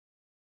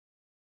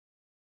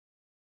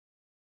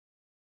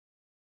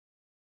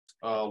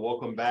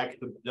Welcome back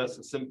to the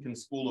Justice Simkins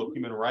School of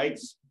Human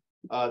Rights.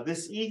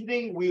 This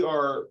evening, we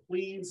are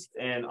pleased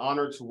and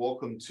honored to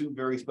welcome two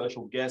very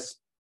special guests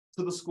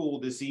to the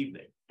school this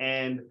evening.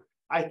 And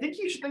I think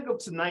you should think of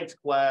tonight's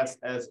class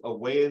as a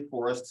way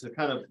for us to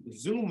kind of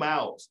zoom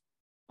out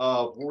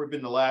of where we've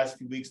been the last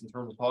few weeks in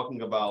terms of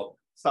talking about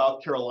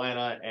South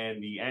Carolina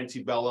and the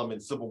antebellum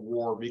and Civil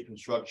War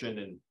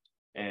Reconstruction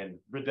and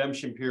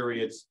redemption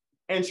periods,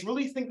 and to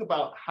really think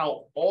about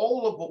how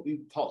all of what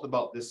we've talked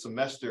about this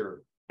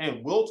semester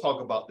and will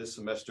talk about this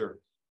semester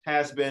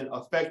has been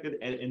affected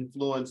and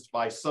influenced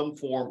by some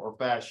form or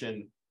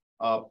fashion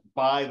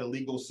by the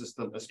legal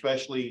system,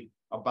 especially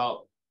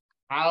about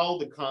how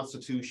the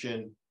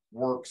Constitution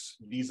works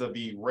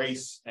vis-a-vis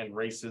race and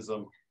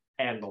racism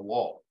and the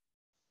law.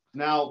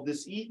 Now,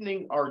 this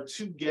evening, our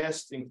two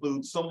guests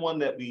include someone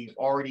that we've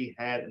already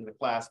had in the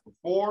class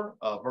before,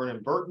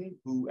 Vernon Burton,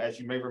 who, as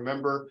you may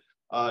remember,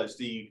 is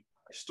the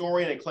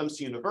historian at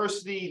Clemson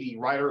University, the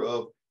writer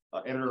of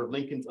editor of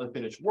Lincoln's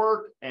Unfinished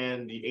Work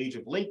and The Age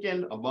of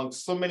Lincoln,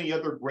 amongst so many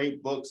other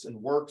great books and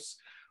works.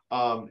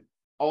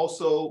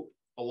 Also,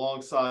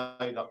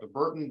 alongside Dr.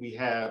 Burton, we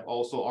have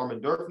also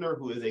Armand Derfner,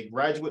 who is a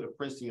graduate of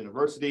Princeton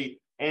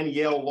University and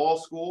Yale Law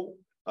School.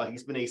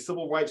 He's been a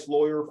civil rights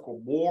lawyer for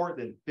more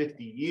than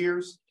 50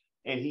 years,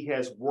 and he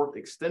has worked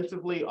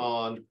extensively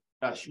on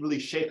really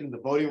shaping the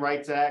Voting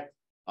Rights Act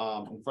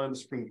in front of the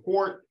Supreme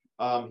Court.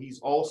 He's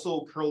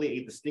also currently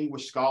a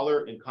distinguished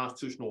scholar in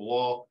constitutional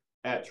law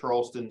at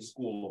Charleston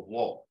School of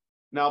Law.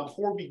 Now,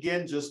 before we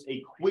begin, just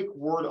a quick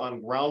word on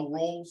ground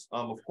rules.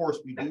 Of course,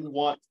 we do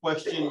want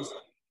questions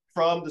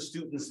from the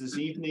students this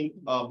evening,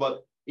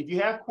 but if you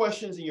have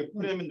questions and you're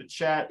putting them in the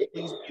chat,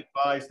 please be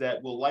advised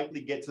that we'll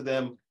likely get to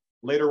them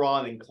later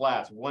on in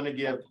class. We want to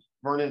give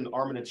Vernon and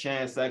Armand a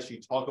chance to actually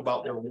talk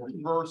about their work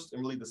first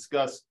and really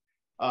discuss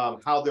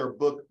how their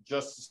book,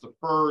 Justice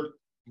Deferred,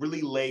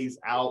 really lays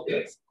out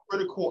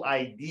critical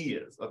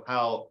ideas of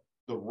how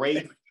the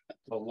race,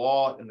 the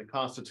law, and the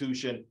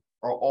Constitution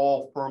are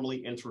all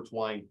firmly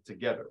intertwined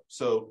together.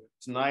 So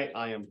tonight,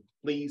 I am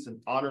pleased and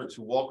honored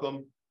to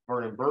welcome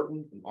Vernon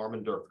Burton and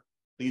Armand Derfner.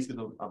 Please give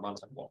them a round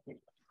of applause.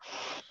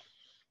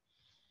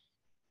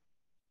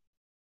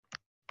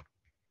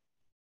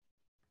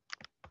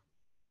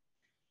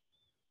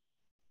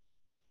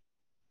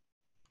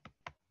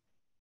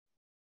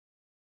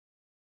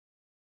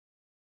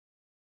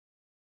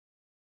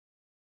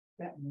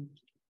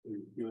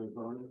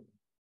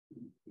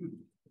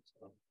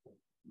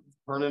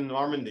 Vernon and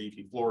Armand,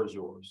 the floor is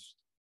yours.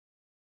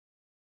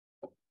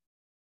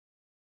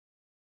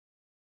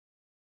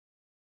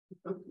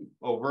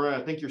 Oh,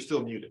 Vernon, I think you're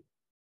still muted.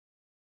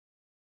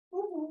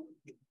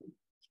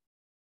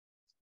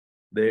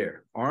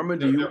 There.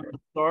 Armand, do you want to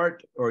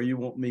start or you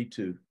want me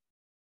to?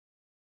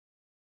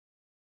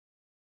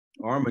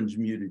 Armand's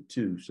muted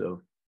too,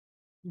 so.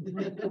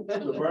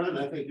 So Vernon,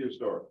 I think you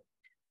start.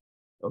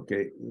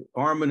 Okay.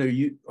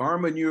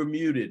 Armand, you're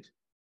muted.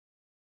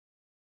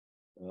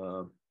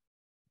 Wow.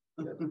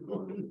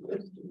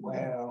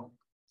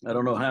 I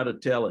don't know how to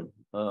tell him.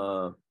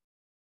 Has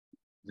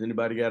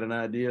anybody got an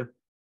idea?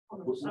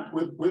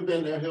 We've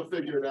been there. He'll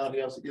figure it out.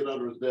 He has to get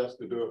under his desk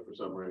to do it for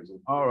some reason.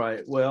 All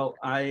right. Well,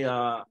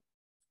 I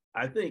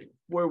think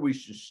where we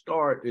should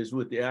start is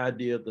with the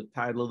idea of the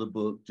title of the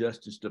book,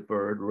 Justice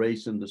Deferred,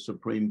 Race in the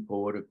Supreme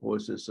Court. Of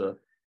course, it's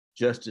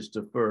Justice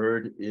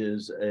Deferred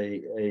is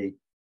a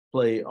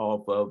play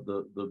off of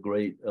the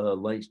great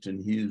Langston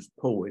Hughes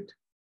poet.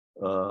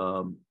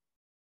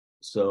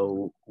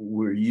 So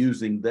we're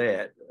using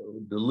that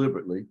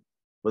deliberately.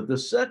 But the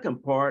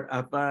second part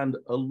I find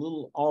a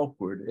little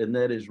awkward, and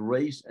that is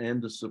race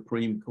and the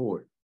Supreme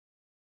Court.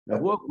 Now,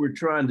 what we're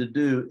trying to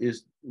do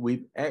is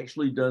we've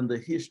actually done the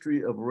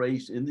history of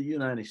race in the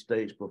United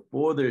States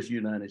before there's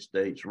United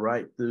States,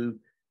 right through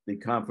the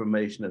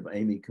confirmation of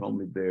Amy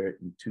Coney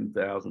Barrett in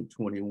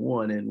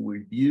 2021. And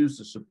we've used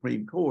the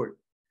Supreme Court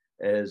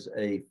as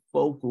a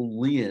focal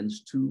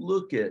lens to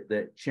look at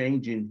that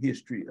changing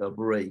history of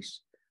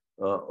race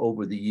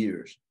over the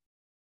years.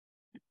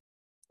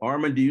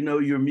 Armand, do you know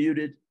you're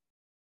muted?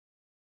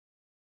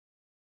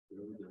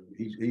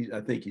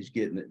 I think he's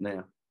getting it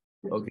now.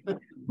 Okay,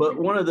 but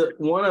one of the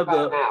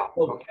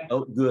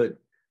good.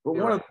 But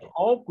one of the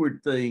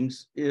awkward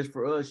things is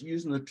for us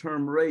using the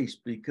term race,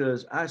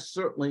 because I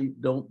certainly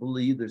don't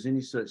believe there's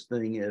any such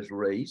thing as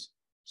race.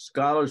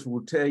 Scholars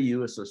will tell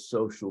you it's a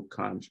social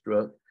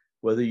construct,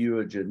 whether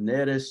you're a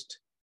genetist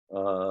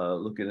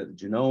looking at the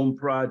Genome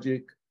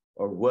Project,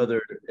 or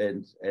whether,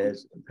 and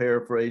as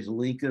paraphrase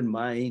Lincoln,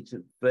 my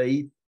ancient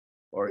faith,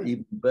 or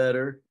even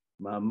better,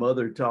 my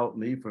mother taught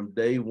me from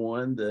day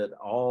one that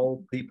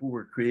all people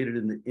were created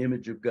in the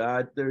image of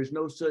God. There's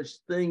no such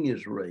thing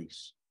as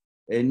race.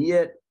 And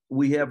yet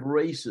we have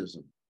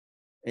racism.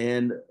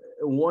 And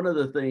one of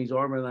the things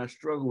Armand and I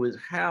struggle with,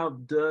 how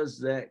does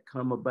that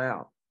come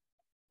about?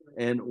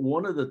 And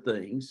one of the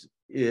things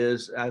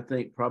is, I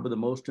think probably the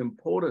most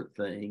important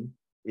thing,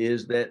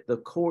 is that the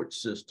court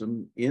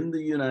system in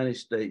the United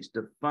States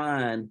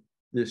defined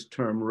this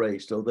term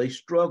race. So they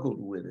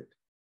struggled with it.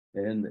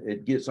 And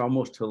it gets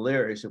almost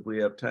hilarious. If we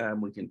have time,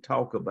 we can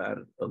talk about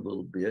it a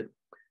little bit.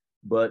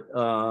 But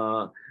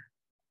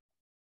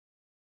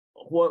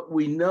what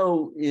we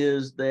know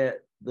is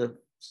that the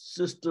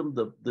system,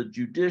 the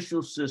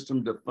judicial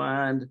system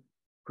defined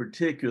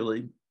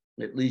particularly,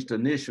 at least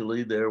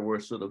initially, there were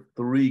sort of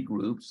three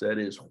groups, that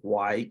is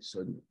whites,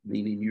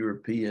 meaning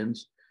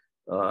Europeans,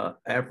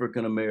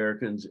 African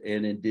Americans,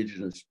 and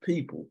indigenous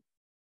people.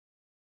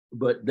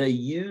 But they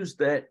use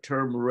that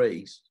term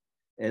race,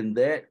 and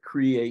that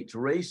creates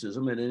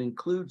racism, and it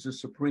includes the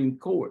Supreme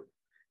Court.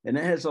 And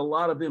it has a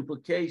lot of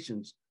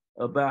implications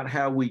about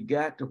how we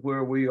got to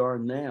where we are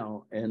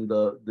now and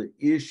the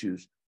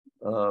issues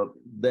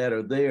that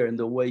are there and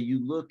the way you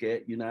look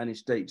at United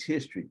States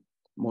history.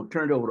 I'm going to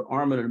turn it over to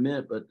Armand in a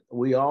minute, but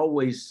we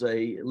always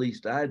say, at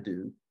least I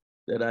do,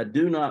 that I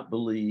do not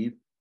believe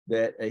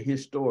that a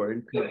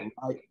historian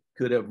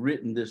could have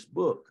written this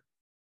book.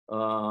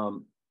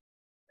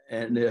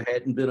 And there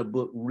hadn't been a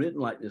book written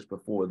like this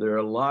before. There are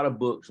a lot of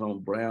books on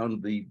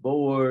Brown v.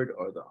 Board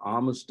or the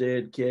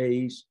Amistad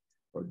case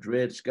or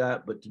Dred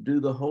Scott, but to do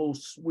the whole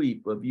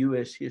sweep of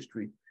US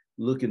history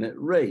looking at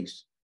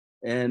race.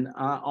 And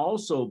I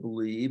also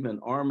believe, and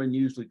Armand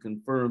usually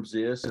confirms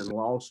this, and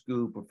law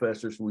school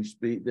professors we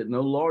speak, that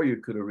no lawyer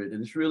could have written it.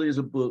 This really is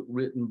a book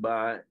written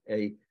by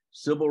a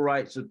civil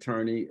rights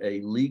attorney,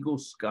 a legal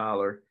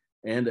scholar,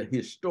 and a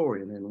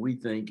historian. And we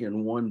think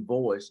in one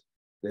voice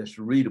that's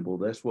readable.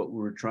 That's what we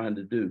were trying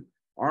to do.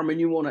 Armand,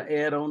 you want to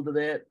add on to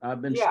that?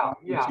 I've been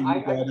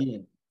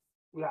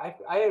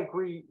I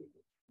agree.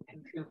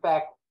 In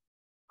fact,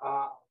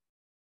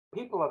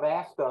 people have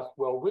asked us,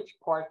 well, which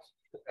parts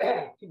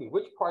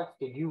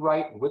did you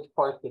write and which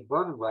parts did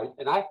Vernon write?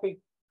 And I think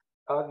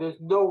there's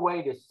no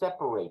way to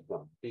separate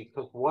them,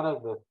 because one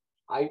of the,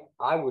 I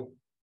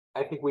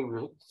think we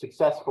were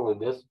successful in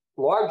this,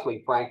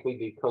 largely, frankly,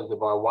 because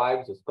of our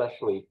wives,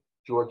 especially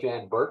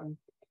Georgianne Burton.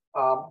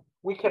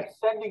 We kept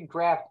sending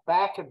drafts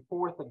back and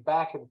forth and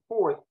back and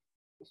forth.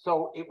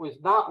 So it was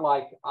not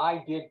like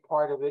I did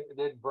part of it and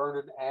then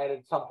Vernon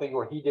added something,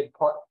 or he did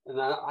part and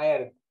then I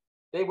added.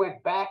 They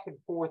went back and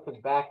forth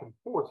and back and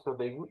forth. So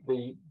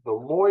the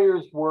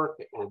lawyer's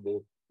work and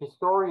the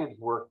historian's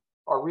work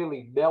are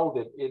really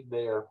melded in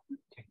there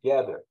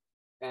together.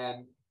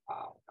 And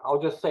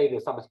I'll just say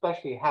this, I'm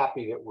especially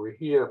happy that we're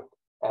here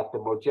at the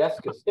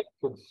Modjeska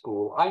Simkins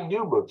School. I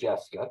knew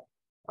Modjeska.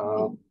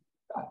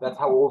 That's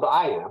how old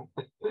I am.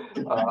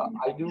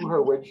 I knew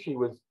her when she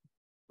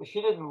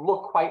didn't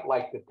look quite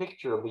like the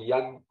picture of the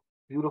young,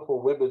 beautiful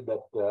woman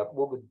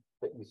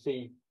that you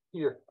see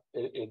here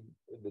in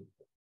the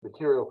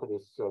material for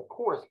this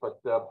course, but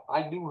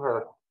I knew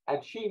her,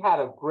 and she had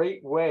a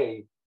great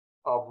way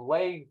of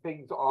laying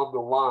things on the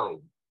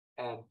line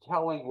and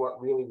telling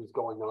what really was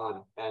going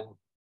on. And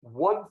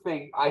one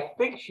thing I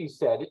think she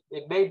said,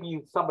 it may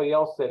be somebody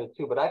else said it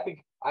too, but I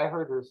think I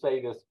heard her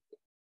say this,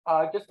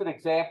 just an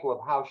example of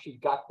how she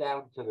got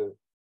down to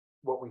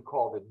what we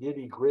call the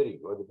nitty gritty,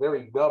 or the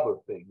very nub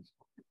of things.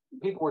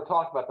 People were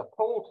talking about the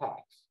poll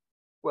tax.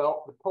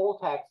 Well, the poll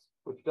tax,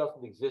 which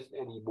doesn't exist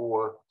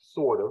anymore,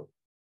 sort of,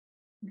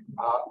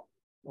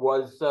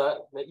 was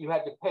that you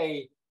had to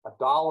pay $1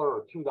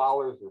 or $2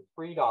 or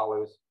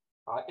 $3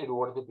 in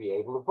order to be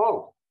able to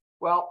vote.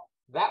 Well,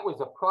 that was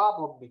a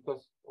problem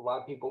because a lot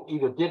of people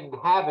either didn't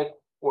have it,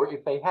 or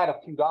if they had a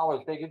few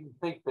dollars, they didn't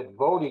think that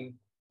voting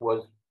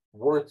was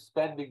worth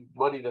spending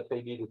money that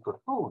they needed for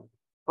food.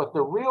 But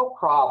the real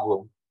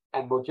problem,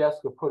 and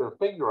Modjeska put her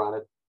finger on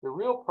it, the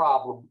real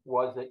problem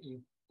was that you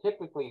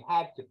typically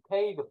had to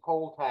pay the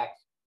poll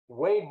tax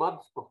way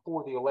months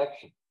before the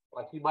election.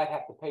 Like you might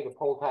have to pay the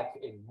poll tax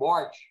in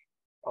March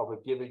of a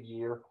given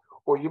year,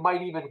 or you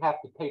might even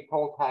have to pay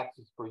poll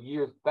taxes for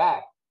years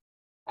back.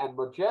 And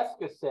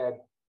Modjeska said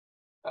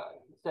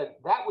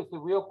that was the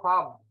real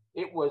problem.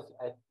 It was,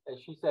 as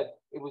she said,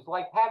 it was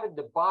like having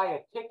to buy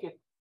a ticket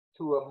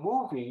to a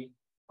movie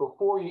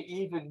before you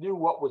even knew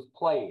what was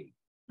playing.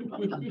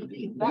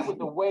 That was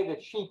the way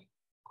that she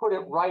put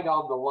it right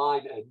on the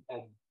line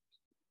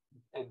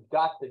and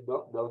got the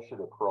notion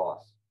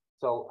across.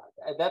 So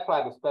and that's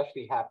why I'm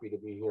especially happy to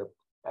be here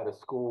at a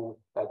school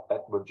at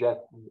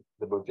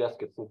the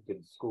Modjeska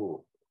Simkins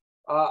School.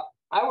 I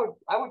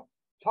would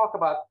talk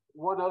about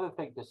one other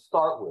thing to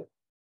start with,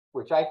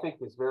 which I think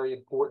is very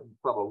important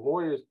from a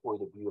lawyer's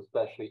point of view,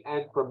 especially,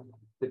 and from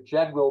the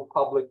general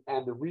public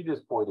and the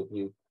reader's point of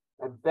view,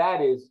 and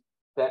that is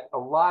that a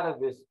lot of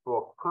this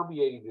book,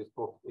 permeating this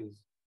book, is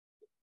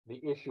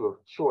the issue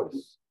of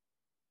choice.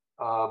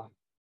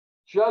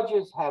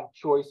 Judges have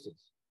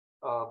choices.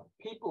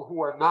 People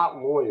who are not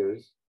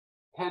lawyers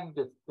tend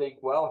to think,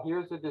 well,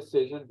 here's a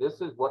decision,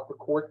 this is what the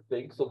court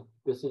thinks, and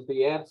this is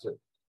the answer.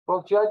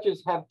 Well,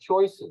 judges have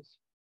choices.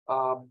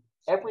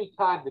 Every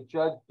time the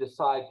judge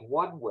decides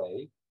one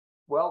way,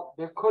 well,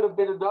 there could have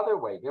been another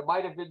way. There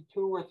might have been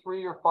 2 or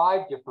 3 or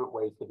 5 different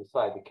ways to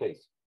decide the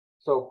case.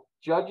 So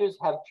judges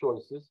have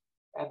choices,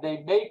 and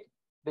they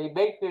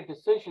make their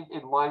decision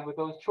in line with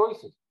those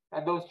choices.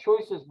 And those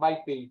choices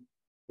might be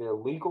their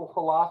legal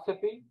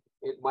philosophy,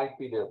 it might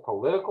be their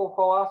political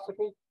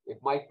philosophy,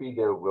 it might be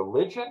their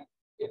religion,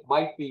 it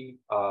might be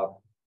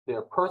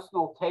their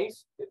personal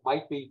taste, it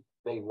might be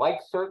they like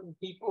certain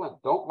people and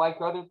don't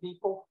like other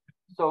people.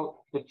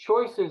 So the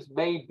choices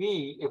may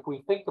be, if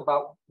we think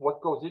about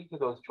what goes into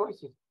those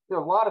choices, there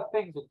are a lot of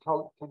things that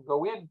can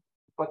go in,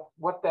 but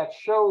what that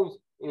shows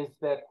is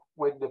that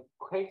when the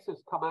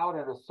cases come out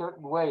in a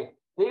certain way,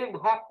 they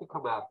didn't have to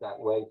come out that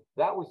way.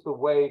 That was the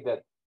way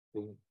that,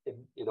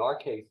 in our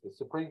case, the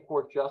Supreme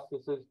Court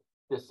justices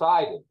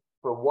decided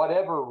for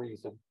whatever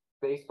reason,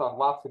 based on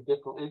lots of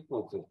different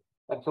influences.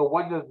 And so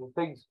one of the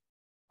things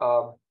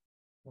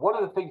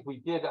we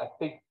did, I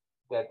think,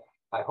 that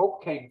I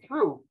hope came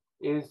through,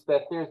 is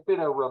that there's been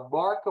a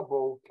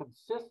remarkable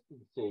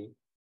consistency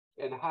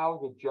in how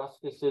the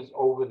justices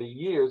over the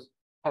years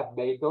have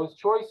made those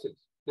choices.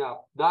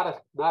 Now, not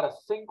a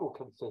single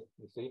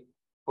consistency,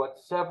 but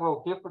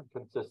several different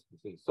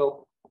consistencies.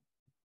 So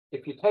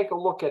if you take a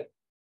look at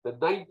the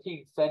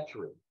 19th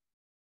century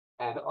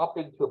and up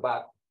into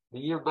about the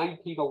year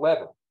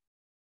 1911,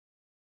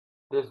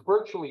 there's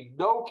virtually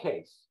no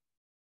case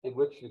in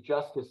which the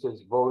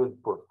justices voted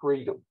for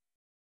freedom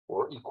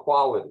or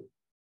equality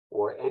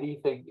or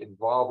anything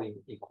involving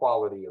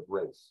equality of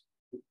race.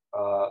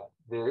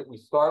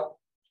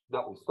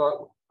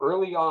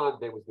 Early on,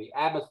 there was the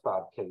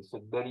Amistad case,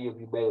 and many of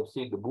you may have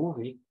seen the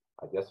movie,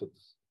 I guess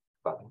it's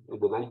in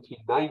the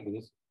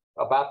 1990s,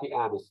 about the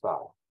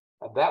Amistad.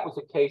 And that was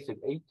a case in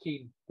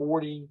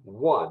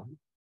 1841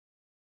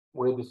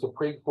 where the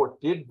Supreme Court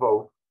did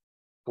vote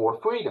for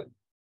freedom.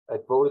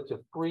 It voted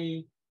to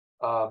free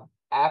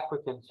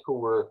Africans who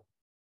were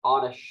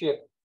on a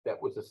ship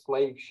that was a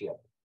slave ship.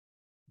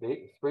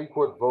 The Supreme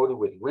Court voted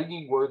with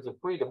ringing words of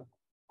freedom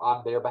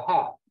on their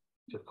behalf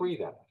to free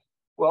them.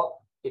 Well,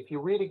 if you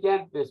read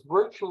again, there's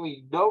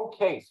virtually no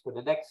case for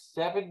the next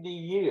 70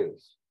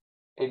 years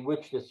in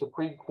which the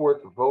Supreme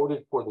Court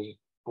voted for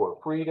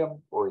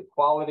freedom or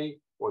equality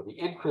or the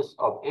interests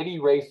of any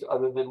race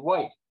other than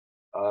white.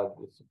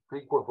 The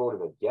Supreme Court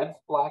voted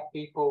against Black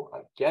people,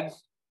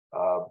 against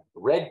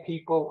red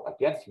people,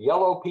 against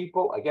yellow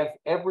people, against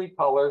every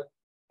color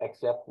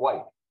except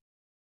white.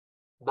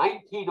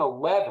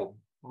 1911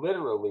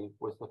 literally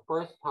was the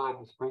first time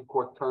the Supreme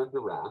Court turned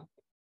around.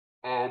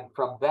 And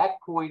from that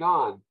point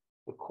on,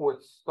 the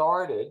court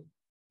started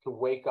to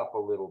wake up a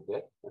little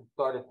bit and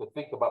started to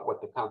think about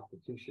what the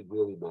Constitution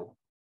really meant,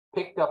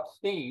 picked up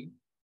steam.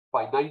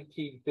 By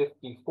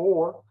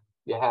 1954,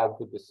 you have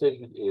the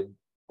decision in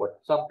what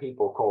some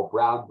people call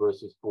Brown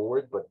versus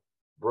Ford, but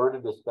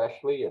Vernon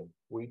especially, and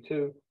we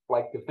too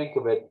like to think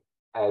of it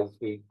as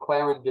the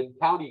Clarendon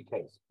County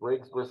case,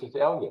 Briggs versus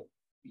Elliott.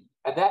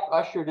 And that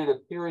ushered in a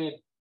period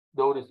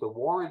known as the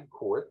Warren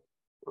Court,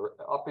 or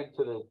up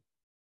into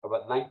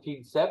about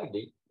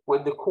 1970,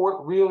 when the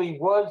court really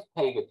was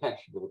paying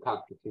attention to the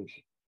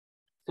Constitution.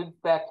 Since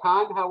that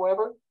time,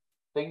 however,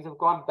 things have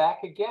gone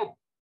back again.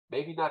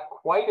 Maybe not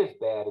quite as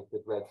bad as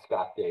the Dred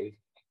Scott days,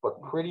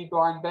 but pretty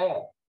darn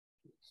bad.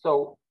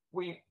 So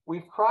we've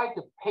tried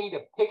to paint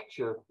a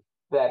picture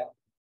that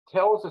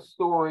tells a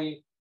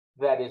story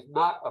that is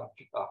not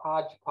a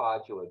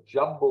hodgepodge or a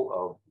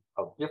jumble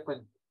of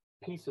different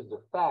pieces of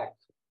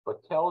facts,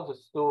 but tells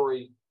a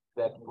story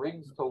that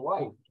brings to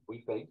life,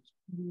 we think,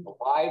 the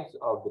lives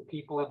of the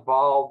people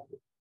involved,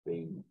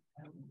 the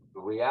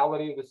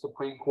reality of the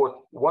Supreme Court,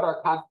 what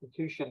our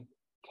Constitution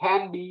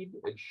can mean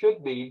and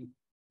should mean,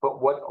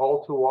 but what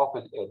all too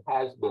often it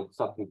has meant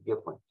something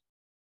different.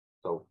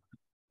 So,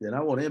 and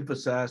I want to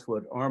emphasize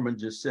what Armand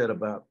just said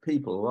about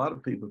people. A lot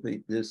of people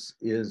think this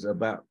is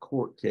about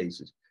court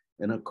cases.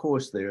 And of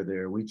course, they're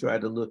there. We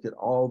tried to look at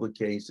all the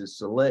cases,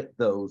 select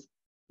those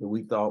that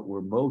we thought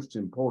were most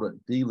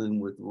important dealing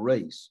with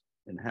race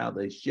and how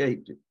they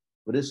shaped it.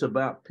 But it's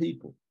about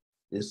people.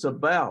 It's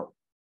about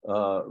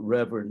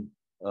Reverend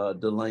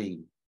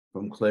Delane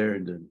from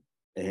Clarendon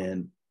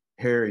and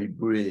Harry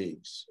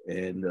Briggs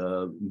and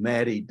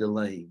Maddie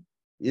Delane.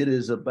 It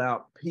is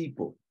about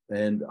people.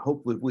 And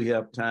hopefully if we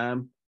have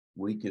time,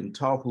 we can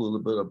talk a little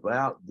bit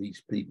about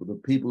these people, the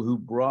people who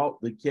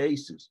brought the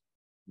cases,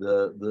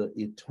 the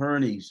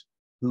attorneys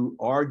who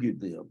argued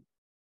them.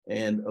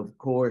 And of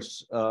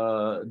course,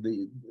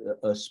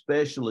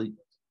 especially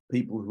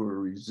people who are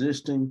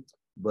resisting,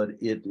 but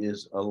it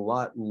is a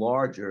lot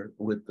larger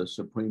with the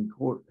Supreme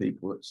Court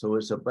people. So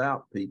it's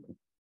about people.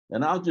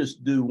 And I'll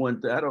just do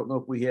one thing. I don't know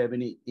if we have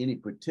any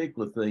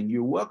particular thing.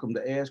 You're welcome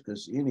to ask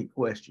us any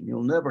question.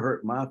 You'll never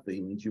hurt my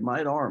feelings. You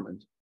might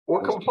Armand's.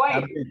 Or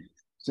complain.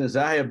 Since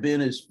I have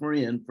been his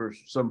friend for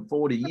some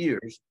 40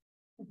 years,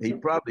 he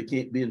probably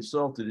can't be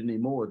insulted any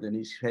more than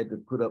he's had to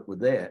put up with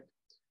that.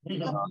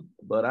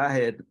 But I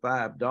had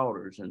 5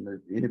 daughters, and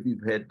any of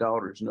you've had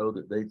daughters know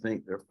that they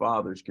think their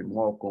fathers can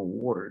walk on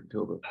water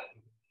until the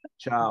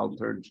child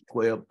turns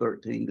 12,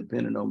 13,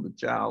 depending on the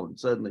child, and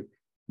suddenly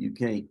you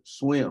can't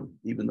swim,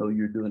 even though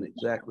you're doing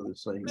exactly the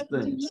same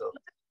thing. So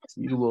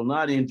you will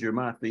not injure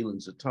my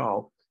feelings at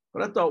all.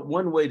 But I thought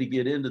one way to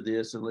get into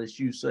this, unless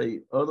you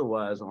say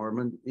otherwise,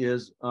 Armand,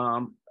 is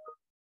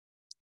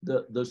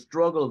the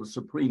struggle of the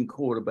Supreme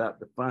Court about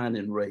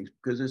defining race,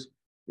 because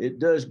it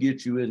does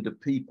get you into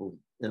people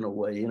in a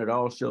way, and it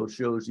also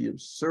shows the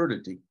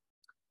absurdity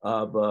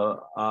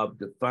of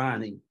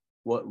defining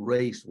what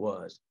race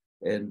was.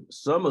 And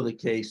some of the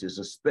cases,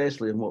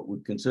 especially in what we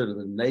consider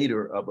the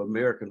nadir of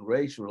American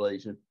race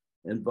relations,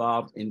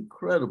 involved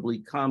incredibly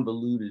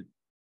convoluted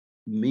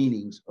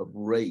meanings of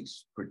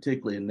race,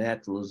 particularly in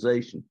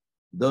naturalization.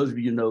 Those of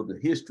you who know the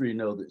history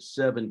know that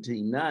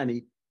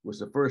 1790 was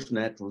the first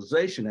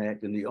Naturalization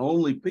Act, and the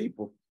only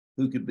people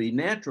who could be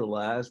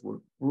naturalized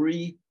were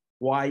free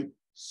white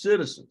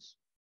citizens.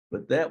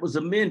 But that was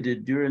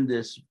amended during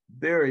this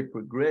very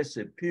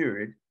progressive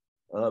period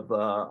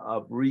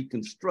of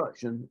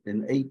Reconstruction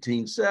in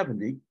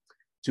 1870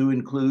 to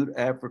include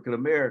African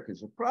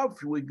Americans. And probably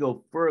if we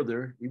go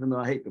further, even though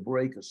I hate to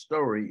break a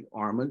story,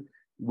 Armand,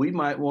 we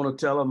might want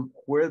to tell them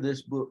where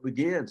this book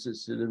begins,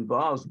 since it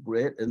involves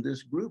Brett and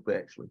this group,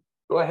 actually.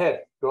 Go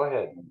ahead. Go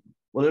ahead.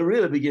 Well, it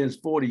really begins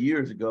 40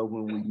 years ago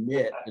when we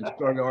met and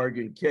started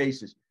arguing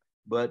cases.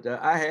 But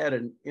I had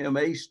an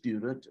MA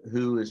student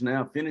who is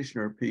now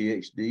finishing her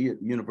PhD at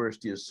the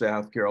University of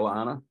South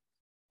Carolina.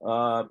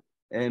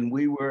 And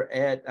we were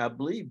at, I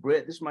believe,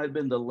 Brett, this might have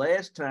been the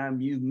last time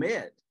you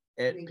met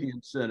at Penn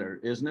Center,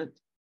 isn't it?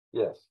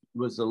 Yes.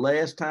 Was the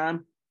last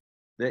time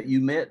that you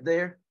met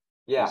there?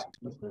 Yeah.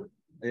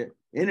 At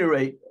any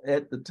rate,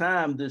 at the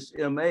time, this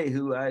MA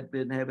who I'd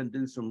been having to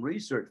do some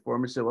research for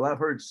me said, well, I've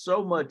heard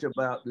so much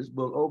about this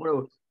book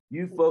over.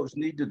 You folks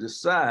need to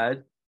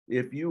decide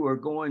if you are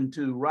going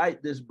to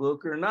write this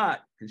book or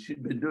not, because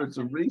she'd been doing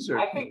some research.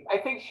 I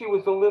think she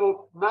was a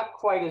little not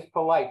quite as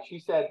polite. She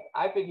said,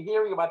 I've been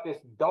hearing about this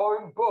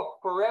darn book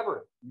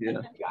forever. Yeah.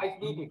 You guys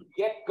need to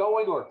get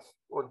going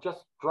or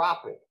just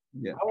drop it.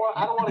 Yeah.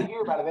 I don't want to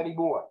hear about it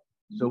anymore.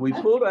 So we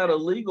pulled out a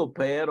legal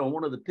pad on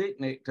one of the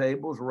picnic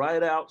tables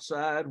right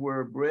outside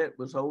where Brett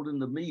was holding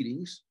the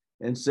meetings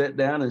and sat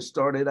down and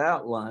started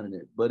outlining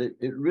it. But it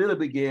really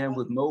began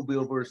with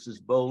Mobile versus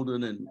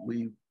Bolden, and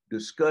we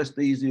discussed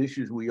these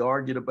issues. We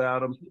argued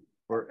about them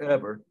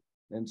forever.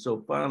 And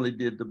so finally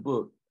did the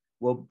book.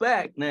 Well,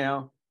 back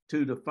now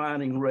to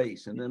defining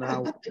race, and then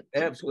I'll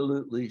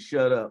absolutely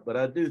shut up. But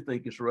I do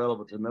think it's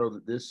relevant to know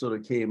that this sort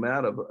of came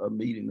out of a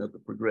meeting of the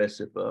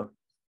Progressive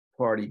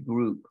Party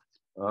group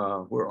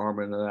where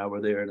Armand and I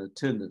were there in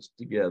attendance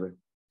together.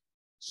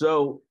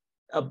 So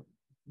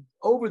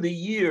over the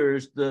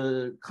years,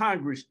 the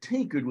Congress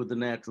tinkered with the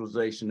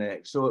Naturalization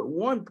Act. So at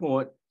one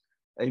point,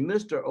 a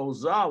Mr.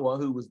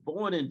 Ozawa, who was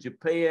born in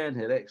Japan,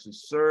 had actually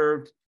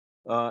served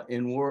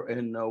in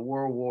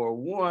World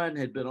War I,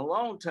 had been a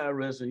long-time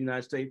resident of the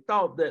United States,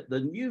 thought that the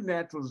new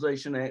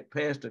Naturalization Act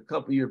passed a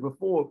couple years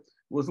before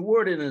was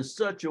worded in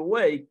such a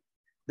way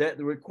that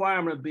the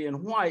requirement of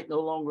being white no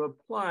longer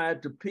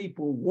applied to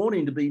people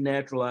wanting to be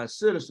naturalized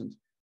citizens.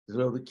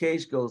 So the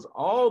case goes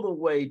all the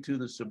way to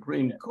the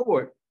Supreme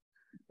Court,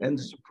 and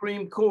the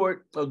Supreme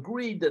Court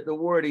agreed that the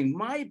wording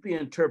might be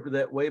interpreted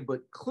that way,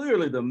 but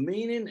clearly the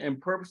meaning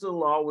and purpose of the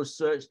law was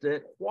such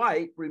that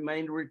white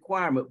remained a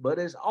requirement. But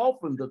as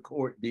often the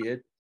court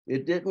did,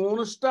 it didn't want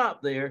to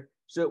stop there.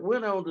 So it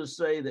went on to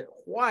say that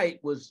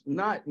white was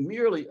not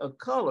merely a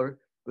color,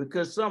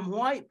 because some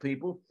white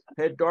people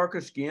had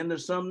darker skin than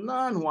some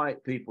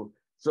non-white people.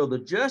 So the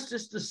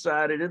justice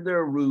decided in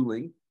their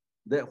ruling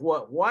that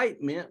what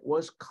white meant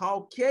was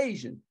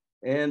Caucasian,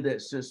 and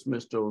that since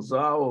Mr.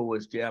 Ozawa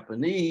was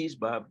Japanese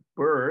by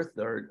birth,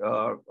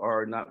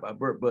 or not by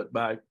birth, but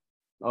by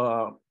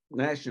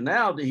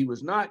nationality, he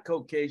was not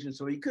Caucasian,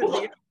 so he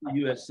couldn't get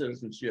U.S.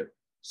 citizenship.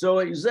 So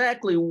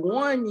exactly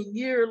 1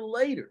 year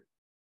later,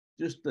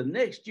 just the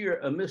next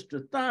year,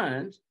 Mr.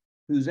 Thines,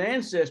 whose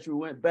ancestry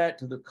went back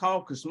to the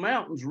Caucasus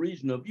Mountains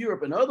region of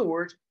Europe. In other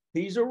words,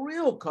 he's a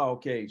real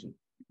Caucasian,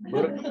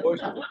 but of course,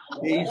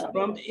 he's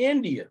from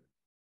India.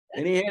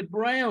 And he had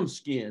brown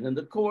skin. And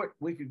the court,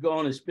 we could go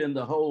on and spend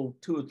the whole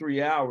 2 or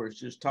 3 hours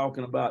just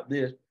talking about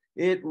this.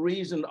 It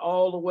reasoned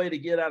all the way to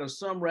get out of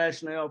some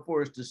rationale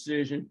for its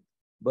decision.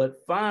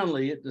 But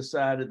finally, it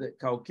decided that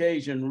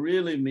Caucasian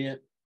really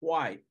meant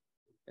white.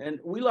 And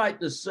we like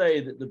to say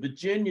that the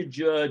Virginia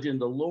judge in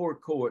the lower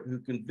court who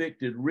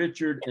convicted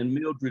Richard and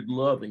Mildred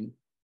Loving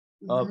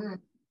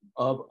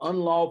of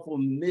unlawful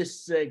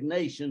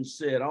miscegnation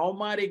said,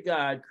 Almighty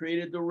God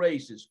created the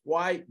races,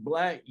 white,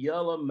 black,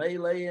 yellow,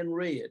 Malay, and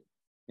red,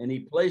 and he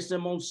placed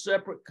them on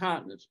separate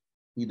continents.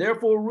 He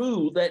therefore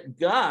ruled that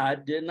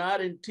God did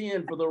not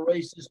intend for the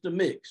races to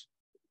mix.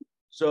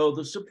 So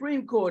the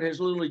Supreme Court has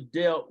literally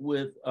dealt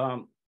with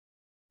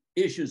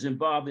issues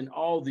involving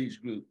all these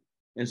groups.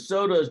 And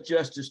so does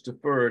Justice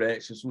Deferred,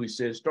 actually, as we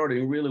said,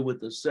 starting really with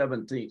the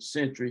 17th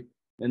century.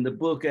 And the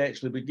book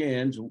actually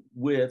begins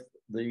with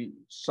the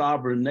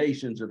sovereign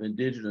nations of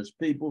indigenous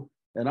people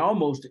and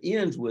almost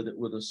ends with it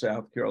with a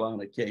South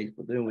Carolina case,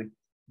 but then we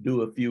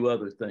do a few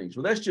other things.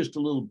 Well, that's just a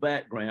little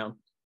background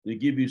to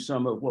give you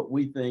some of what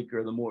we think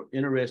are the more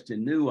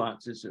interesting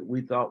nuances that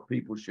we thought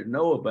people should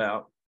know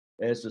about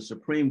as the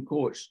Supreme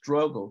Court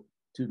struggled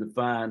to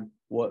define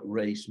what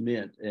race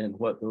meant and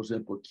what those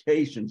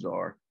implications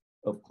are,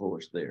 of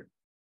course, there.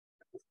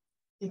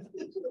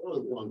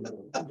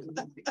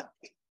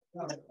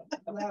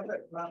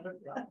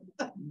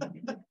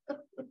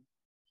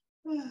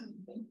 Okay.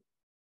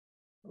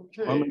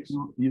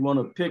 You want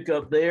to pick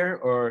up there,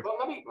 or? Well,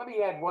 let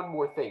me add one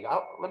more thing.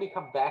 Let me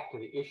come back to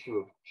the issue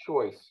of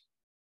choice,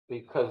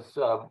 because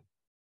that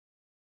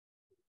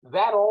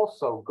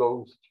also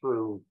goes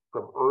through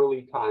from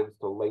early times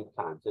to late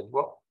times. And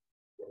well,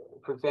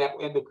 for example,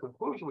 in the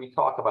conclusion, we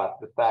talk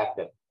about the fact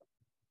that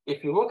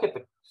if you look at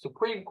the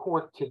Supreme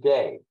Court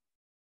today,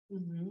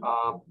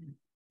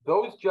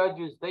 those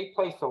judges, they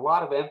place a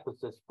lot of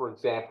emphasis, for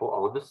example,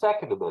 on the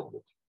Second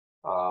Amendment.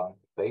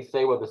 They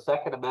say, well, the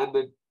Second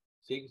Amendment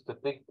seems to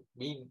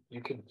mean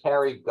you can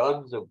carry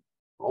guns of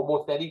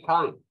almost any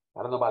kind.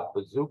 I don't know about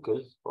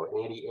bazookas or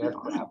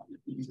anti-aircraft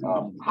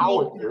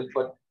howitzers,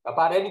 but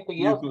about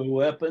anything else. Nuclear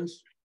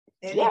weapons.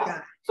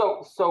 Yeah.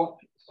 So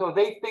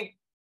they think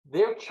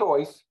their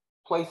choice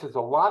places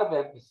a lot of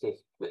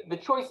emphasis. The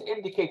choice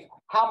indicates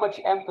how much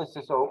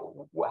emphasis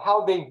or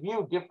how they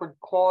view different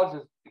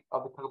clauses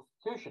of the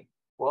Constitution.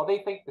 Well, they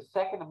think the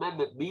Second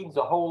Amendment means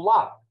a whole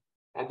lot,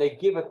 and they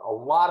give it a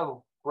lot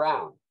of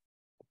ground.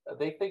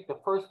 They think the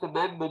First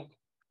Amendment,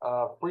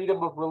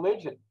 freedom of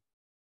religion,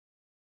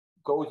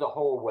 goes a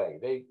whole way.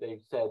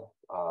 They've said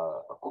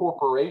a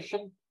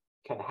corporation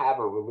can have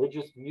a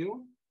religious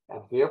view,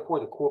 and therefore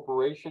the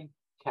corporation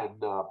can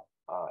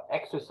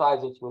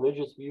exercise its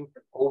religious view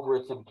over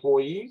its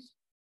employees.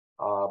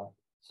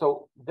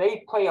 So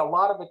they pay a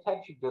lot of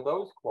attention to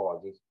those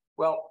clauses.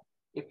 Well,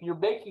 if you're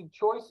making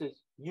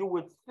choices, you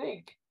would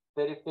think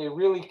that if they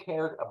really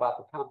cared about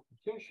the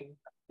Constitution,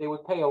 they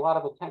would pay a lot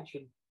of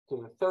attention to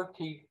the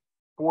 13th,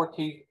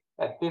 14th,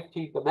 and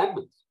 15th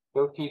Amendments.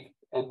 13th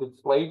ended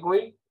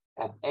slavery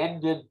and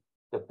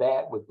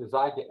was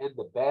designed to end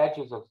the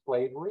badges of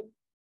slavery.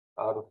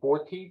 The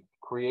 14th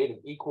created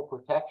equal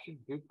protection,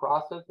 due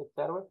process,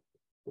 etc.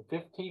 The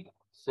 15th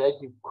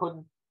said you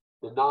couldn't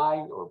deny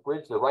or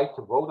abridge the right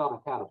to vote on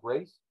account of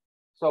race.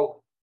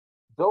 So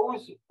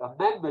those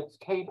amendments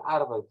came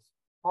out of a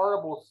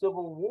horrible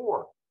civil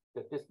war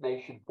that this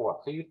nation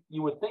fought. So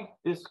you would think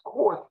this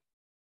court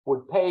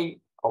would pay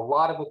a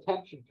lot of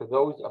attention to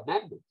those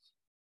amendments.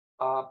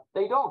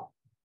 They don't.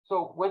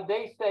 So when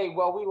they say,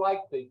 well, we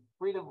like the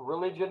freedom of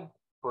religion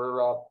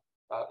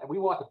and we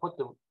want to put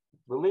the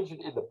religion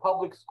in the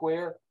public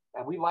square,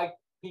 and we like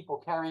people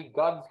carrying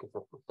guns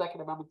because the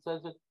Second Amendment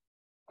says it,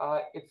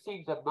 it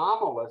seems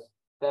anomalous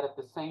that at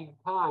the same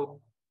time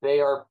they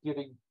are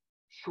giving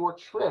short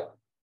shrift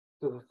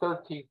to the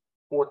 13th,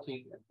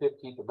 14th, and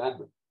 15th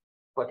Amendments.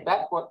 But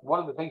that's one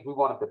of the things we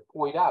wanted to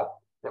point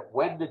out, that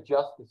when the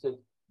justices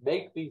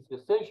make these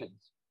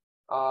decisions,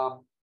 those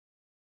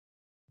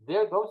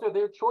are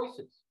their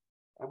choices,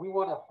 and we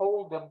want to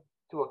hold them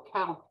to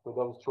account for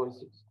those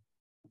choices.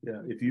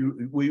 Yeah,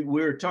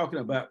 we're talking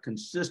about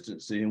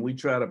consistency, and we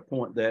try to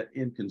point that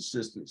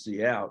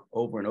inconsistency out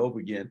over and over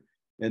again.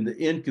 And the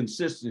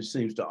inconsistency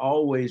seems to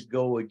always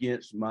go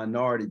against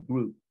minority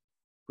group.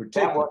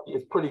 That one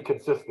is pretty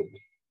consistent.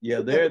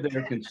 Yeah,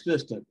 they're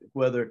consistent.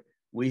 Whether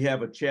we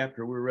have a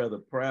chapter we're rather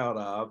proud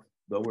of,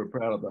 though we're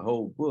proud of the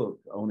whole book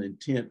on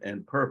intent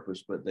and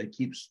purpose, but they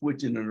keep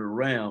switching it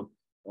around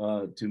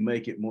to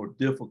make it more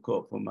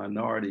difficult for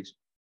minorities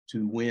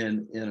to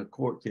win in a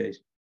court case.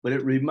 But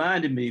it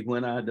reminded me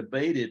when I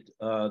debated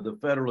the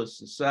Federalist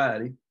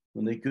Society,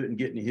 when they couldn't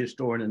get any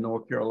historian in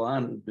North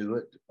Carolina to do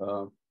it.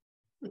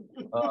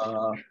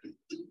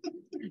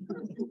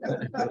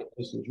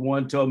 This is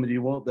one told me, do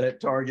you want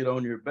that target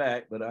on your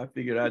back? But I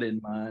figured I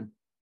didn't mind.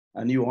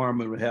 I knew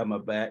Armand would have my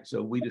back.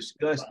 So we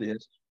discussed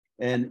this.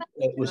 And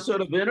it was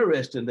sort of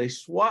interesting. They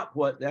swapped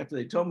after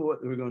they told me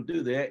what they were going to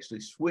do, they actually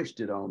switched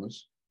it on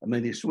us. I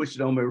mean, they switched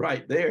it on me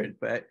right there, in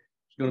fact.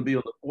 It's going to be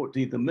on the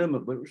 14th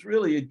Amendment, but it was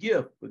really a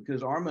gift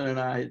because Armand and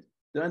I had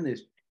done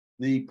this.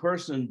 The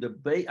person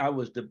I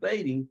was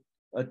debating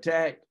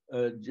attacked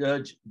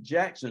Judge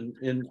Jackson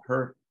in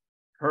her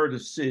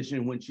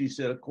decision when she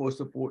said, of course,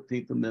 the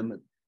 14th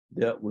Amendment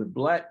dealt with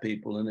Black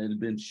people, and it had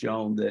been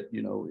shown that,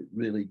 it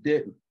really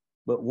didn't.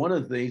 But one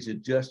of the things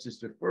that Justice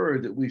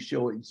Deferred, that we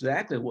show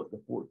exactly what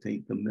the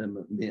 14th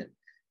Amendment meant.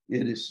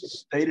 It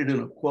is stated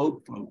in a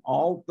quote from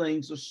All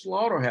Things a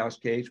Slaughterhouse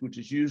case, which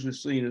is usually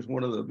seen as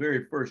one of the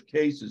very first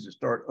cases that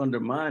start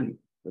undermining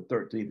the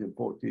 13th and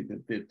 14th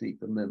and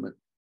 15th Amendment.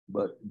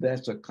 But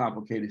that's a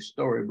complicated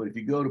story. But if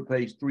you go to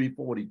page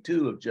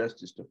 342 of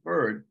Justice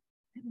Deferred,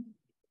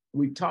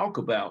 we talk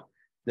about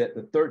that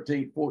the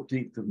 13th,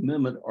 14th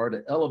Amendment are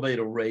to elevate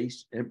a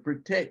race and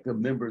protect the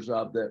members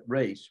of that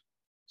race,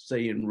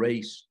 saying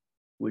race,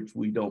 which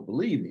we don't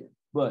believe in.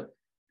 But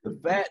the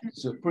fact the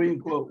Supreme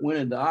Court went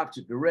in the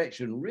opposite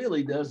direction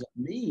really doesn't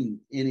mean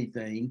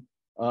anything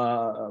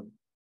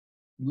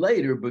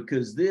later,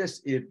 because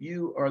if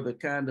you are the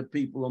kind of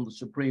people on the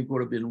Supreme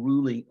Court have been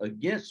ruling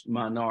against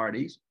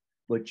minorities,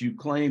 but you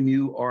claim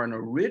you are an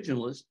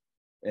originalist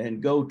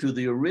and go to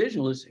the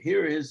originalist,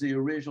 here is the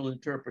original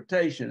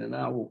interpretation, and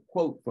I will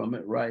quote from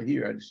it right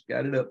here. I just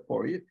got it up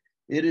for you.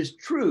 It is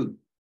true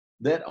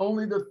that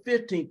only the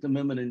 15th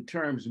Amendment in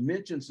terms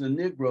mentions the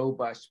Negro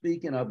by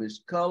speaking of his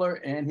color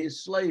and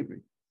his slavery.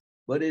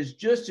 But it's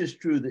just as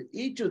true that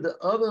each of the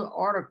other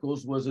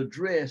articles was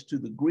addressed to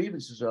the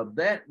grievances of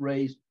that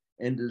race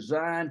and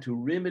designed to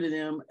remedy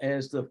them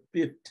as the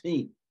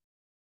 15th.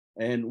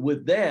 And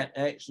with that,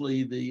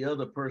 actually, the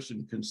other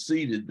person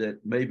conceded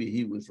that maybe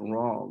he was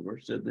wrong, or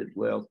said that,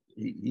 well,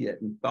 he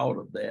hadn't thought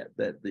of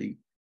that the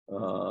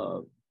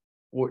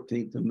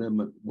 14th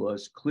Amendment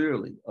was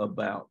clearly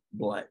about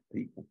Black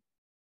people.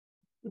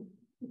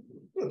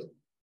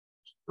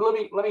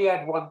 Let me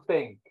add one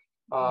thing.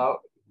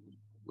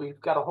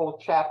 We've got a whole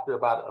chapter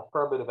about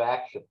affirmative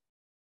action.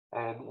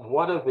 And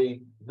one of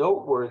the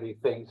noteworthy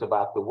things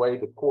about the way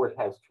the court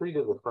has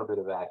treated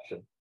affirmative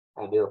action,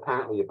 and they're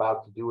apparently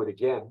about to do it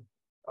again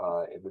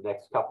in the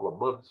next couple of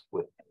months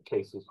with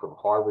cases from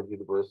Harvard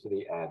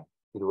University and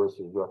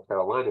University of North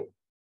Carolina,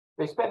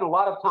 they spend a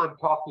lot of time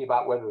talking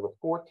about whether the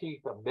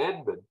 14th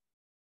Amendment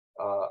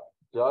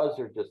does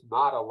or does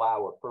not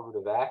allow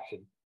affirmative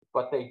action,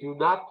 but they do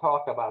not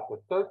talk about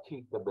the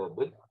 13th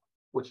Amendment,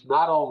 which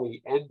not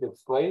only ended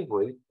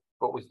slavery,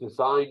 but was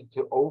designed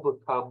to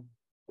overcome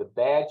the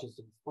badges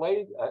and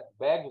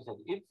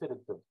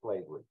incidents of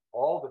slavery,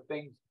 all the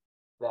things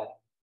that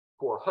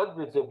for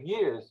hundreds of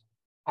years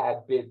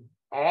had been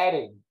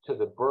adding to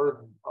the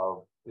burden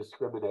of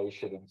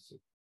discrimination,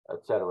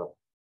 et cetera.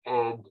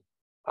 And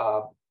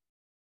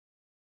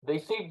they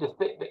seem to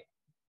think that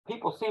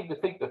people seem to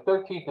think the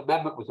 13th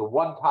Amendment was a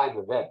one-time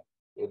event.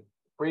 It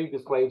freed the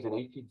slaves in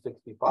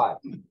 1865.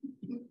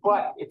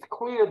 But it's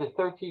clear the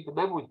 13th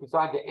Amendment was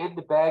designed to end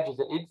the badges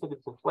and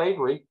incidents of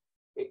slavery.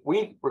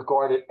 We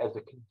regard it as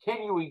a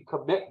continuing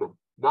commitment,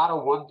 not a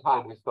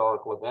one-time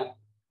historical event,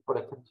 but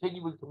a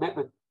continuing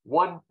commitment,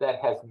 one that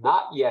has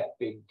not yet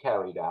been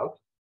carried out,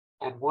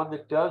 and one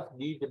that does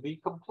need to be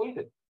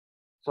completed.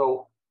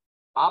 So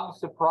I'm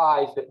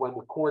surprised that when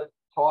the court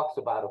talks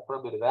about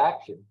affirmative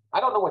action, I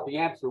don't know what the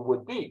answer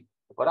would be,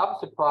 but I'm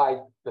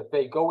surprised that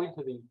they go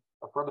into the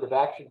affirmative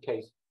action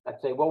case and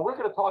say, well, we're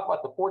going to talk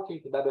about the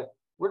 14th Amendment.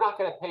 We're not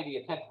going to pay any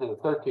attention to the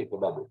 13th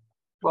Amendment.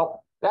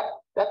 Well,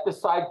 that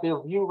decides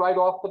their view right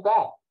off the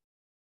bat.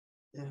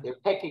 Yeah.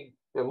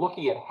 They're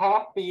looking at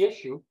half the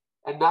issue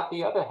and not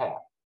the other half.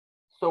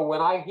 So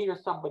when I hear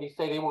somebody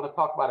say they want to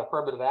talk about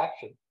affirmative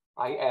action,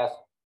 I ask,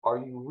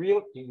 do you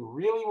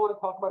really want to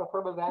talk about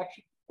affirmative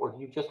action, or do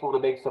you just want to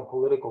make some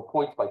political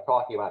points by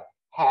talking about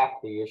half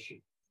the issue?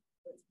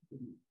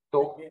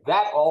 So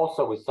that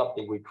also is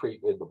something we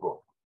treat in the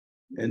book.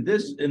 And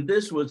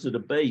this was a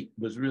debate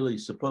was really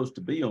supposed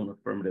to be on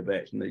affirmative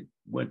action. They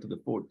went to the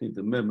 14th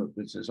Amendment,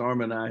 but since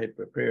Armand and I had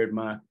prepared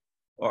my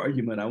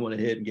argument, I went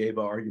ahead and gave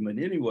our argument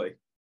anyway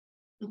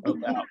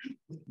about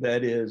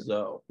that is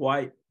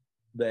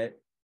that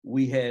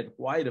we had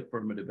white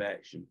affirmative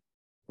action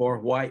for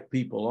white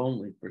people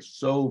only for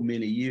so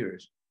many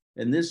years.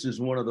 And this is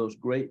one of those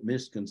great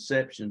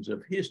misconceptions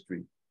of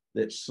history,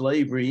 that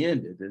slavery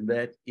ended, and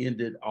that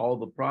ended all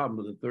the problem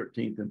of the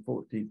 13th and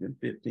 14th and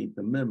 15th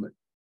Amendment.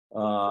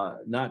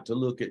 Not to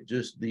look at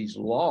just these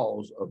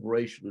laws of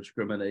racial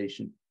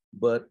discrimination,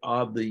 but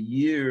of the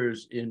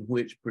years in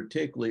which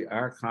particularly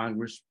our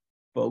Congress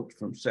folks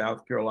from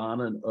South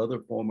Carolina and other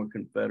former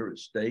Confederate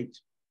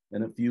states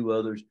and a few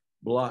others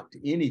blocked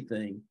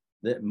anything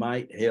that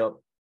might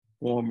help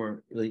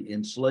formerly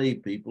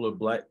enslaved people or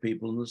Black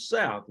people in the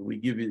South. And we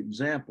give you an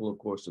example, of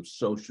course, of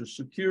Social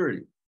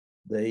Security.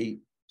 They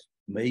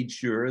made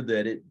sure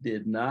that it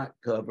did not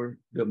cover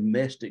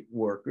domestic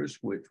workers,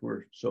 which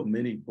were so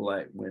many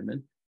Black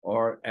women,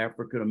 or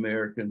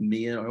African-American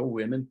men or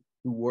women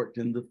who worked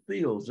in the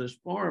fields as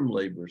farm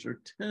laborers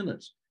or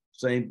tenants.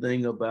 Same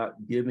thing about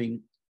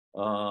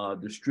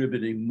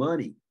distributing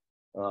money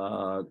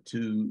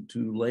to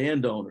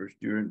landowners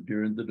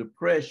during the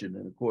Depression.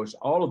 And of course,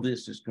 all of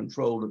this is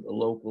controlled at the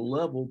local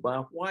level by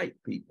white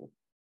people,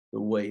 the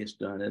way it's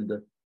done. And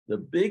the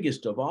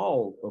biggest of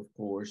all, of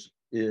course,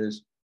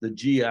 is the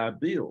GI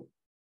Bill.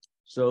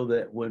 So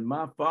that when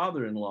my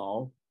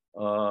father-in-law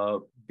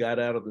got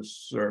out of the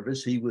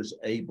service, he was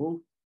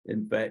able,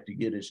 in fact, to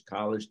get his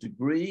college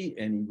degree,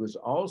 and he was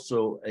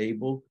also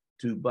able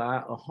to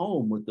buy a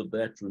home with the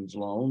veterans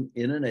loan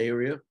in an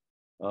area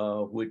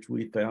which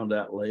we found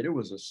out later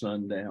was a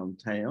sundown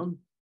town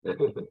that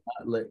did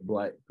not let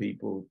Black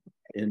people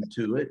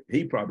into it.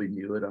 He probably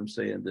knew it. I'm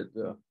saying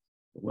that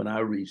when I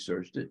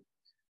researched it.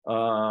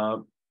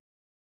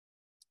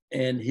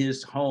 And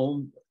his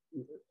home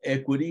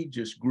equity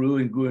just grew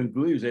and grew and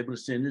grew. He was able to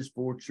send his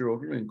 4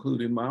 children,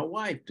 including my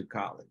wife, to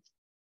college.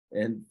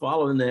 And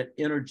following that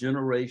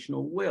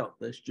intergenerational wealth,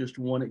 that's just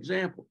one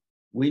example.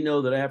 We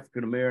know that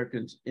African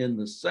Americans in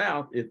the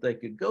South, if they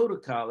could go to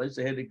college,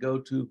 they had to go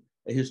to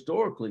a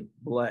historically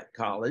Black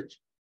college,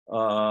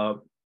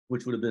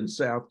 which would have been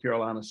South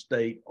Carolina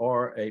State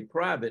or a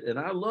private. And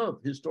I love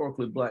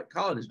historically Black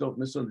colleges, don't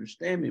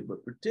misunderstand me,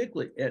 but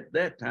particularly at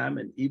that time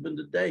and even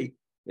today,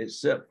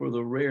 except for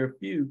the rare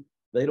few,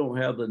 they don't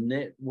have the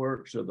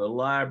networks or the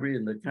library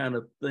and the kind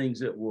of things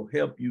that will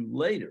help you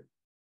later.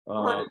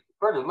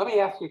 Vernon, let me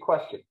ask you a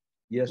question.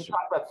 Yes, you sir.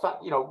 talk about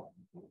some,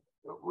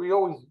 we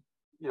always,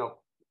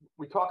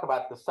 we talk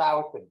about the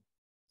South and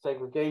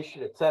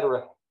segregation, et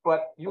cetera,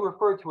 but you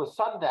referred to a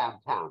sundown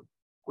town,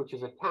 which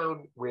is a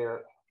town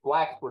where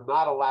Blacks were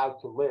not allowed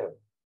to live.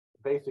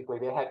 basically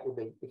they had,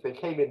 if they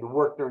came into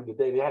work during the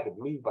day, they had to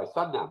leave by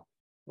sundown.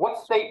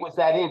 What state was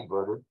that in,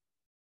 Vernon?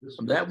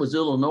 That was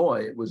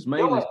Illinois. It was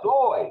mainly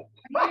Illinois.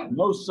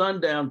 most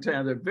sundown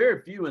towns. There are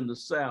very few in the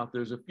South.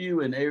 There's a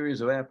few in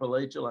areas of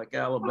Appalachia like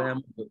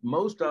Alabama, but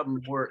most of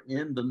them were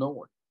in the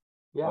North.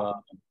 Yeah.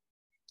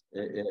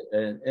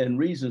 And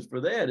reasons for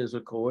that is,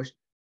 of course,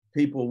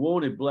 people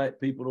wanted Black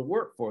people to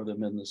work for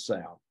them in the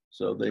South.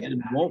 So they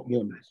didn't want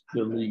them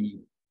to leave.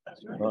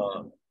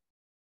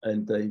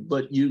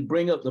 But you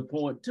bring up the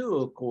point too,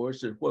 of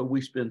course, is where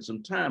we spend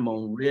some time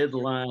on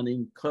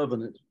redlining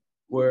covenants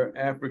where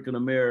African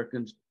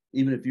Americans,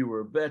 even if you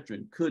were a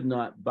veteran, could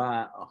not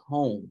buy a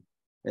home.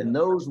 And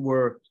those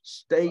were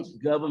state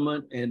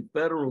government and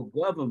federal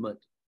government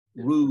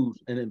rules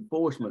and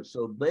enforcement.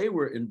 So they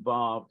were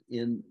involved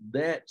in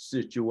that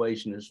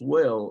situation as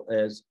well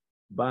as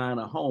buying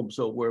a home.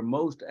 So where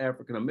most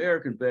African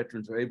American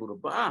veterans are able to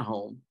buy a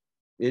home,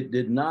 it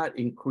did not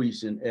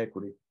increase in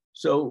equity.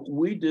 So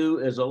we do,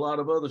 as a lot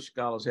of other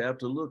scholars have,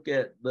 to look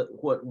at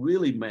what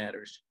really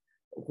matters.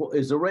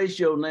 Is the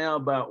ratio now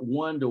about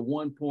 1 to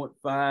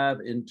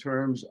 1.5 in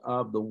terms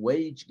of the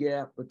wage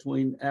gap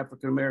between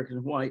African Americans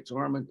and whites,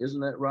 Armand?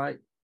 Isn't that right?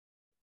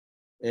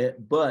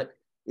 But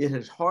it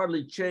has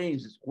hardly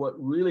changed. What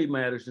really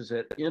matters is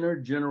that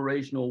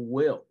intergenerational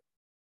wealth.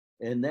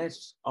 And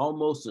that's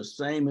almost the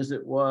same as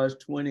it was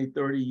 20,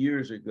 30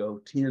 years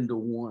ago, 10 to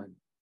 1.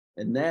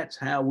 And that's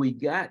how we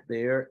got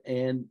there.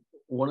 And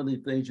one of the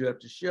things you have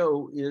to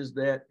show is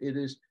that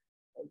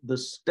the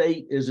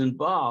state is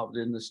involved,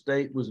 and the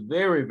state was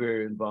very,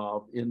 very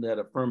involved in that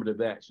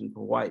affirmative action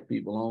for white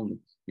people only.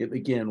 It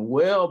began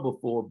well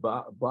before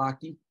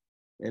Bakke,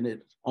 and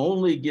it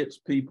only gets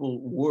people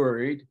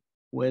worried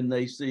when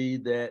they see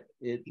that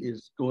it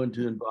is going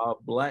to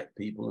involve Black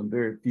people, and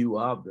very few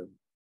of them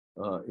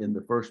in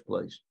the first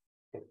place.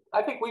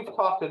 I think we've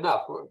talked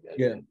enough.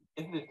 Yeah.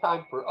 Isn't it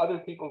time for other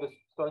people to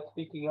start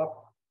speaking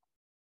up?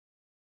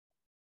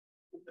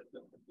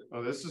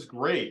 Oh, this is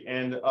great.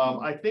 And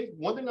I think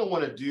one thing I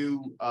want to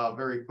do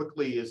very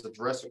quickly is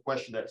address a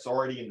question that's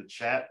already in the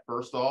chat.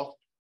 First off,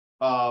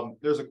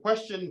 there's a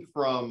question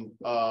from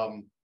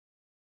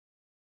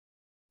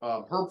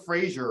Herb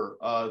Frazier,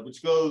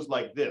 which goes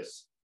like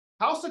this.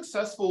 How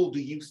successful do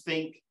you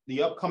think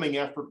the upcoming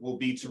effort will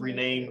be to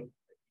rename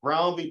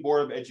Brown v.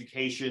 Board of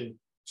Education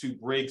to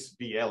Briggs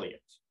v.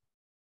 Elliott?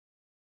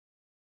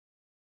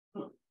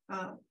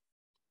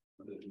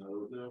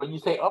 When you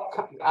say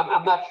upcoming,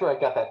 I'm not sure I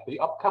got that. The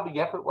upcoming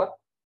effort, what?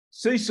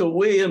 Cecil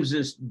Williams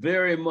is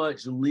very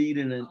much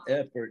leading an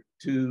effort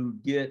to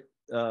get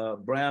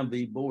Brown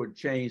v. Board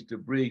changed to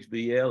Briggs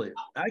v. Elliott.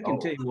 I can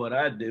tell you what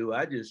I do.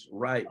 I just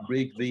write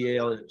Briggs v.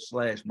 Elliott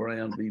 /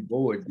 Brown v.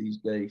 Board these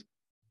days.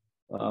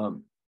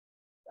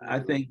 I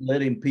think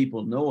letting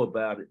people know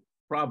about it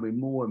probably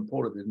more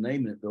important than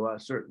naming it, though I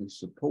certainly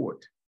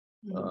support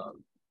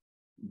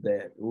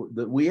that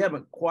we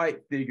haven't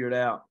quite figured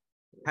out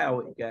how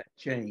it got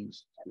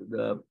changed.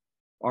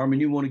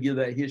 Armand, you want to give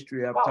that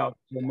history? I've talked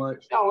so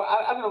much. No,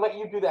 I'm going to let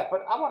you do that,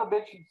 but I want to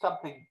mention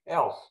something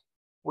else,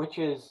 which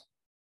is,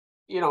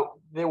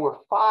 there were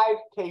 5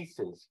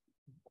 cases.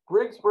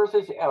 Briggs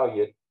versus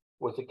Elliott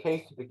was a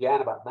case that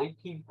began about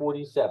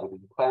 1947 in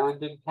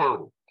Clarendon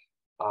County.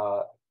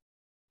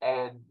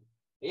 And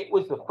it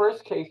was the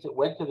first case that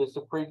went to the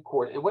Supreme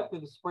Court. It went to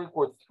the Supreme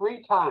Court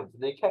 3 times,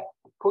 and they kept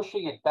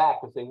pushing it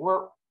back because the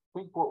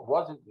Supreme Court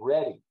wasn't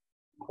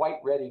quite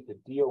ready to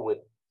deal with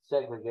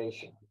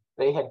segregation.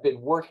 They had been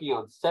working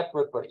on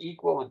separate but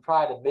equal and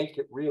try to make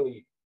it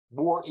really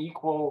more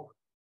equal.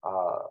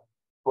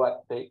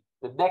 But the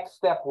next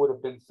step would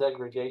have been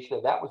segregation.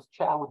 And that was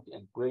challenged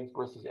in Briggs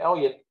versus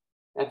Elliott.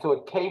 And so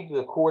it came to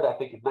the court, I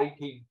think, in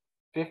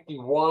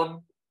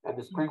 1951, and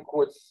the Supreme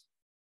Court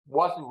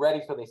wasn't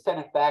ready. So they sent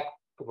it back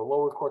to the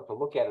lower court to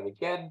look at it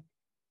again.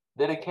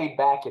 Then it came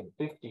back in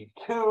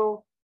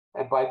 52.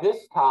 And by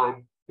this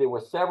time, there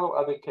were several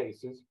other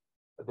cases.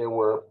 There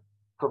were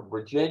from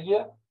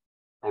Virginia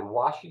and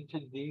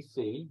Washington,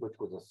 D.C., which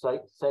was a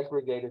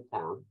segregated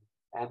town,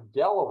 and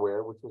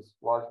Delaware, which was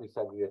largely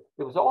segregated.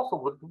 There was also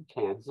one from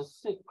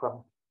Kansas,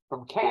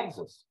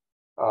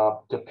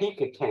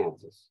 Topeka,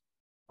 Kansas.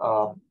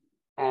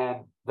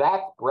 And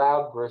that's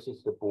Brown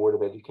versus the Board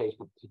of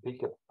Education of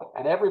Topeka.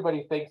 And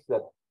everybody thinks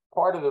that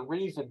part of the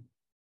reason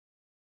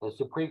the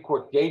Supreme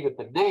Court gave it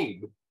the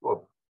name,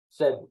 or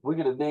said, we're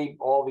going to name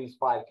all these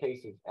 5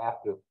 cases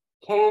after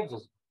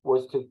Kansas,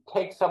 was to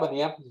take some of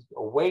the emphasis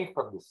away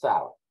from the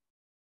South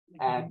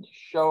and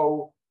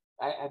show,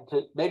 and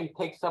to maybe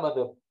take some of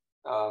the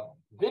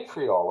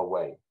vitriol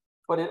away.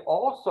 But it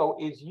also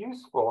is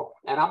useful,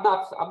 and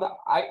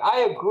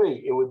I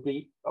agree it would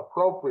be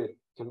appropriate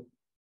to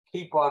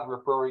keep on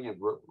referring and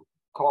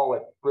call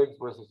it Briggs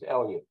versus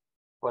Elliott.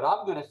 But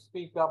I'm going to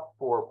speak up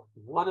for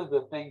one of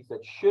the things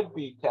that should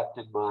be kept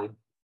in mind,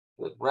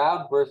 that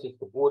Brown versus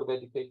the Board of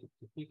Education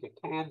of Topeka,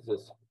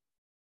 Kansas,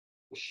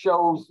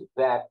 shows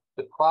that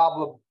the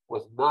problem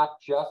was not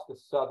just a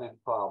Southern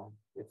problem,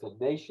 it's a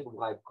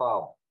nationwide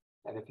problem.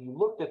 And if you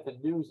looked at the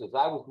news, as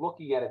I was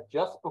looking at it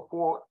just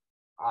before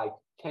I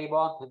came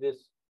on to this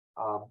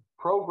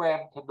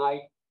program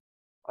tonight,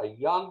 a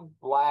young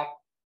black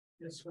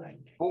That's right.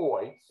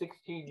 boy,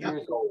 16 Yep.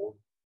 years old,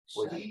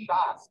 was Right.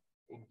 shot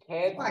in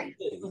Kansas Right.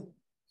 City,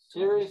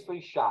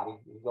 seriously shot.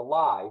 He's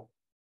alive.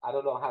 I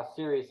don't know how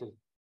serious his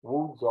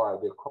wounds are.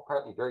 They're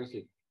apparently very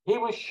serious. He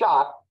was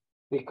shot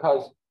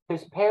because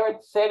his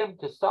parents sent him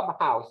to some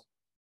house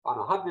on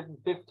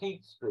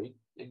 115th Street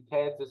in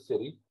Kansas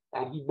City,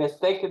 and he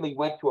mistakenly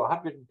went to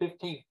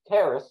 115th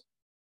Terrace,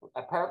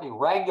 apparently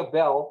rang a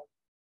bell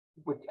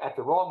at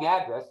the wrong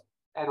address,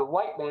 and a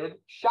white man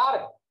shot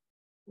him.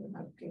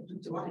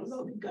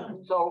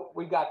 So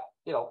we got,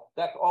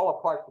 that's all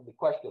apart from the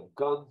question of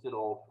guns and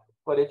all,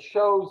 but it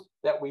shows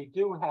that we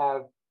do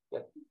have,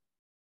 that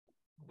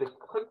the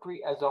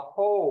country as a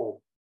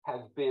whole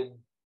has been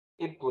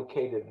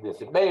implicated in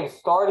this. It may have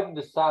started in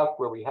the South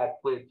where we had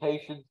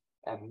plantations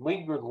and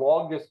lingered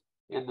longest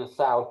in the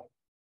South,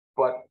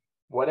 but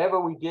whatever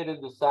we did in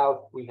the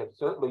South, we have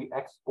certainly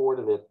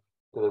exported it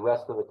to the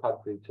rest of the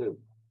country too.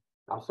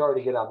 I'm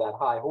sorry to get on that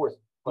high horse,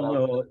 but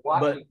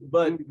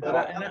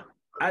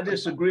I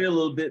disagree a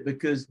little bit,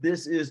 because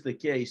this is the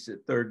case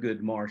that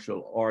Thurgood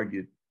Marshall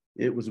argued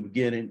it was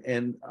beginning.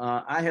 And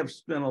I have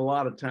spent a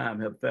lot of time,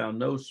 have found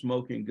no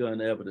smoking gun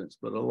evidence,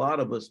 but a lot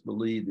of us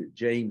believe that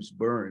James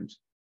Burns,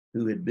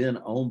 who had been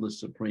on the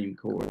Supreme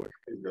Court,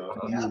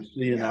 you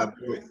see in our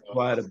book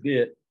quite a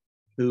bit,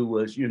 who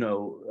was,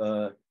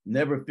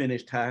 never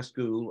finished high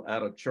school,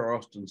 out of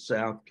Charleston,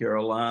 South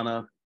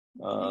Carolina,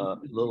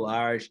 little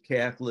Irish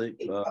Catholic,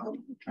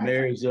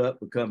 marries up,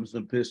 becomes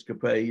an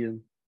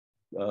Episcopalian,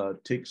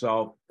 ticks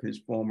off his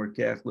former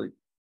Catholic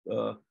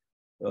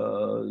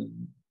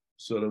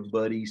sort of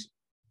buddies.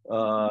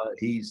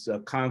 He's a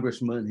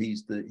congressman.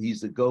 He's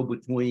the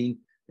go-between,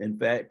 in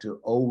fact,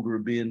 to older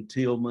Ben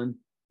Tillman.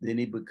 Then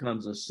he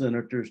becomes a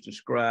senator,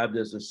 described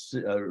as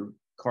a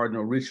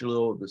Cardinal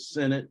Richelieu of the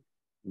Senate.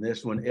 And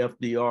that's when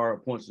FDR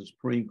appoints the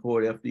Supreme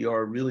Court.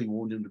 FDR really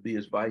wanted him to be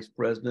his vice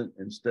president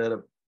instead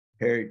of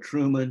Harry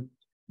Truman,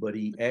 but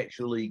he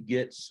actually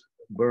gets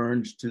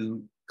Burns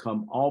to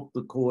come off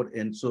the court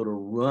and sort of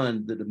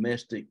run the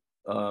domestic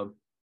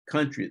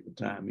country at the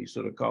time. He's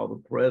sort of called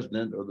the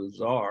president or the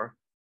czar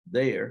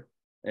there.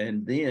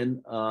 And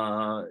then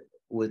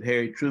with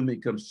Harry Truman, he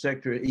becomes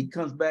secretary. He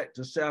comes back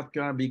to South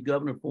Carolina to be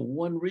governor for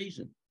one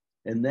reason,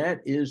 and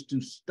that is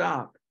to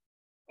stop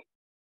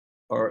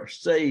or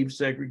save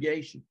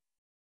segregation.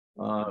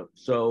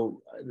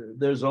 So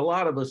there's a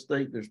lot of us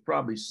think there's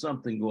probably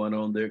something going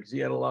on there, because he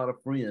had a lot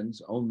of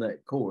friends on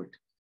that court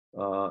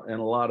and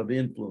a lot of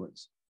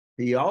influence.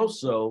 He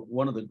also,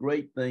 one of the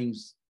great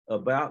things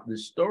about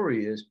this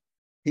story is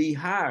he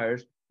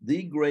hires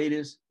the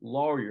greatest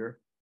lawyer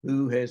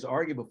who has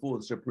argued before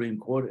the Supreme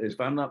Court. If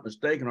I'm not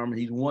mistaken, Armand,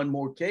 he's won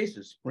more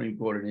cases Supreme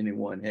Court than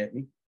anyone, hasn't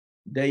he?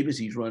 Davis,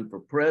 he's run for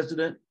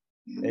president,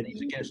 and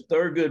he's against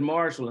Thurgood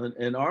Marshall.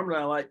 And Armand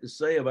and I like to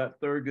say about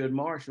Thurgood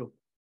Marshall,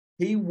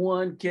 he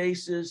won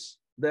cases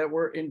that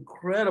were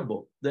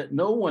incredible, that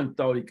no one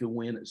thought he could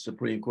win at the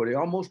Supreme Court. He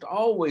almost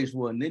always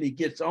won. Then he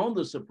gets on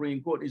the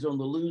Supreme Court, he's on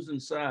the losing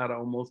side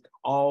almost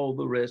all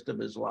the rest of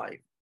his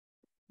life.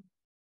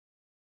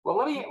 Well,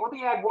 let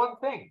me add one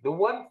thing. The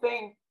one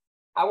thing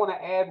I want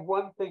to add,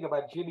 one thing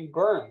about Jimmy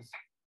Burns,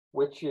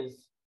 which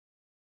is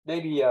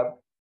maybe a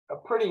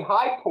pretty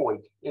high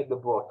point in the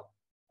book.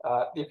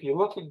 If you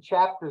look in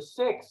chapter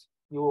 6,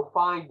 you will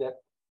find that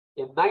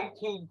in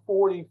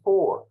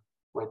 1944,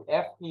 when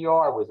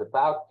FDR was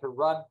about to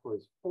run for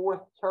his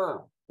 4th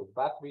term, was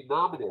about to be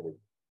nominated,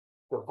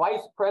 the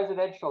vice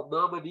presidential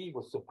nominee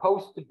was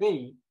supposed to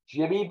be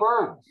Jimmy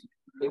Burns.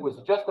 It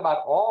was just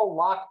about all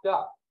locked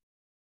up.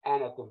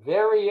 And at the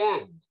very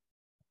end,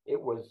 it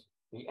was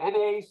the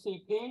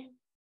NAACP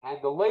and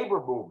the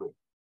labor movement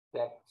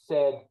that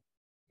said,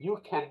 you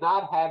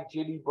cannot have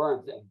Jimmy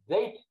Burns. And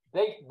they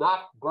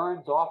knocked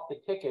Burns off the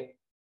ticket.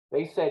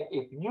 They said,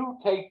 if you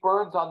take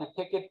Burns on the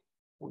ticket,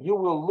 you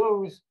will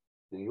lose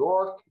New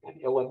York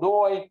and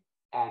Illinois,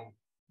 and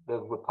the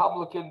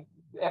Republican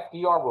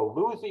FDR will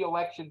lose the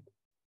election.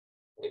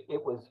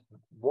 It was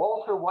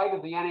Walter White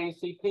of the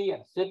NAACP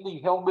and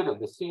Sidney Hillman of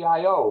the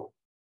CIO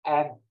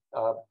and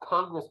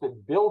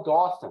Congressman Bill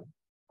Dawson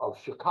of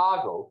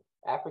Chicago,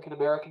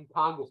 African-American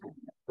congressman.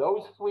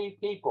 Those 3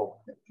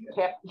 people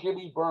kept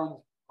Jimmy Burns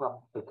from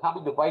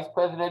becoming the vice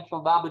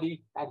presidential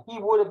nominee, and he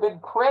would have been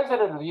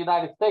president of the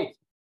United States.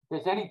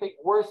 If there's anything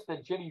worse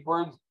than Jimmy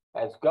Burns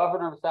as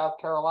governor of South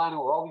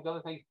Carolina or all these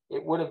other things,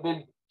 it would have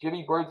been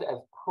Jimmy Burns as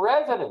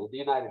president of the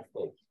United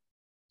States.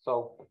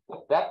 So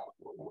that's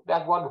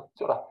one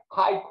sort of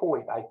high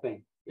point, I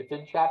think. It's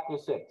in chapter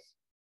 6.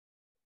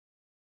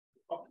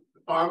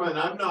 Armand,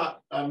 I'm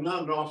not an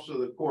officer of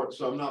the court,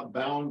 so I'm not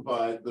bound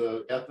by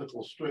the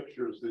ethical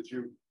strictures that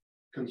you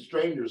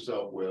constrain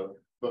yourself with.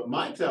 But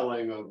my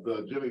telling of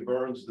the Jimmy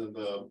Burns and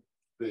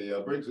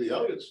the Briggs v.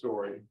 Elliott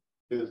story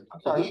is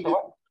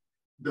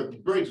the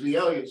Briggs v.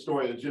 Elliott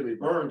story and Jimmy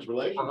Burns'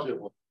 relationship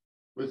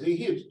was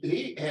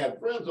he had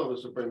friends on the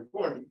Supreme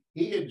Court.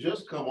 He had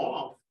just come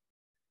off,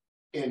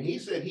 and he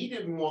said he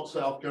didn't want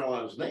South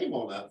Carolina's name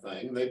on that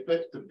thing. They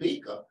picked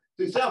Topeka.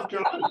 See, South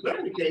Carolina's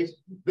better the case.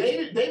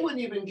 They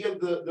wouldn't even give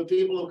the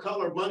people of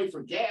color money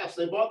for gas.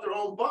 They bought their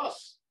own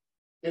bus.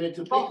 And it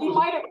Well, he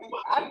might have,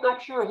 I'm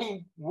not sure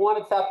he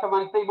wanted South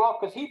Carolina to take off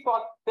because he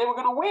thought they were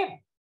going to win.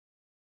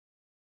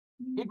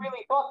 He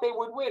really thought they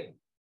would win.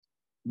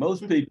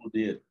 Most people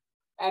did.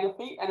 And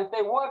if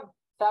they won,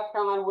 South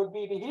Carolina would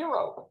be the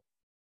hero.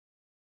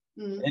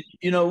 And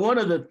you know, one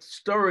of the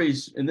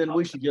stories, and then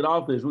we should get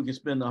off this, we could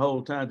spend the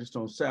whole time just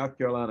on South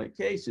Carolina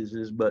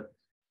cases, but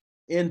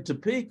in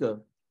Topeka,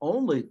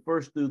 only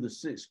first through the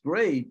 6th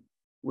grade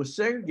was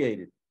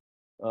segregated.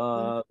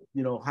 You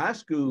know, high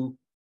school,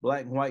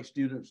 Black and white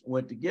students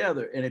went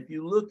together. And if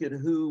you look at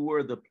who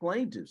were the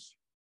plaintiffs,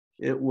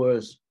 it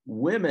was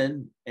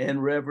women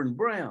and Reverend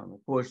Brown.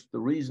 Of course, the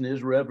reason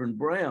is Reverend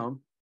Brown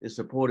is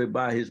supported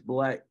by his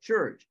Black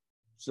church.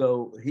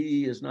 So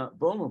he is not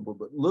vulnerable.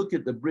 But look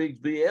at the Briggs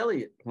v.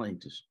 Elliott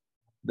plaintiffs.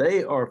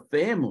 They are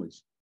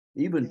families.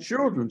 Even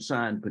children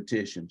signed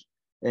petitions.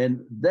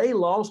 And they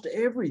lost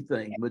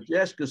everything.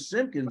 Modjeska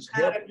Simkins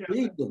helped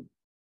feed them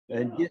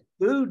and get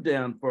food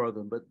down for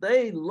them. But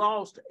they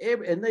lost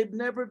and they've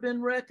never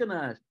been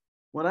recognized.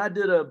 When I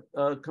did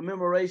a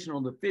commemoration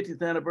on the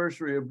 50th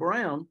anniversary of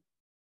Brown,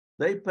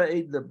 they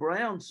paid the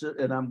Brown,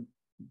 and I'm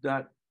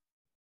not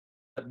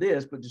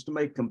this, but just to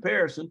make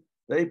comparison,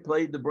 they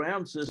paid the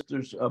Brown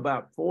sisters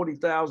about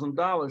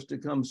 $40,000 to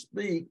come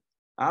speak.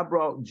 I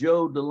brought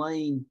Joe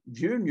Delane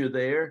Jr.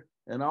 there,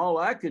 and all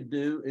I could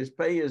do is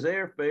pay his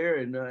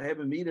airfare and have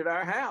him eat at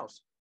our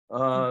house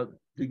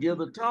to give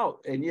the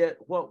talk. And yet,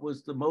 what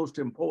was the most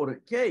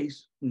important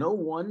case? No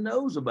one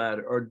knows about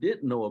it or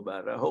didn't know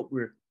about it. I hope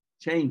we're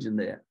changing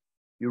that.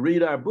 You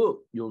read our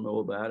book, you'll know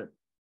about it.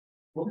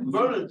 Well,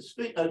 Vernon,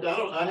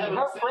 I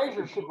haven't.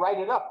 Fraser should write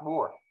it up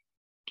more.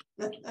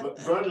 But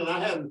Vernon, I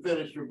haven't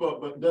finished your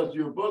book, but does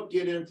your book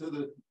get into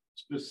the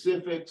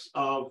specifics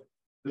of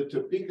the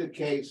Topeka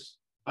case?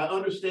 I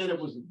understand it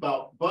was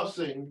about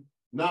busing,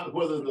 not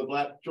whether the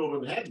Black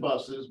children had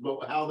buses,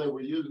 but how they were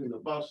using the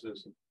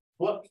buses.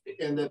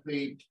 And that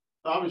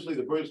obviously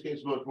the Briggs case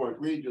is much more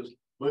egregious,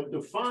 but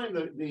define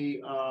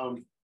the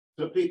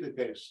Topeka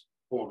case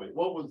for me.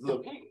 What was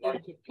the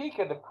in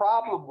Topeka? The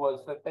problem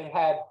was that they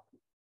had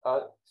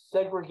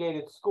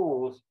segregated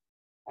schools,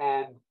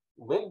 and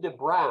Linda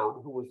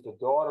Brown, who was the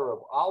daughter of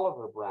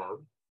Oliver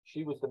Brown,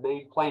 she was the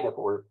main plaintiff,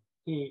 or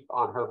he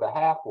on her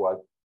behalf was.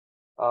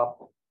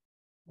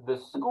 The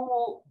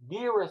school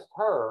nearest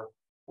her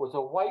was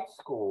a white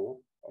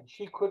school, and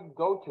she couldn't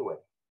go to it.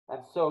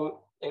 And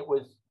so it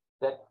was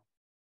that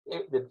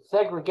the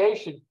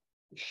segregation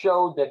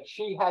showed that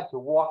she had to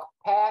walk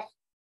past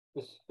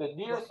the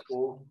near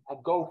school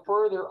and go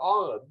further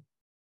on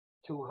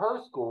to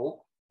her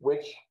school,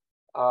 which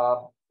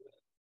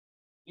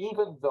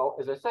even though,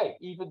 as I say,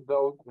 even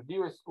though the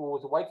nearest school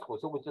was a white school,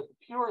 so it was just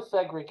pure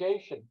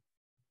segregation.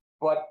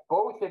 But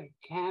both in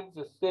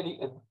Kansas City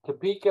and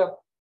Topeka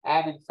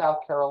and in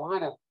South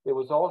Carolina, there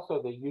was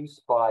also the use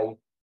by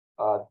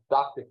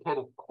Dr.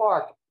 Kenneth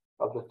Clark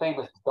of the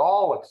famous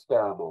doll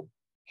experiment,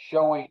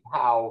 showing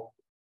how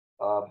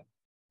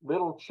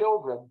little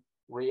children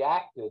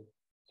reacted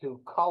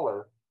to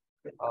color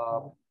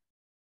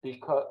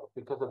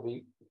because of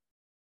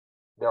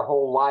their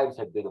whole lives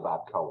had been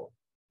about color.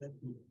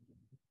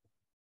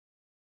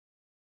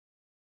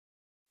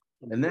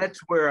 And that's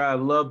where I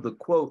love the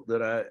quote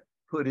that I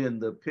put in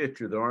the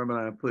picture, the Armand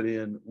and I put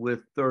in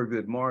with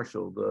Thurgood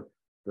Marshall,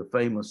 the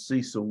famous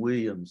Cecil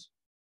Williams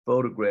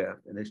photograph.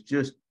 And it's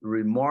just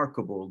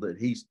remarkable that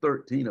he's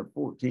 13 or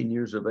 14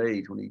 years of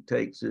age when he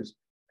takes this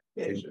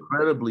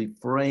incredibly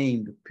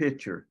framed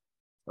picture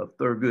of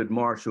Thurgood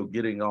Marshall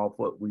getting off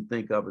what we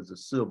think of as a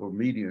silver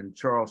meteor in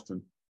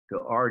Charleston to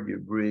argue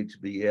Briggs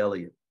v.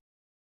 Elliott.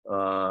 We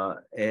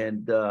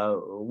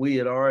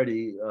had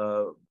already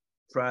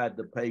tried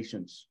the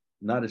patients,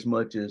 not as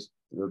much as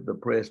the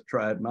press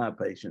tried my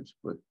patients,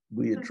 but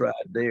we had tried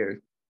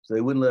theirs. So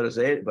they wouldn't let us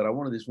add it, but I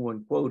wanted this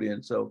one quote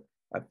in. So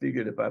I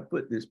figured if I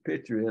put this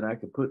picture in, I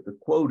could put the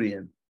quote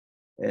in,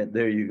 and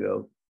there you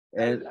go.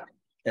 And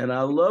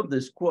I love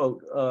this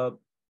quote.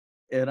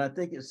 And I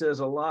think it says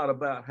a lot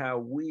about how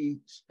we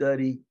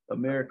study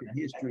American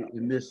history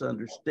and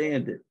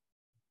misunderstand it.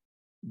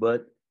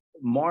 But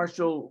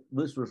Marshall,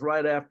 this was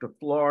right after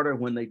Florida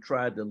when they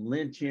tried to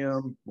lynch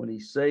him, when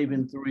he's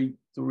saving three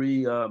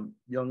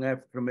young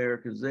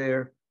African-Americans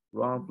there,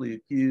 wrongfully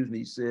accused. And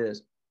he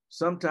says,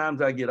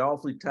 sometimes I get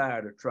awfully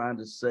tired of trying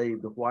to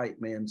save the white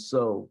man's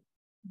soul.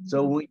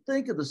 So when we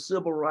think of the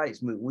civil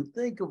rights movement, we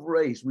think of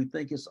race, we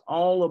think it's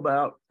all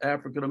about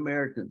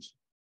African-Americans.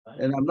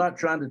 And I'm not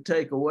trying to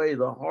take away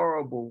the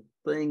horrible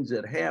things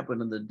that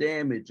happened and the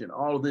damage and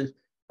all of this,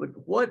 but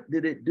what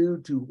did it do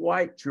to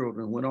white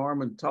children when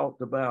Armand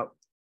talked about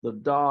the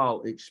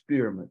doll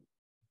experiment?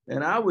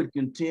 And I would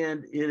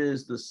contend it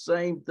is the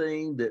same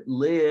thing that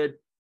led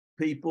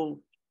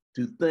people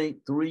to think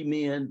three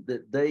men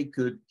that they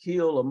could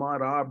kill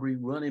Ahmaud Arbery,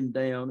 run him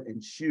down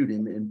and shoot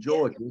him in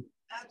Georgia,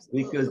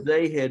 because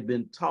they had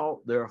been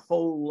taught their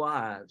whole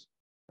lives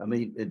I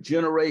mean,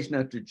 generation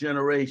after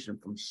generation,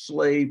 from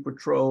slave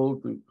patrol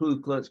through Ku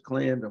Klux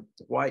Klan to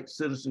white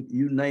citizens,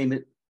 you name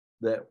it,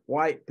 that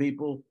white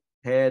people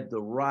had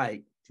the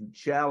right to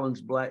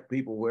challenge black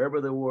people wherever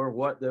they were,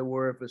 what they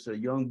were. If it's a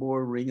young boy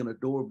ringing a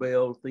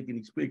doorbell, thinking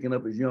he's picking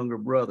up his younger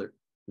brother,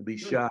 to be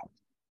shot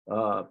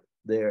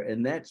there.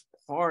 And that's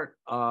part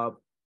of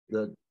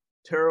the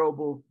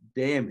terrible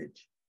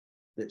damage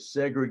that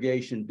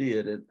segregation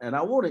did. And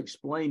I want to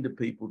explain to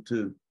people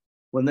too,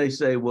 when they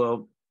say,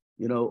 well,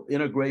 you know,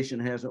 integration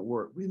hasn't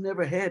worked. We've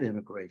never had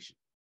integration.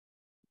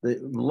 The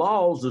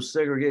laws of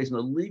segregation,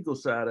 the legal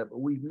side of it,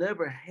 we've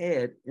never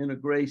had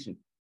integration.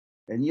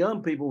 And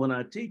young people, when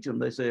I teach them,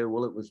 they say,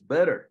 well, it was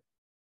better,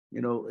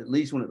 you know, at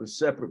least when it was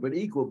separate but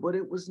equal, but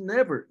it was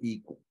never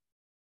equal.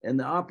 And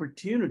the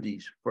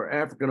opportunities for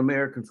African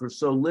Americans were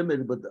so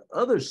limited. But the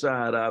other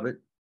side of it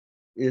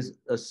is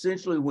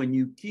essentially when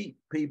you keep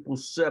people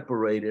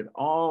separated,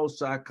 all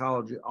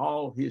psychology,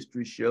 all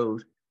history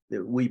shows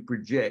that we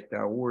project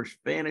our worst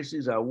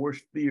fantasies, our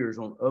worst fears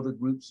on other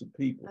groups of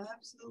people.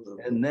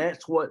 Absolutely. And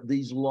that's what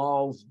these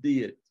laws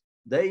did.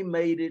 They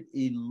made it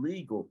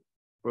illegal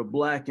for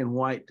black and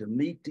white to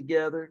meet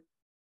together.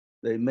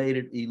 They made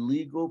it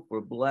illegal for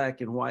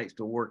black and whites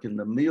to work in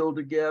the mill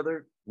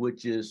together,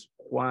 which is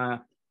why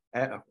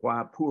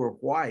poor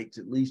whites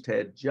at least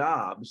had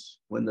jobs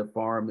when the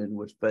farming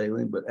was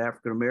failing, but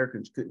African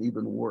Americans couldn't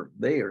even work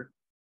there.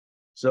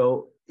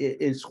 So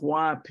it's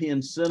why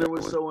Penn Center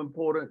was so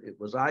important. It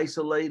was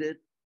isolated,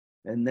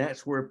 and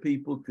that's where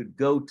people could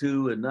go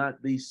to and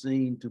not be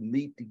seen, to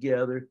meet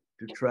together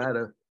to try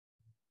to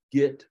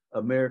get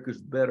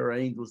America's better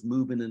angels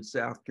moving in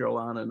South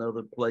Carolina and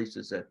other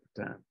places at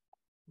the time.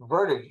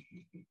 Vernon,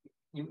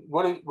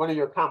 one of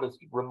your comments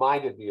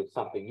reminded me of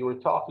something. You were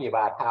talking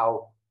about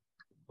how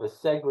the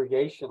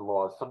segregation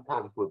laws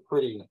sometimes were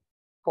pretty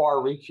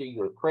far-reaching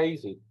or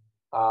crazy.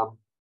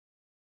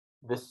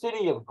 The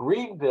city of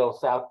Greenville,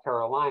 South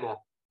Carolina,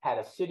 had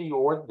a city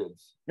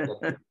ordinance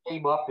that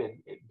came up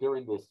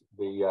during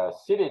the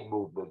sit-in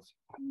movements.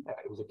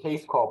 It was a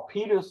case called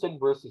Peterson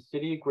versus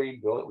City of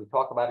Greenville that we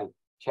talk about in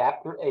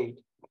Chapter 8.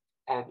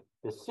 And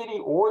the city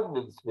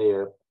ordinance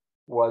there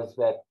was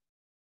that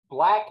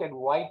black and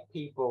white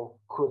people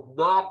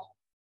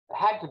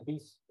had to be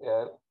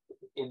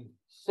in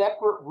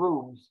separate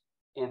rooms,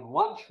 in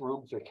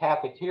lunchrooms or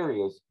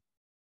cafeterias,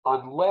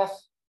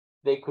 unless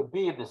they could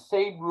be in the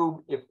same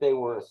room if they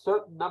were a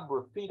certain number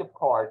of feet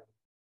apart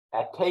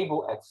at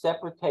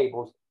separate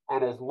tables,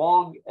 and as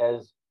long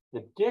as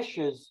the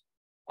dishes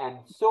and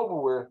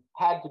silverware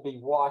had to be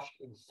washed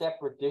in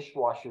separate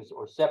dishwashers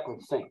or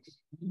separate sinks.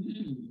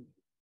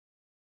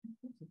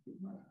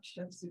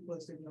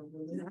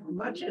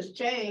 Much has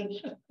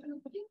changed.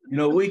 You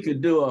know, we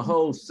could do a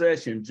whole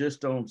session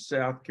just on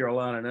South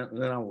Carolina,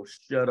 and then I will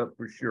shut up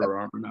for sure,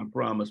 Armand, I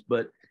promise.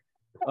 But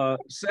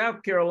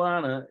South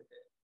Carolina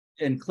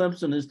and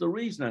Clemson is the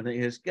reason, I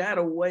think, has got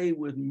away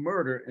with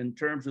murder in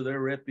terms of their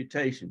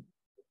reputation.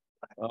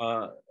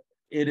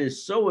 It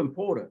is so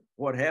important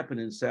what happened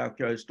in South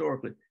Carolina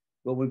historically.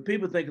 But when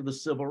people think of the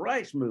civil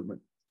rights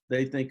movement,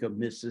 they think of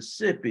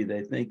Mississippi,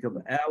 they think of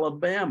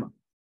Alabama.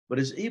 But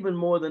it's even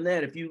more than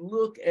that. If you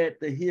look at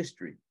the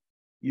history,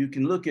 you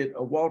can look at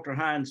Walter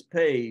Hines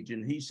Page,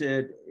 and he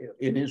said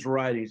in his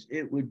writings,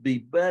 it would be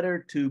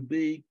better to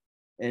be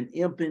an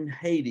imp in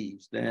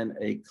Hades than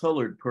a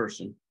colored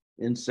person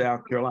in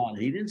South Carolina.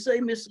 He didn't say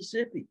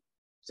Mississippi, he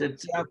said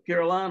South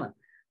Carolina.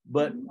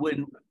 But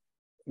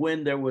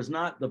when there was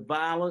not the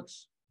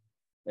violence,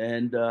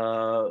 and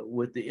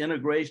with the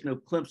integration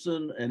of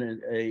Clemson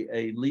and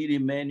a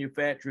leading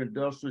manufacturer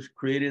industrialist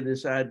created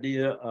this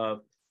idea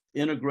of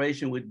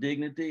integration with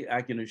dignity.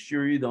 I can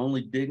assure you the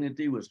only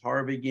dignity was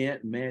Harvey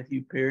Gantt and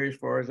Matthew Perry, as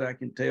far as I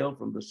can tell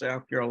from the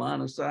South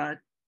Carolina side.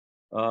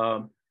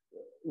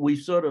 We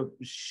sort of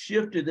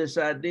shifted this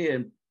idea,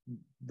 and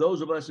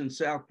those of us in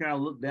South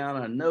Carolina look down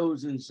our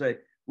nose and say,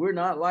 we're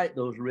not like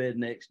those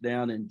rednecks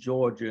down in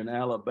Georgia and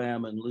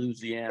Alabama and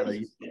Louisiana.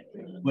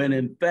 When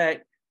in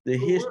fact, the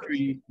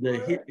history,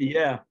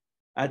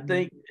 I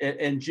think,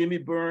 and Jimmy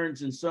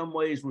Burns in some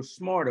ways was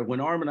smarter.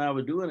 When Armand and I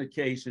were doing a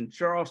case in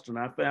Charleston,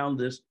 I found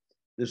this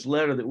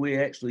letter that we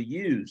actually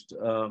used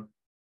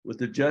with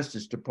the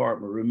Justice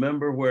Department.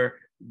 Remember where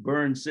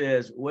Burns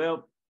says,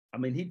 well, I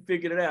mean, he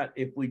figured it out.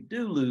 If we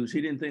do lose,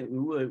 he didn't think we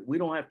would. We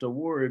don't have to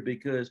worry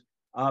because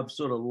of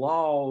sort of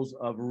laws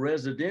of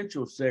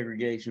residential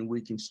segregation. We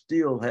can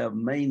still have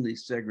mainly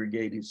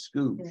segregated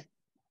schools.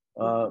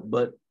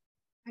 But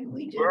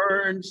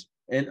Burns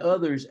and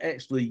others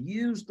actually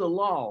used the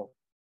law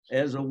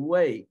as a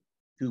way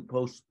to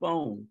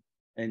postpone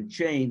and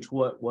change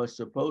what was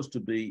supposed to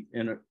be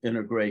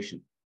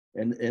integration.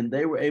 And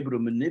they were able to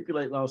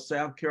manipulate law.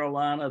 South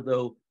Carolina,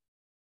 though,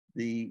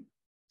 the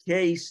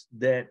case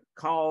that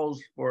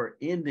calls for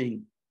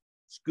ending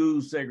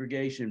school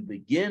segregation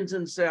begins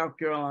in South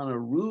Carolina,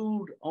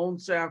 ruled on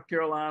South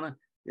Carolina.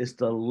 It's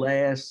the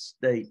last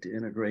state to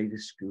integrate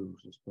its schools,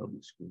 its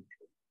public schools.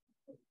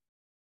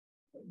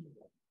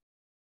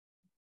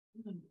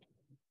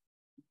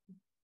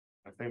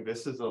 I think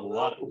this is a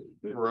lot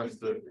for us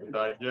to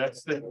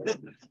digest. I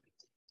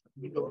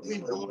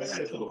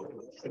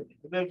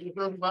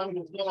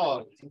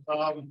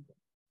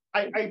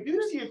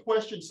do see a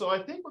question, so I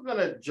think we're going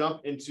to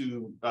jump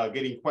into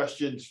getting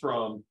questions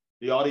from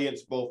the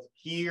audience, both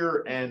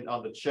here and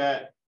on the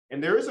chat.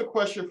 And there is a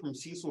question from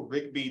Cecil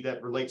Rigby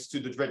that relates to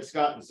the Dred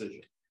Scott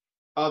decision.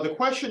 The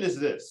question is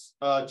this: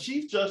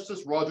 Chief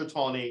Justice Roger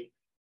Taney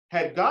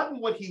had gotten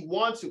what he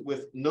wanted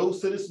with no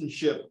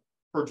citizenship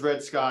for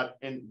Dred Scott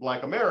and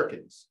Black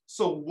Americans.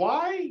 So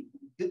why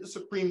did the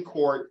Supreme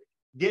Court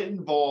get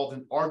involved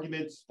in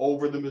arguments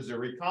over the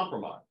Missouri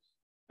Compromise?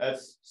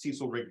 That's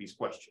Cecil Rigby's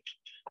question.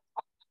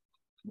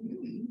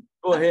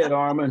 Go ahead,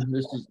 Armand.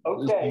 This is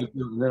okay.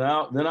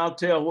 Then I'll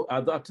tell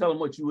them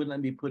what you wouldn't let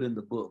me put in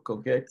the book.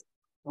 Okay.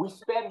 We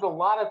spend a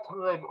lot of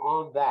time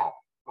on that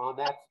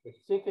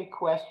specific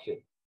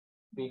question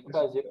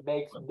because it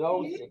made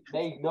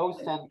no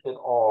sense at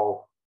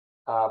all.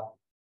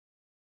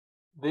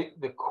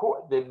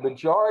 The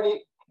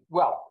majority,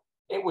 well,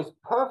 it was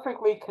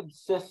perfectly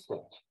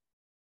consistent.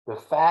 The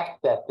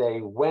fact that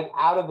they went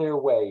out of their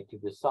way to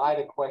decide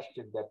a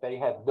question that they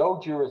had no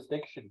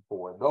jurisdiction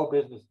for, no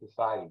business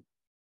deciding,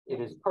 it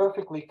is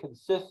perfectly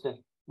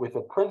consistent with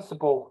a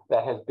principle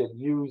that has been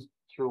used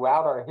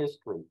throughout our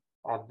history.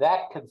 And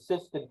that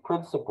consistent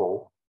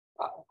principle,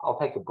 I'll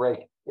take a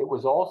break. It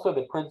was also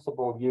the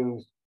principle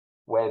used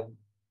when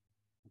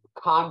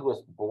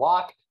Congress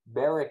blocked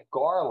Merrick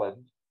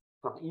Garland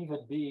from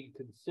even being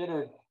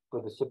considered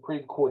for the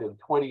Supreme Court in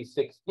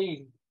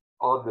 2016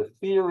 on the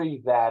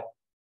theory that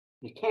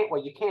you can't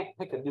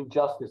pick a new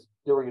justice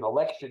during an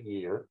election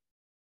year.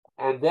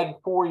 And then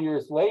 4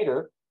 years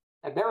later,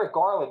 and Merrick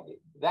Garland,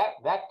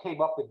 that came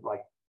up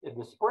in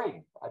the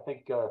spring. I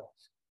think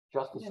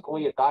Justice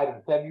Scalia died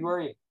in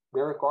February.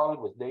 Merrick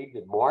Garland was named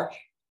in March.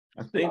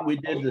 I think we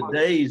did the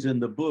days in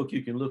the book.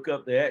 You can look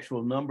up the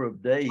actual number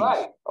of days.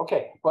 Right.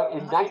 Okay. But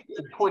in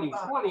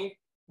 2020,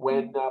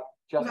 when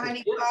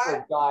Justice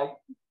Ginsburg died,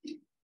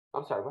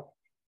 I'm sorry, what?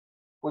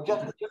 When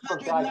Justice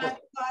Ginsburg died,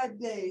 195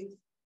 days.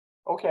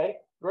 Okay,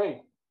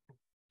 great.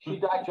 She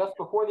died just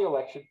before the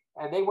election,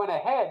 and they went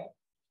ahead.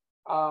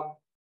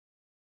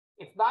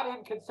 It's not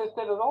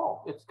inconsistent at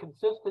all. It's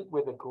consistent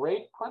with a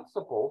great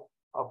principle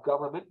of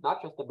government,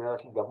 not just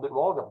American government,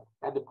 all government.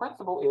 And the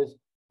principle is,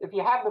 if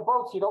you have the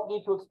votes, you don't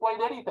need to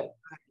explain anything.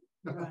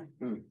 Right.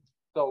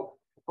 So,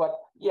 but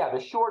yeah, the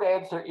short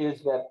answer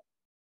is that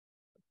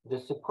the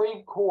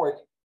Supreme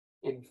Court,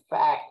 in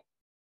fact,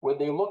 when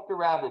they looked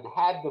around and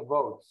had the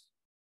votes,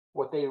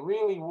 what they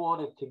really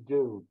wanted to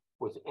do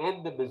was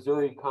end the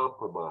Missouri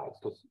Compromise.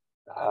 Because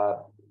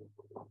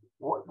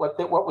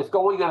what was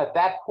going on at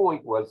that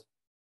point was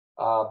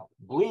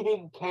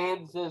bleeding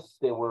Kansas.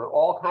 There were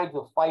all kinds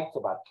of fights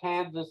about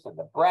Kansas and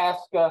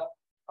Nebraska.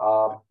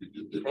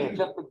 They had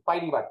just been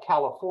fighting about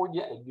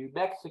California and New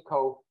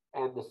Mexico,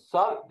 and the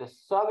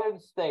southern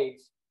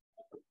states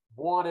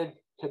wanted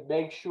to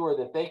make sure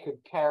that they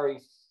could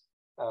carry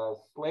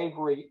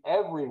slavery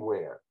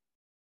everywhere.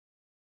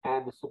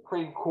 And the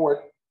Supreme Court,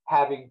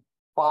 having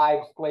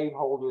 5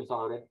 slaveholders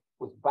on it,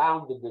 was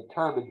bound and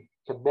determined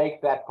to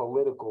make that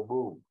political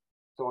move.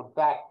 So in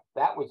fact,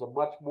 that was a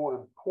much more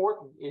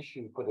important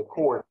issue for the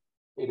court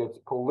in its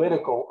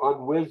political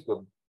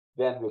unwisdom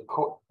than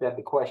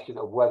the question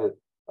of whether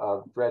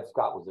Dred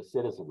Scott was a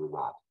citizen or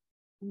not.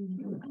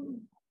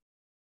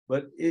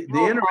 But the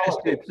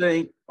interesting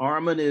thing,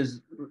 Armand,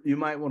 is you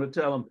might want to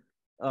tell him,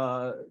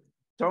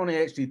 Tony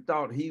actually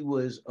thought he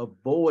was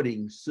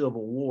avoiding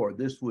civil war.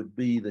 This would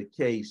be the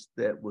case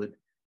that would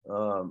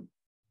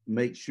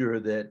make sure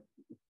that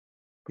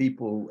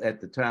people at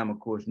the time, of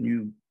course,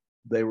 knew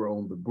they were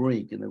on the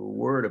brink and they were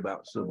worried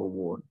about civil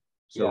war.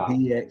 So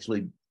he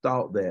actually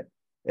thought that.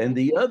 And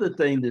the other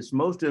thing that's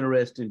most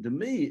interesting to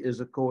me is,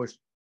 of course,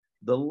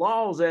 the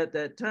laws at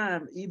that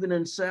time, even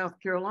in South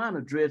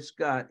Carolina, Dred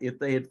Scott, if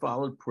they had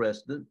followed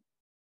precedent,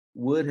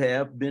 would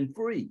have been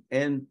free.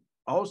 And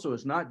also,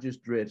 it's not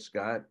just Dred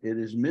Scott; it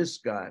is Miss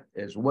Scott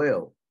as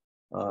well.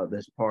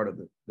 That's part of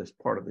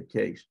the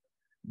case.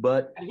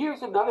 But and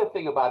here's another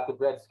thing about the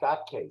Dred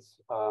Scott case.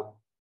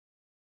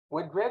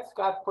 When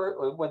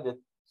the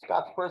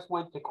Scotts first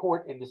went to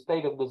court in the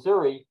state of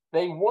Missouri,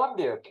 they won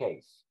their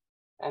case,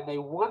 and they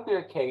won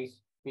their case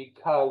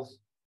because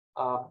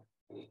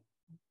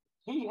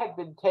he had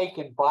been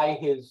taken by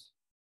his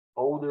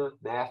owner,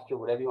 master,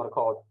 whatever you want to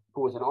call it,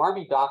 who was an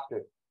Army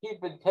doctor.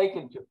 He'd been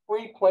taken to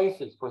 3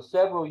 places for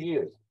several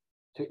years.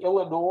 To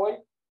Illinois,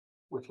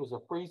 which was a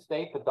free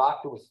state. The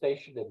doctor was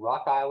stationed in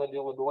Rock Island,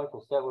 Illinois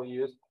for several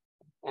years.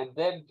 And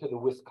then to the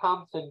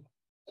Wisconsin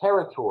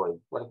Territory,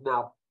 what is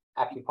now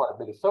actually part of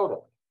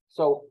Minnesota.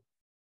 So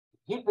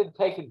he'd been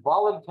taken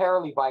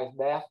voluntarily by his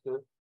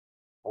master,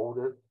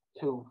 owner,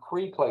 to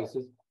 3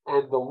 places.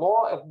 And the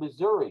law of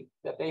Missouri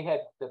that the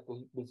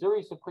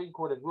Missouri Supreme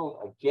Court had ruled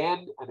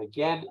again and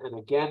again and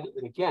again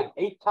and again,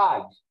 8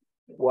 times,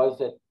 was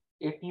that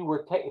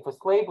if a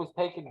slave was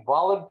taken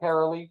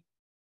voluntarily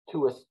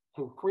to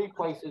 3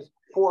 places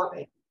for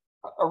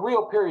a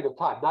real period of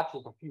time, not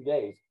just a few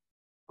days,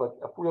 but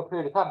a real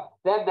period of time,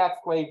 then that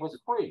slave was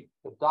free.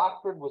 The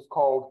doctrine was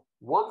called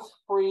once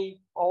free,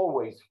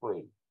 always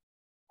free.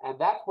 And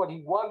that's what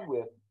he won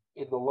with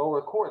in the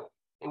lower court.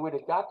 And when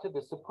it got to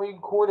the Supreme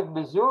Court of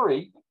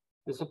Missouri,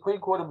 the Supreme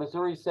Court of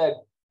Missouri said,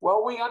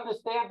 well, we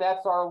understand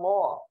that's our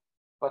law,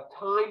 but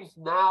times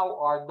now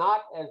are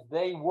not as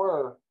they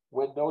were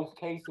when those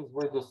cases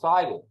were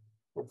decided.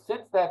 And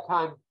since that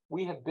time,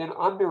 we have been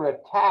under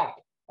attack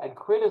and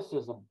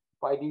criticism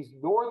by these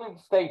northern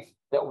states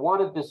that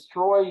want to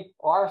destroy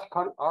our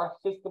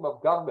system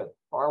of government,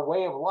 our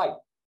way of life,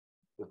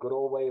 the good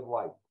old way of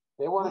life.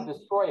 They want to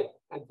destroy it.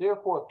 And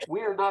therefore,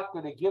 we are not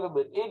going to give them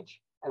an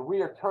inch, and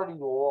we are turning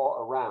the law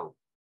around.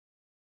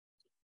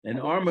 And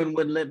Armand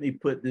wouldn't let me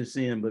put this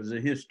in, but as a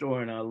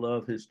historian, I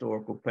love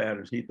historical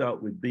patterns. He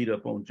thought we beat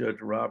up on Judge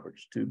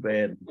Roberts too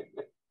bad,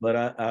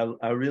 but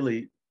I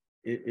really,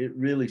 it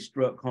really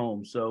struck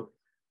home. So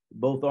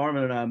both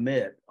Armand and I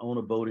met on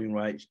a voting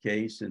rights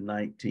case in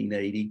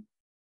 1980.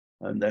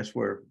 And that's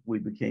where we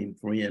became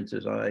friends,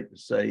 as I like to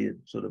say, it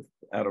sort of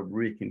out of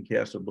Rick and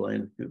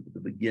Casablanca,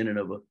 the beginning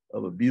of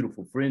a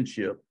beautiful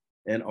friendship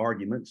and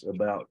arguments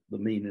about the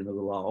meaning of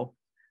the law.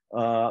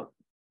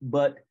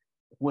 But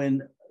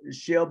when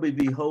Shelby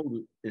v. Holt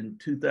in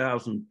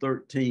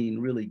 2013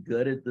 really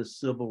gutted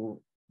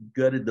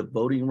the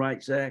Voting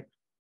Rights Act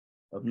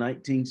of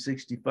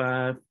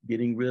 1965,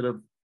 getting rid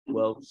of,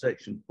 well,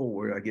 Section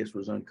 4, I guess,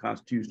 was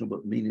unconstitutional,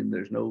 but meaning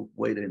there's no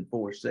way to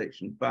enforce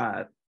Section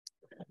 5.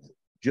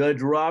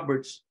 Judge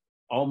Roberts'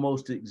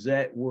 almost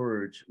exact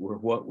words were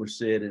what were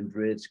said in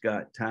Dred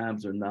Scott,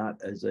 times are not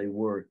as they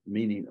were,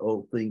 meaning,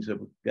 oh, things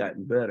have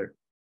gotten better.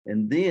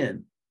 And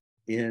then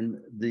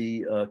in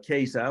the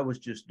case I was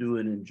just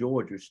doing in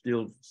Georgia,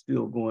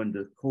 still going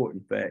to court,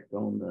 in fact,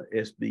 on the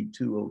SB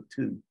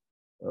 202.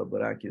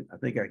 But I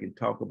think I can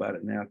talk about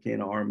it now,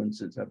 can Armand,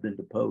 since I've been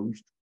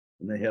deposed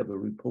and they have a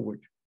report.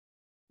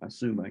 I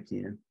assume I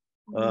can.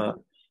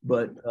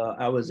 But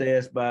I was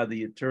asked by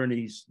the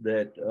attorneys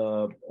that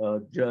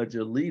Judge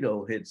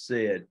Alito had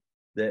said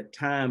that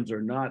times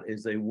are not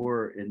as they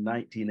were in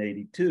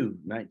 1982.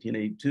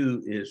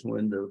 1982 is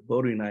when the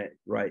Voting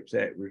Rights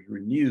Act was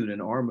renewed,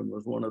 and Armand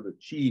was one of the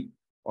chief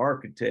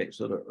architects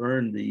that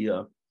earned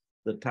the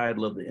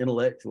title of the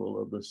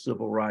intellectual of the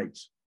civil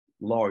rights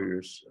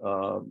lawyers,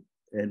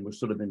 and was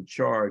sort of in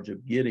charge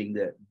of getting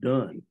that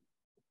done.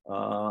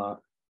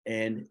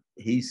 And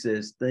he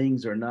says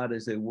things are not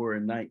as they were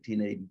in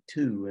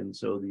 1982. And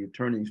so the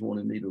attorneys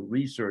wanted me to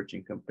research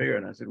and compare.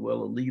 And I said,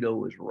 well,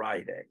 Alito is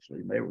right,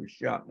 actually. And they were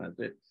shocked. And I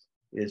said,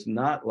 it's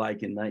not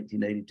like in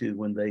 1982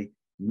 when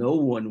no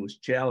one was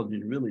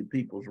challenging really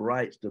people's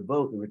rights to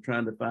vote. They were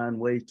trying to find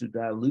ways to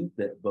dilute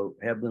that vote,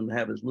 have them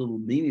have as little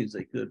meaning as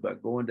they could by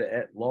going to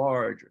at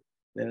large.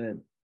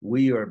 And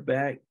we are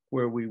back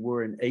where we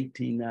were in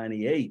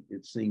 1898,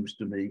 it seems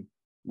to me,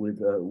 with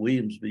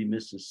Williams v.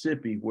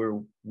 Mississippi, where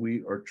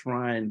we are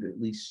trying to, at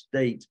least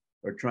states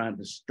are trying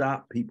to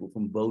stop people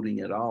from voting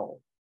at all.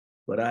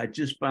 But I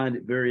just find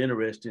it very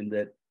interesting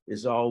that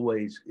it's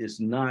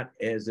not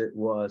as it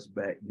was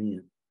back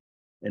then.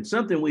 And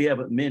something we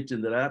haven't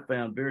mentioned that I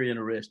found very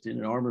interesting,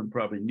 and Armand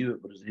probably knew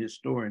it, but as a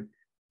historian,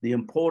 the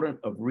importance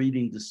of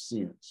reading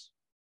dissents.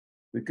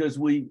 Because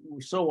we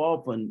so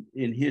often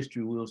in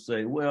history, we'll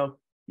say, well,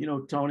 you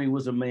know, Tony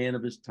was a man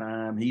of his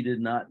time. He did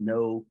not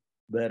know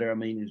better. I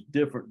mean, it's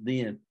different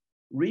then.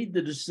 Read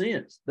the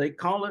dissents. They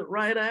call it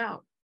right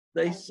out.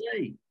 They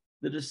say,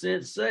 the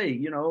dissents say,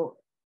 you know,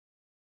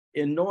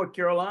 in North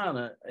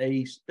Carolina,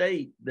 a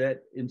state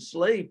that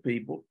enslaved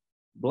people,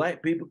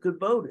 Black people could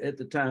vote at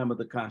the time of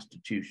the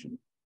Constitution.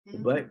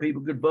 Black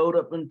people could vote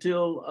up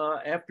until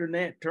after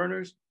Nat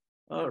Turner's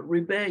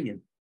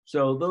rebellion.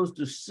 So those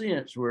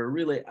dissents were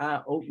really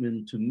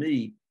eye-opening to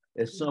me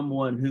as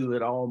someone who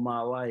had all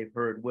my life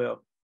heard,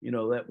 well, you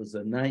know, that was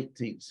the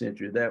 19th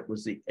century, that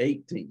was the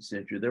 18th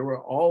century. There were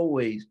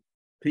always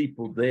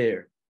people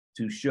there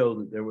to show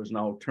that there was an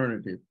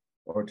alternative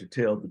or to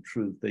tell the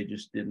truth. They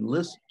just didn't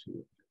listen to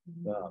it.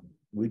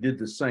 We did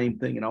the same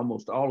thing in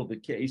almost all of the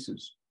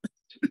cases.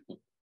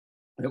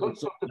 So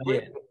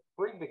to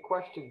bring the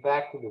question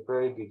back to the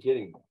very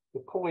beginning, the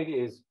point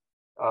is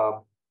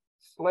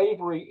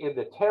slavery in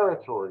the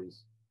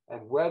territories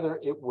and whether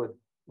it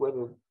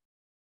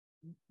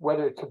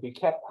could be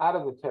kept out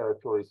of the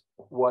territories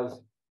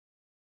was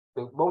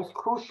the most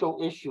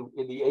crucial issue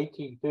in the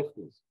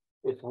 1850s.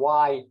 It's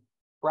why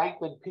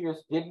Franklin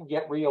Pierce didn't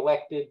get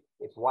reelected.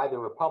 It's why the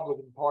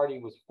Republican Party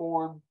was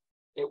formed.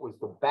 It was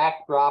the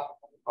backdrop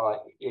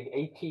in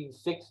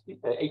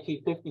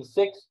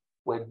 1856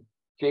 when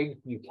James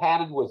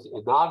Buchanan was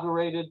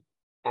inaugurated,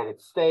 and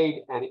it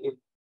stayed. And it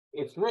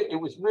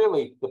was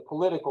really the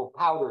political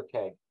powder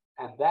keg,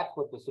 and that's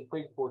what the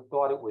Supreme Court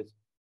thought it was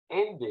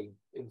ending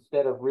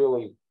instead of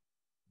really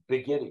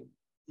beginning.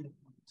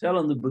 Tell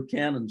them the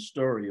Buchanan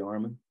story,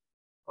 Armand.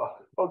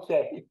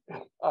 Okay.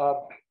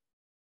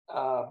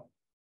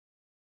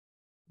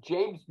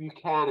 James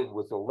Buchanan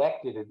was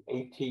elected in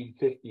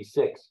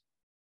 1856,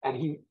 and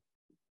he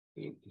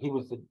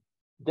was the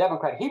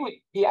Democrat.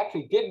 He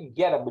actually didn't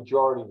get a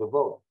majority of the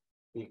vote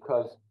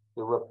because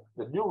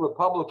the new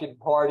Republican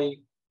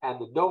Party and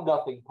the Know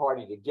Nothing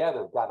Party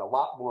together got a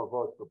lot more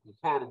votes, but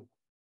Buchanan,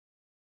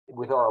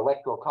 with our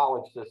electoral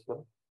college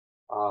system,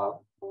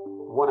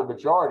 won a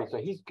majority, so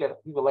he's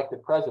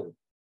elected president.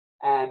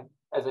 And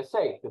as I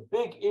say, the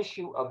big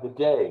issue of the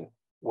day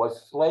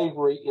was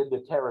slavery in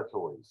the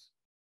territories.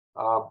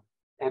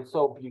 And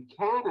so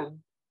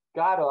Buchanan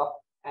got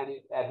up and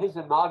at his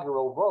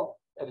inaugural vote,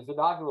 at his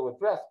inaugural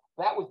address,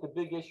 that was the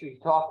big issue he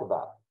talked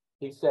about.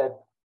 He said,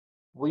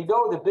 we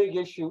know the big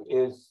issue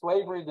is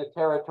slavery in the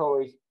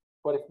territories,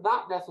 but it's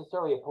not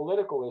necessarily a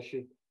political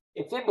issue.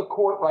 It's in the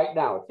court right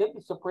now. It's in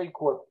the Supreme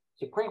Court.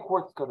 Supreme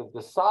Court's going to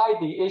decide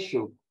the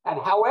issue. And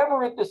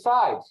however it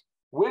decides,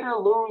 win or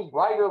lose,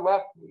 right or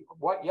left,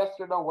 what, yes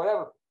or no,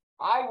 whatever,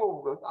 I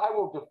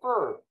will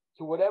defer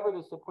to whatever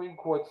the Supreme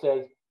Court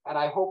says, and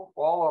I hope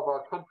all of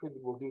our countrymen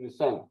will do the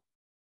same.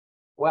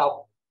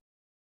 Well,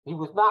 he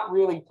was not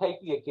really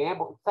taking a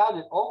gamble. It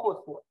sounded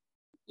almost,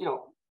 you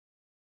know,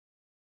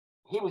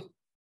 he was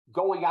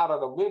going out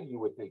on a limb, you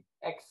would think,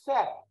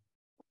 except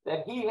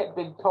that he had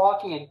been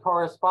talking and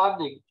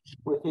corresponding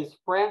with his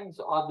friends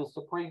on the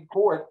Supreme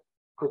Court,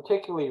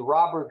 particularly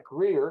Robert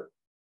Greer,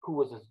 who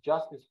was a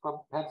justice from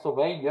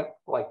Pennsylvania,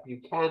 like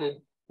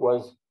Buchanan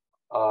was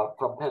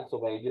from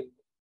Pennsylvania.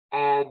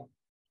 And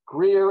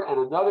Greer and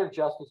another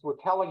justice were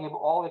telling him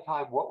all the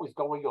time what was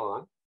going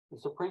on. The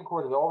Supreme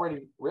Court had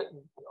already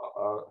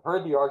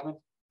heard the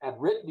arguments and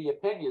written the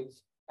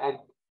opinions, and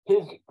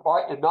his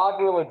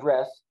inaugural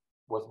address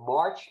was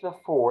March the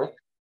 4th,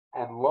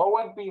 and lo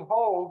and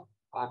behold,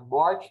 on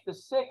March the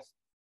 6th,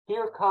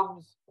 here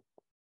comes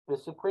the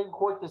Supreme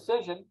Court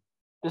decision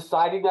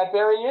deciding that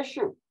very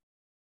issue.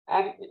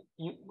 And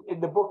in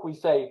the book, we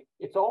say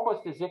it's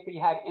almost as if he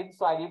had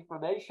inside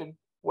information.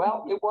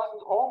 Well, it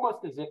wasn't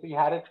almost as if he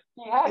had it.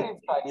 He had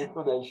inside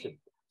information.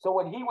 So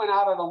when he went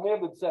out on a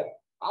limb and said,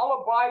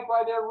 I'll abide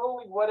by their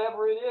ruling,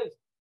 whatever it is,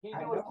 he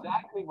knew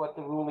exactly what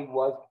the ruling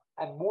was.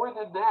 And more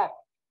than that,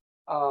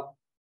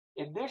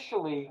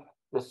 initially,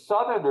 the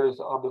Southerners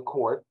on the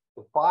court,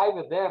 the 5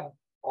 of them,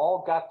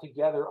 all got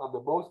together on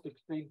the most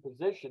extreme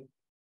position,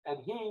 and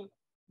he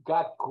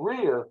got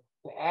Greer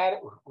to add.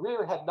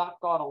 Greer had not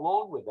gone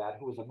along with that,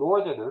 who was a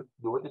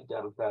Northern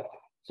Democrat.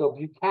 So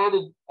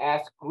Buchanan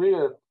asked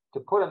Greer to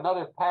put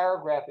another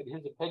paragraph in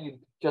his opinion,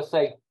 just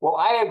say, well,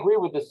 I agree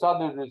with the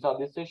Southerners on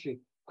this issue,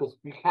 because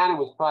Buchanan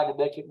was trying to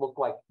make it look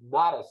like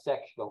not a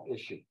sectional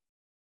issue.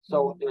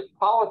 So there's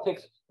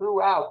politics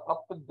throughout,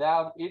 up and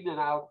down, in and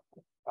out,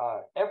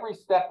 every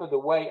step of the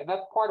way, and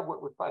that's part of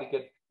what we were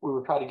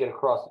trying to get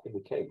across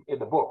in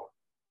the book.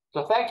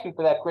 So thank you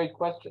for that great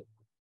question.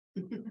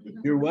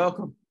 You're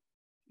welcome.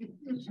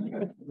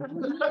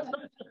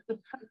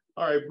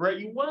 All right, Brett,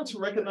 you wanted to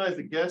recognize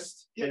the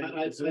guest. Yeah,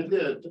 I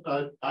did.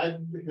 I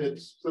had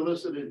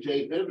solicited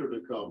Jay Bender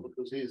to come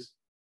because he's,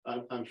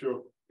 I'm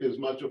sure, is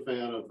much a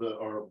fan of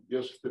our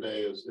guest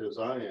today as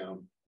I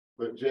am.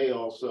 But Jay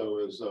also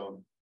is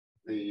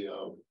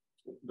the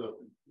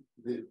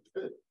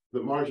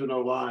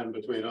marginal line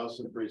between us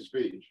and free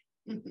speech.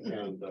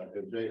 And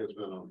Jay has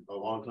been a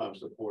long-time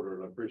supporter,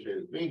 and I appreciate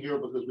his being here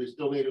because we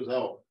still need his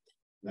help.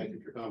 Thank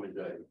you for coming,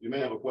 Jay. You may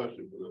have a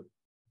question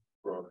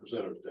for our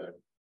presenter today.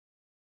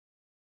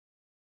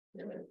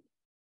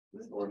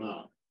 Or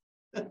not.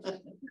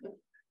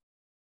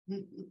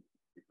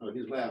 Oh,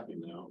 he's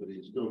laughing now, but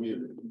he's still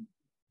muted.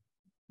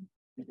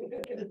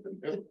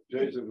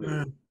 Jay's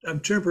I'm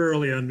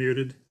temporarily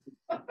unmuted.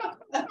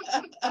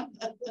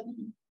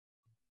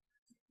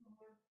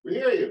 We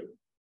hear you.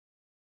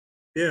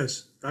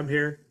 Yes, I'm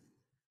here.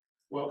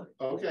 Well,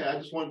 okay. I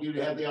just want you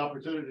to have the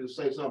opportunity to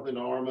say something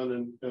to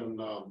Armand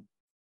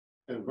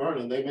and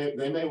Vernon.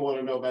 They may want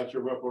to know about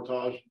your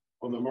reportage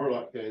on the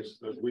Murdoch case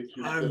that we.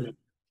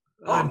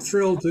 I'm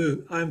thrilled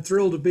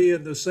to be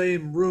in the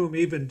same room,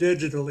 even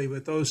digitally,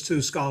 with those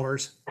two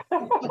scholars.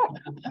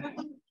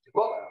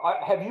 Well,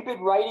 have you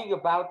been writing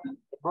about the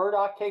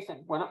Murdoch case? And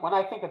when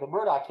I think of the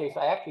Murdoch case,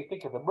 I actually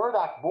think of the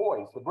Murdoch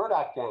boys, the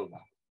Murdoch gang.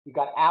 You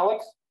got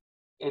Alex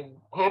in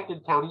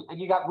Hampton County, and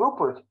you got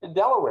Rupert in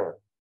Delaware.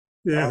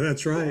 Yeah,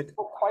 that's right.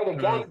 Quite a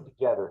gang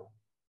together.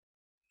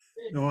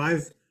 No,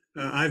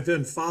 I've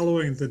been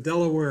following the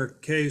Delaware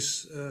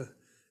case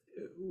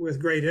with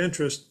great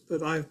interest,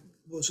 but I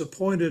was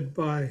appointed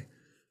by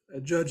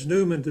Judge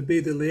Newman to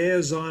be the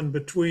liaison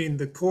between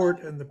the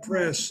court and the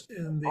press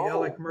in the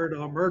Alec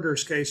Murdaugh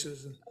murders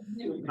cases.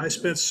 And I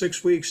spent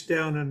 6 weeks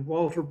down in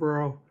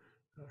Walterboro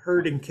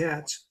herding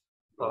cats.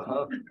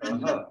 Well,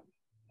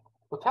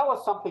 tell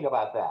us something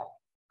about that.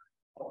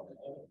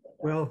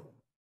 Well,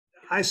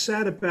 I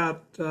sat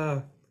about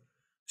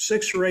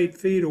 6 or 8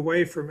 feet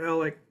away from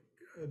Alec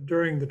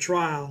during the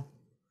trial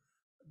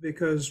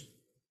because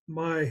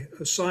my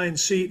assigned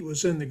seat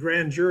was in the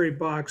grand jury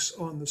box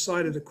on the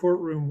side of the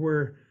courtroom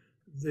where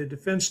the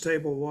defense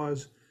table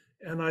was.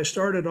 And I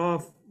started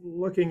off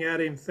looking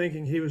at him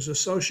thinking he was a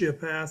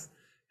sociopath.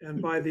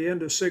 And by the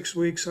end of 6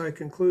 weeks, I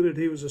concluded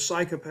he was a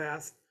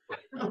psychopath.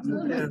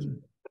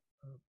 And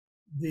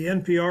the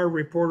NPR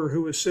reporter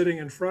who was sitting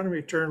in front of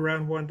me turned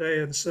around one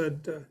day and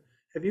said,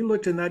 have you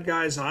looked in that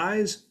guy's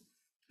eyes?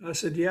 I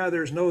said, yeah,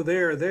 there's no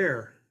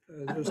there.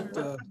 Just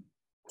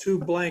two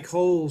blank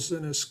holes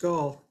in his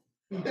skull.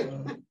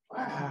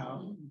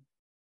 Wow.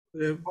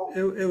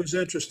 It was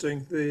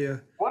interesting.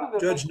 The One of the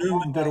Judge things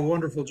Newman about did a that,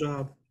 wonderful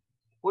job.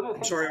 one of the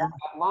I'm things sorry, about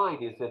that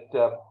line is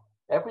that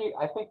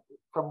I think,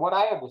 from what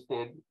I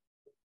understand,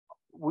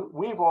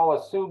 we've all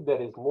assumed that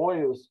his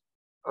lawyers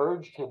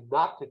urged him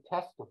not to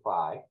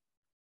testify,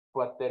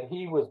 but that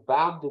he was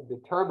bound and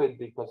determined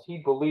because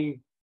he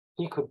believed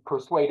he could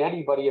persuade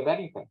anybody of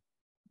anything.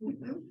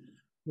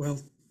 Well,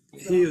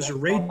 he is a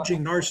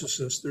raging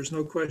narcissist. There's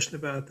no question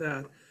about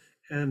that.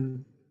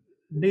 And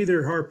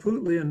neither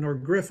Harpootlian nor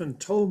Griffin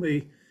told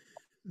me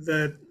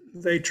that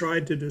they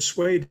tried to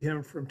dissuade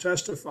him from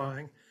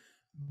testifying,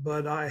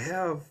 but I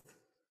have,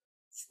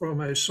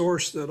 from a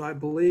source that I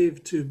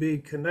believe to be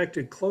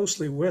connected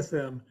closely with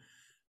him,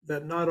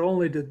 that not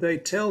only did they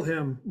tell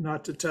him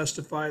not to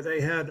testify,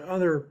 they had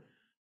other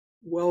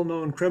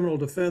well-known criminal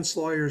defense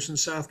lawyers in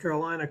South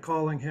Carolina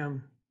calling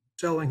him,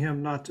 telling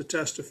him not to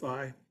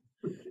testify.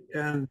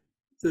 And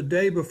the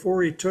day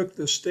before he took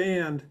the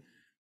stand,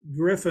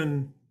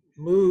 Griffin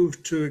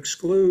moved to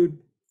exclude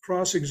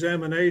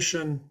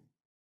cross-examination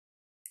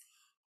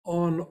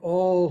on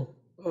all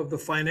of the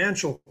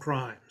financial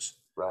crimes.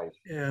 Right.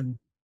 And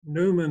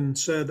Newman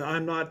said,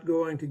 I'm not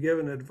going to give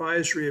an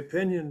advisory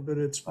opinion, but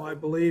it's my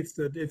belief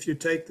that if you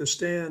take the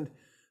stand,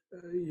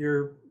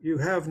 you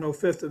have no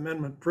Fifth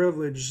Amendment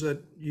privilege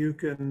that you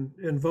can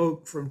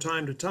invoke from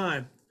time to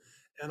time.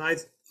 And I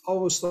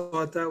always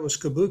thought that was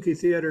kabuki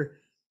theater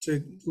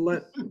to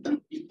let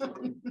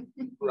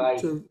Right.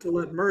 to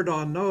let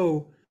Murdaugh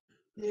know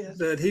Yes.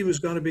 that he was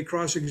going to be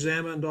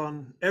cross-examined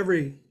on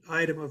every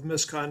item of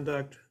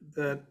misconduct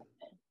that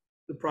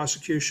the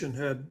prosecution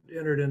had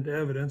entered into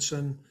evidence,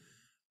 and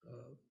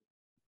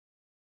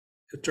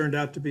it turned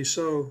out to be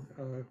so.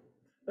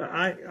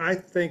 I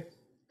think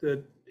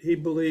that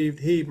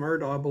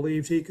Murdaugh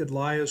believed he could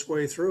lie his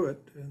way through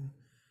it. And,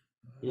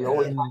 He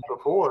always had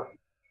before.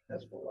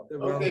 well,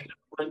 Okay,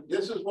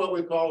 this is what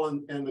we call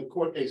in the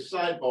court a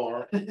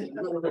sidebar. I'm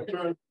going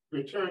to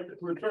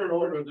return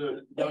order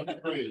to Dr.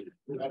 Green.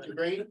 Dr.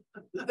 Green?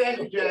 Thank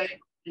you, Jay.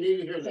 You need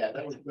to hear that.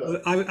 That was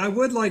good.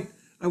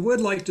 I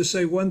would like to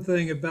say one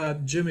thing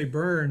about Jimmy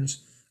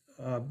Burns,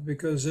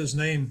 because his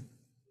name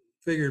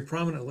figured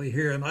prominently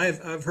here, and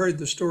I've heard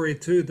the story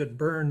too that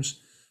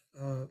Burns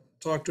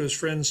talked to his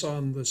friends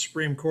on the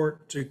Supreme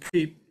Court to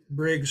keep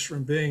Briggs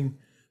from being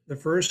the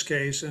first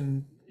case.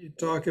 And you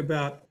talk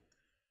about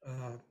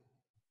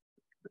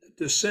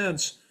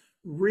dissents.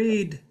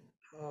 Read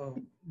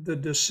the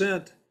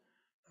dissent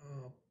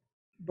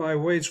by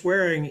Waite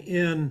Waring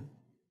in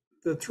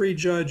the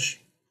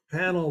three-judge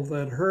panel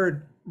that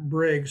heard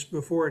Briggs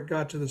before it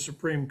got to the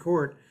Supreme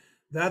Court.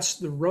 That's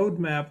the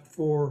roadmap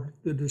for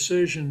the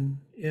decision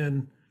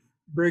in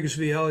Briggs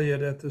v.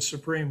 Elliott at the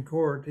Supreme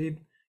Court.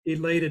 He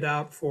laid it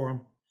out for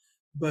him.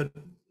 But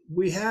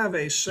we have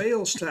a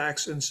sales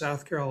tax in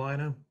South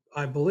Carolina,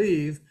 I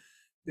believe,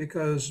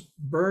 because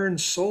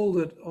Burns sold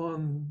it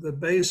on the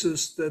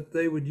basis that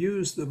they would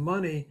use the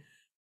money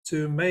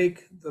to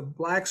make the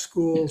black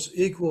schools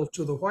equal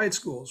to the white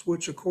schools,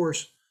 which of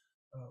course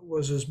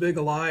was as big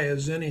a lie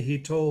as any he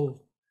told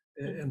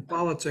in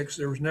politics.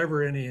 There was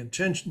never any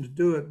intention to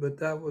do it, but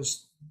that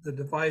was the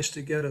device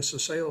to get us a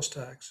sales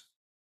tax.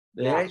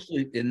 They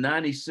actually, in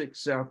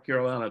 '96, South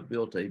Carolina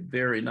built a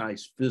very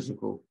nice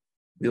physical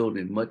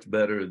building, much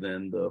better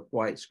than the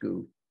white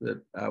school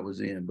that I was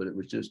in, but it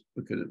was just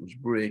because it was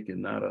brick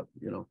and not a,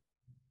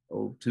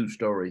 old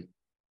two-story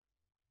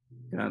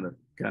kind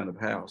of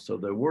house. So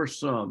there were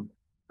some.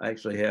 I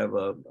actually have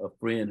a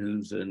friend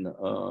who's an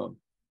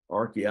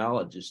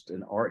archaeologist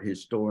and art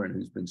historian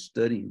who's been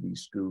studying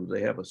these schools.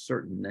 They have a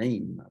certain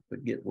name, I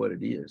forget what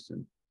it is,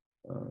 and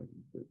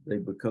they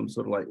become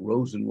sort of like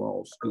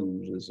Rosenwald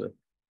schools as a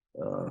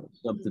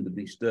something to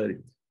be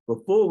studied.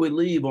 Before we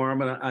leave,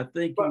 Armand, I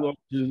think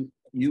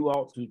you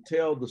ought to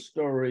tell the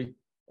story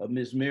of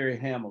Miss Mary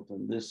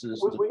Hamilton. This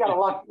is we got a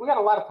lot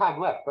of time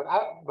left, but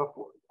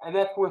and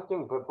that's worth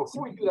doing. But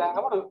before we do that, I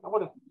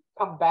want to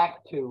come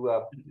back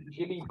to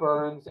Jimmy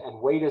Burns and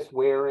Waite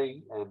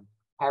Waring and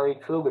Harry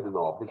Truman and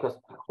all, because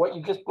what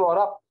you just brought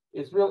up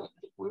is really,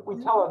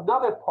 we tell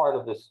another part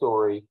of the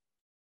story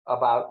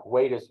about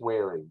Waite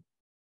Waring.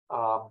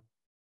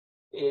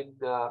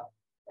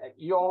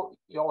 You all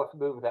are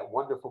familiar with that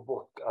wonderful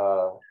book.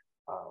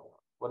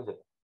 What is it?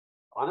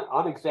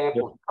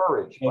 Unexampled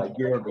Courage by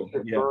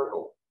Richard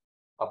Girdle,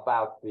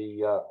 about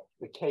the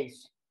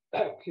case.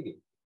 Excuse me.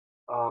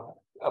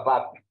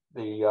 About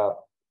the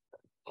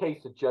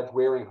case that Judge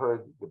Waring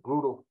heard, the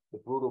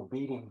brutal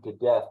beating to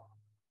death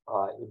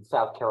in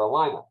South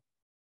Carolina,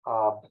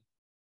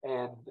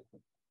 and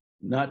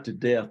not to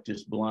death,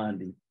 just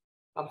blinding.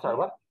 I'm sorry,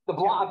 what?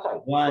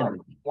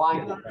 Blinding.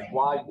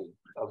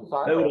 I'm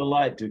sorry. They would have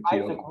liked to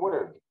kill Isaac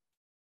Woodard.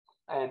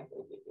 And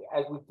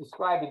as we've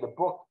described in the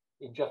book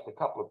in just a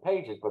couple of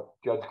pages, but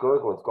Judge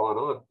Girdle has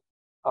gone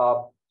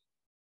on,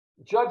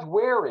 Judge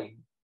Waring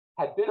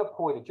had been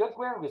appointed. Judge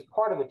Waring was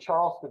part of the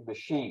Charleston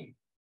machine.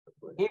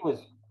 He was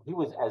he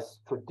was as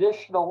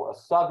traditional a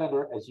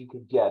Southerner as you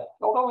could get,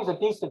 although he's a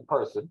decent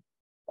person,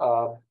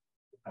 not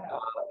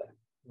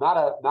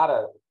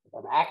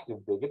an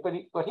active bigot, but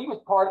he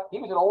was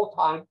an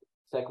old-time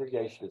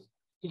segregationist.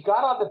 He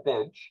got on the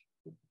bench,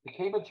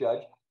 became a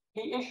judge.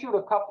 He issued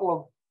a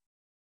couple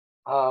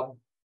of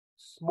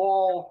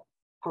small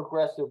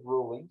progressive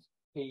rulings.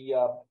 He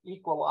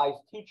equalized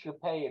teacher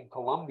pay in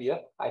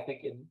Columbia, I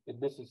think in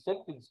Mrs.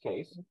 Simkins'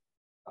 case,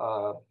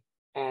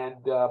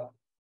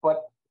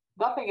 but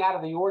nothing out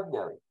of the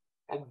ordinary.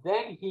 And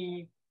then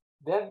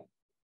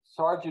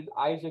Sergeant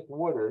Isaac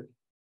Woodard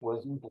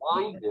was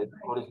blinded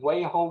on his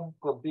way home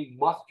from being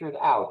mustered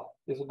out.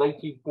 This is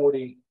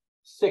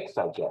 1946,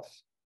 I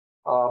guess.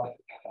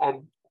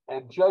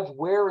 And Judge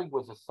Waring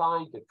was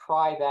assigned to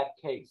try that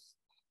case.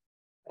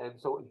 And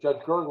so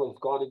Judge Gergel has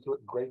gone into it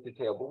in great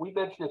detail, but we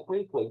mentioned it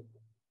briefly.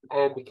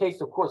 And the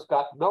case, of course,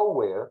 got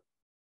nowhere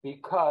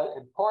and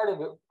part of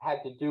it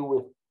had to do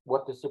with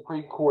what the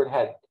Supreme Court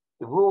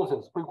the rules that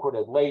the Supreme Court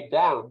had laid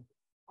down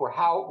for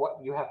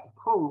what you have to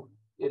prove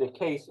in a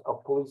case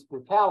of police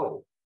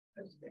brutality.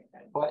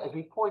 But as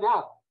we point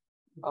out,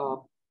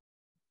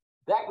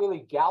 that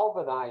really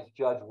galvanized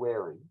Judge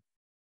Waring.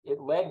 It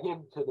led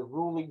him to the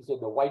rulings in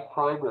the white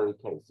primary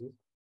cases.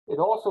 It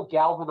also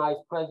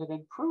galvanized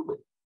President Truman.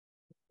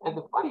 And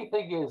the funny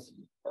thing is,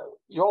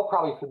 you're all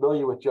probably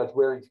familiar with Judge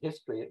Waring's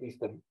history, at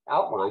least in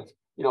outlines.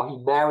 You know, he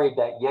married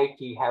that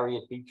Yankee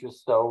Harriet Beecher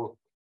Stowe,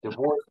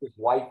 divorced his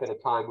wife at a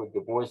time when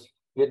divorce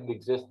didn't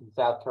exist in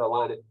South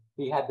Carolina.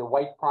 He had the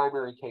white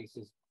primary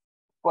cases,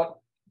 but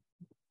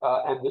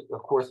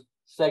of course,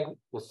 the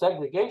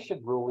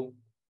segregation ruling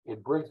in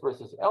Briggs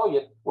versus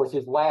Elliott was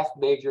his last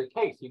major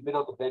case. He'd been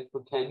on the bench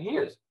for 10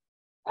 years.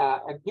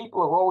 And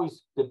people have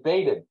always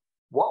debated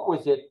what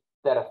was it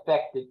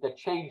that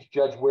changed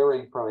Judge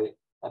Waring from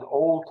an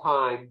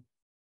old-time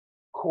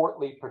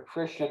courtly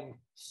patrician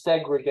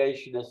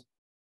segregationist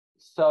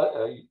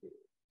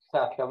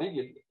South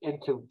Carolinian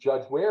into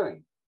Judge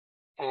Waring.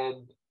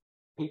 And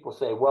people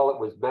say, well, it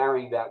was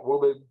marrying that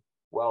woman.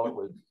 Well, it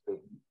was the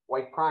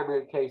white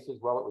primary cases.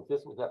 Well, it was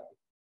this, was that.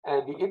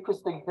 And the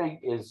interesting thing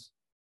is,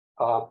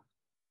 Tom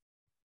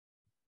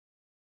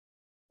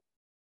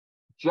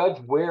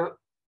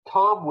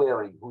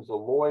Waring, who's a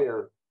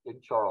lawyer in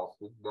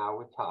Charleston, now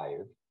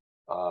retired,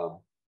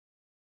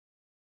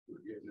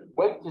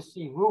 went to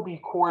see Ruby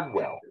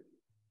Cornwell.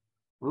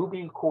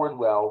 Ruby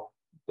Cornwell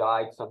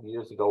died some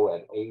years ago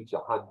at age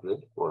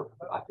 100, or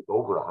I think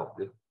over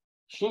 100.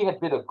 She had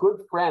been a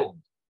good friend,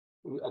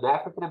 an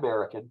African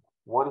American,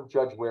 one of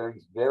Judge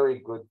Waring's very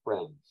good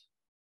friends,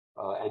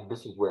 and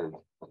Mrs. Waring.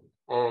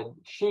 And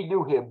she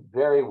knew him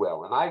very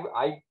well. And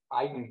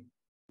I knew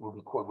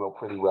Ruby Cornwell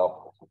pretty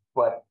well.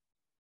 But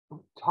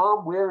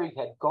Tom Waring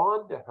had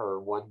gone to her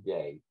one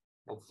day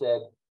and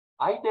said,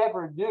 I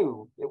never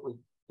knew it was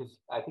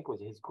I think it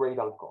was his great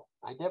uncle.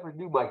 I never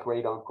knew my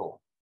great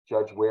uncle,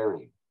 Judge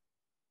Waring.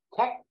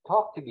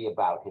 Talk to me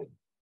about him.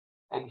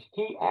 And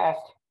he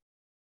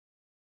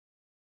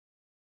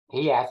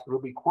asked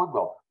Ruby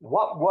Cornwell,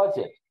 what was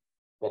it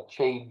that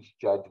changed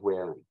Judge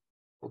Waring?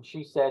 And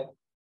she said,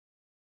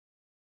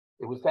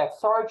 it was that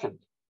sergeant.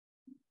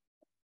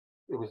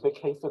 It was the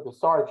case of the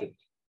sergeant.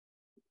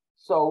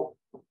 So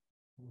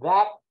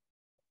that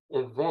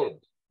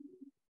event,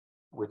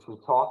 which we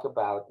talk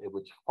about and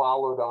which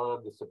followed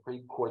on the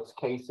Supreme Court's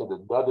case in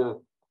the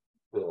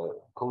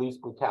police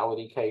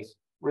brutality case,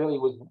 really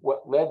was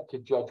what led to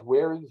Judge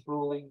Waring's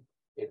ruling.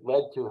 It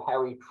led to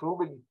Harry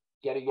Truman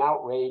getting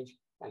outraged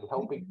and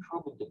helping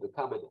Truman to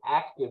become an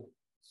active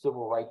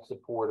civil rights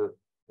supporter.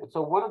 And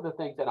so one of the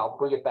things, and I'll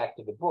bring it back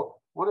to the book,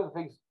 one of the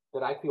things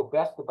that I feel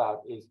best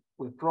about is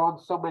we've drawn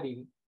so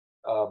many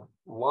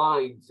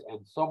lines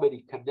and so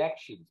many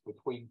connections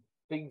between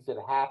things that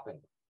happened.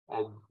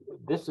 And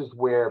this is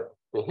where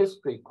the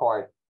history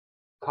part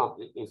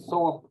is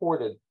so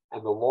important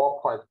and the law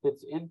part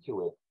fits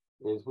into it,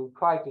 is we've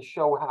tried to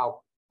show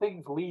how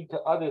things lead to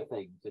other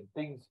things and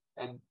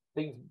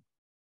things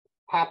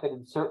happen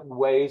in certain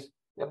ways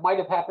that might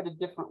have happened in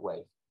different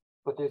ways.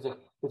 But there's a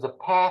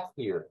path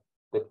here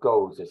that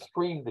goes, a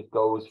stream that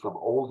goes from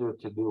older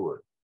to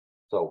newer.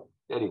 So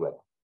anyway.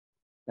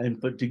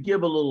 But to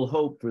give a little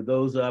hope for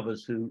those of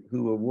us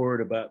who are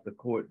worried about the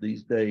court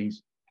these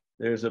days,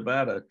 there's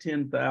about a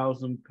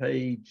 10,000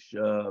 page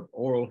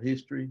oral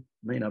history.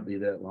 May not be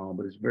that long,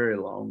 but it's very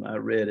long. I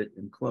read it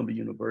in Columbia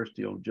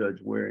University on Judge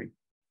Waring.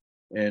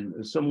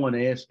 And someone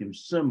asked him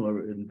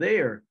similar, and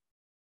there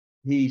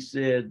he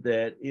said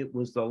that it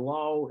was the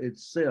law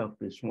itself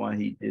is why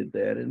he did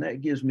that. And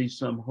that gives me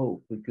some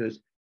hope, because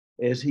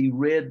as he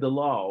read the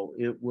law,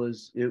 it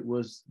was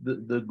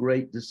the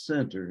great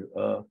dissenter,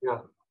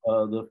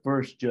 the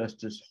first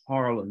Justice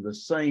Harlan, the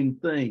same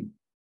thing,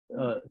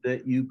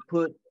 that you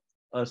put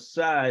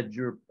aside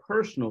your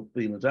personal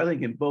feelings. I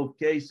think in both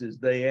cases,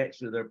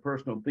 their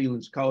personal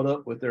feelings caught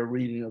up with their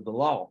reading of the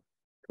law.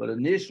 But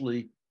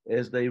initially,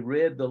 as they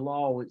read the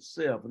law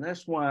itself, and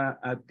that's why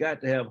I've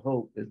got to have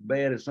hope, as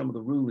bad as some of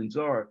the rulings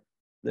are,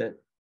 that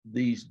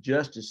these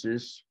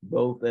justices,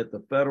 both at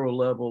the federal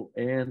level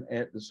and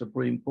at the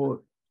Supreme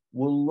Court,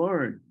 will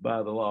learn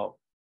by the law.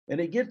 And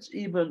it gets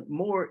even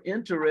more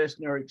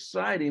interesting or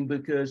exciting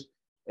because,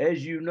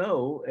 as you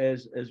know,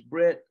 as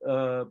Brett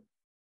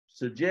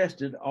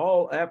suggested,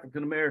 all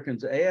African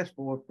Americans asked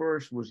for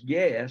first was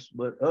gas,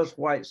 but us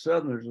white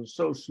Southerners are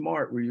so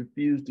smart we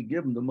refuse to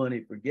give them the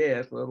money for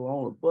gas, let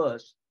alone a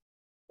bus.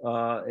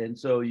 And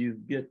so you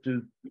get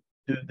to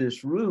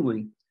this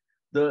ruling.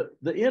 The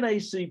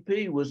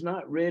NACP was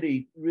not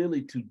ready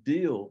really to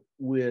deal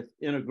with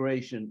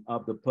integration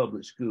of the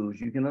public schools.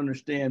 You can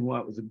understand why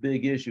it was a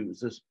big issue. It was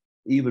just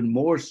even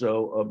more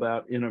so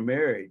about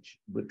intermarriage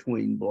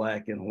between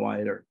Black and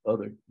white or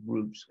other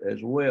groups as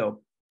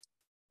well.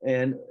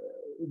 And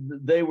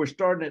they were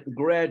starting at the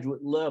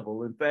graduate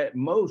level. In fact,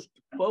 most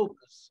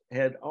focus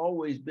had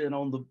always been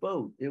on the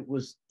vote. It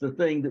was the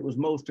thing that was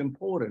most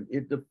important.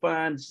 It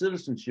defined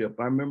citizenship.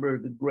 I remember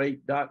the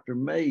great Dr.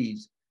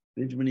 Mays,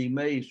 Benjamin E.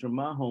 Mays from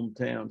my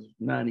hometown,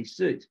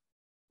 96,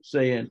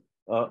 saying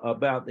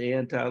about the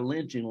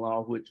anti-lynching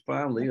law, which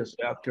finally a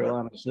South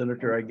Carolina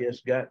senator, I guess,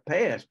 got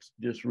passed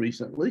just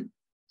recently,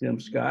 Tim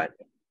Scott.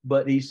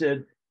 But he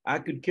said, I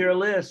could care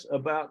less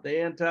about the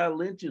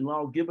anti-lynching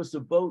law. Give us a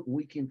vote and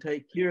we can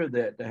take care of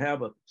that, to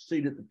have a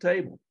seat at the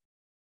table.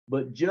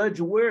 But Judge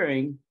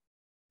Waring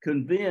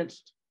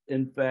convinced,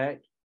 in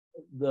fact,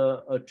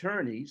 the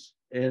attorneys,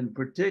 and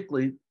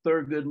particularly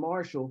Thurgood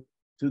Marshall,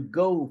 to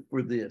go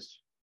for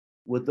this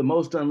with the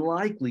most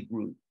unlikely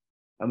group.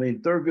 I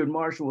mean, Thurgood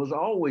Marshall was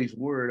always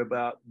worried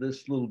about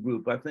this little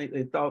group. I think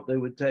they thought they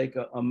would take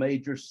a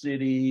major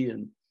city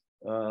and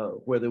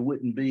where there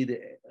wouldn't be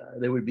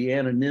there would be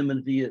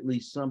anonymity, at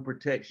least some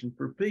protection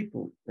for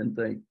people and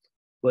things.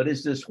 But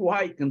it's this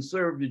white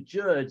conservative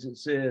judge that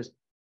says,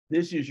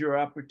 this is your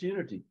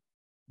opportunity.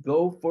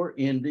 Go for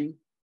ending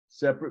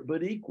separate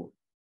but equal.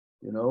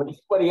 You know, that's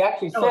what he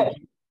actually said.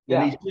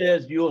 And he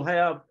says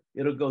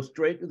it'll go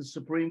straight to the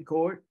Supreme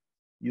Court.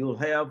 You'll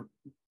have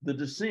the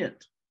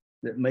dissent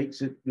that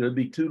makes it'll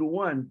be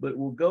 2-1, but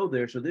we'll go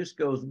there. So this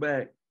goes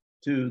back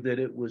to that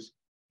it was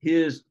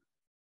his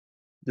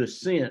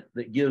dissent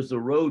that gives the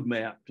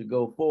roadmap to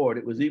go forward.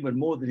 It was even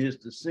more than his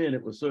dissent.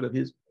 It was sort of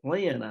his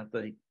plan, I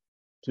think,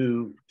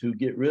 to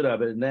get rid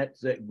of it. And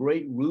that's that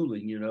great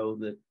ruling, you know,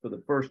 that for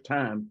the first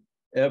time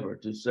ever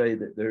to say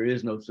that there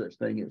is no such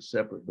thing as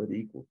separate but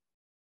equal.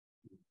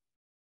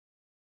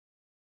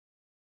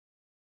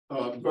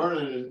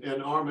 Vernon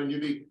and Armand,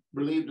 you'd be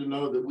relieved to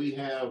know that we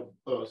have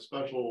a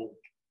special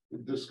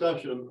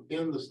discussion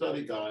in the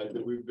study guide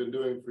that we've been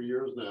doing for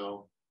years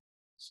now,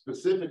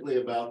 specifically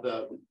about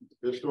that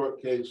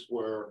historic case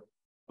where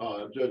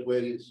Judge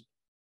Wade's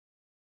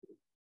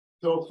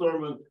told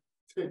Thurman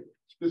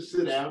to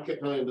sit down,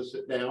 kept telling him to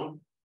sit down,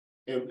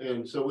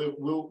 and so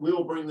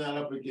we'll bring that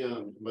up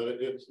again. But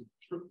it's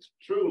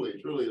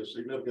truly a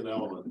significant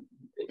element.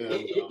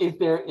 And, is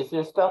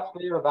there stuff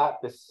there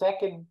about the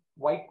second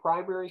white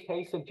primary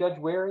case of Judge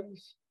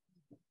Waring's?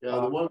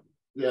 Yeah,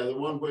 the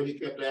one where he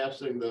kept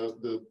asking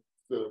the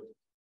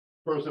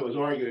person that was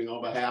arguing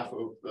on behalf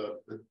of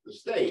the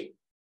state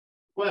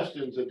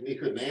questions that he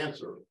couldn't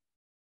answer.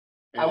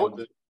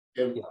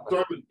 And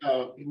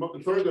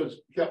Thurgood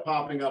kept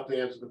popping up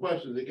to answer the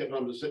questions. He kept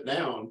telling him to sit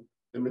down,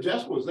 and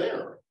Modjeska was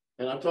there.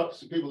 And I talked to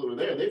some people that were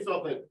there. They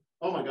felt that,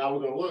 oh my God,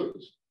 we're going to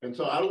lose. And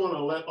so I don't want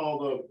to let all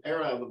the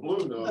air out of the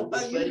balloon, though.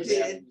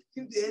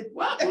 You did.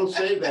 Well, we'll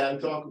save that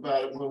and talk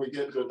about it when we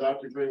get to it.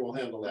 Dr. Green will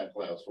handle that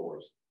class for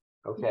us.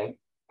 Okay.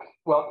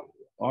 Well,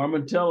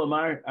 Armand, tell them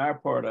our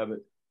part of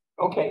it.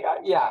 Okay.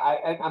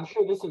 I'm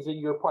sure this is in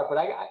your part, but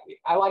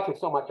I like it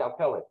so much, I'll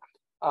tell it.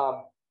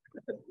 Well,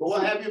 we'll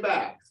have you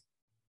back.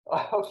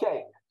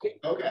 Okay.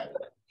 Okay.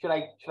 Should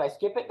I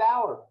skip it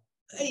now or?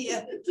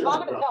 Yeah. No,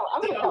 I'm gonna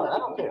tell it. I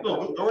don't care.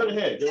 No, go right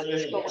ahead.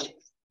 It's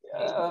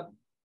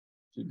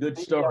a good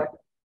story.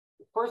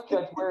 First,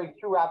 Judge Waring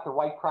threw out the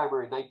white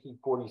primary in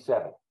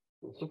 1947.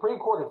 The Supreme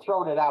Court had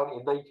thrown it out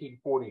in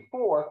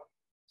 1944.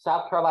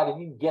 South Carolina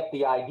didn't get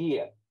the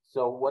idea.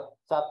 So what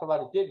South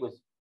Carolina did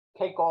was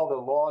take all the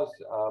laws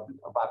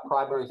about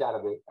primaries out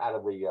of the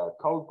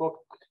code book,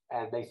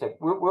 and they said,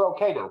 we're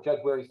okay now. Judge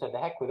Waring said, the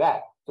heck with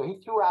that. So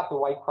he threw out the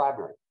white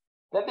primary.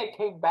 Then they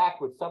came back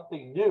with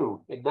something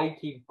new in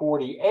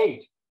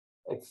 1948.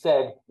 It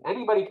said,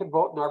 anybody can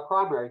vote in our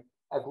primary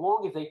as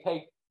long as they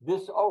take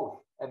this oath.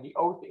 And the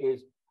oath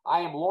is,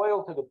 I am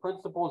loyal to the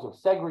principles of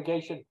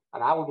segregation,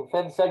 and I will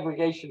defend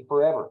segregation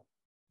forever.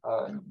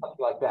 Something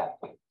like that.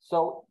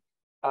 So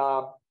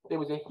there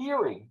was a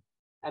hearing,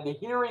 and the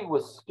hearing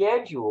was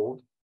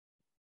scheduled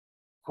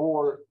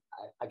for,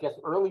 I guess,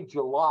 early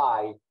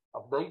July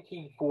of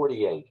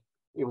 1948.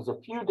 It was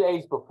a few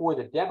days before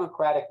the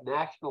Democratic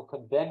National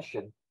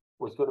Convention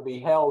was going to be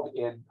held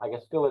in, I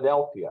guess,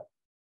 Philadelphia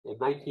in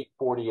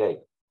 1948.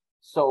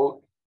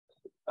 So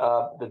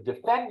the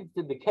defendants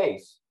in the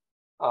case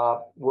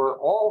were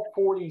all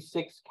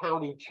 46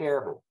 county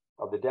chairmen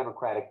of the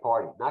Democratic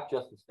Party, not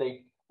just the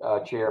state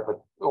chair,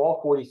 but all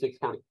 46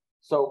 county.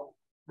 So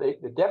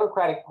the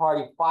Democratic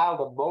Party filed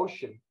a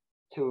motion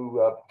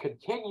to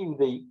continue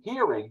the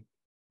hearing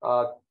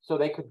so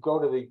they could go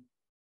to the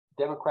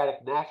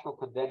Democratic National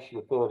Convention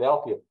of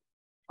Philadelphia.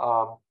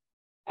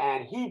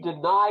 and he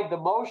denied the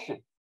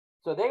motion.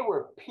 So they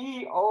were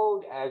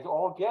PO'd as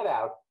all get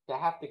out to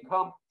have to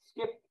come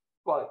skip.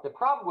 But the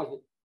problem was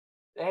that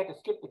they had to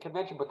skip the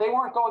convention, but they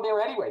weren't going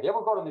there anyway. They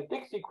were going to the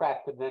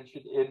Dixiecrat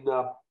convention in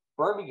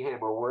Birmingham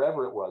or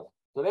wherever it was.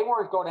 So they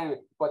weren't going anywhere,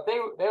 but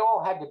they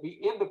all had to be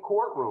in the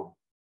courtroom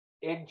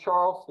in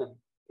Charleston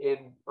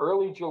in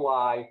early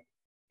July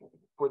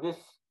for this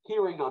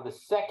hearing on the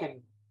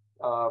second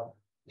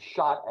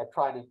shot at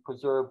trying to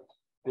preserve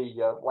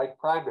the white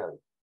primary.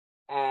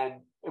 And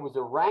it was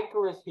a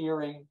rancorous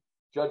hearing.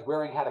 Judge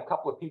Waring had a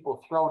couple of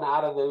people thrown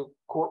out of the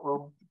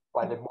courtroom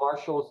by the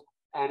marshals.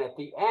 And at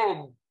the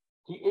end,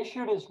 he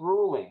issued his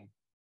ruling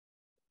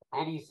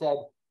and he said,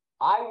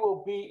 I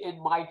will be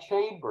in my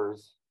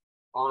chambers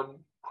on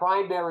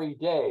primary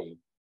day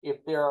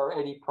if there are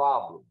any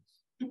problems.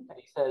 And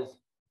he says,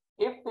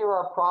 if there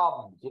are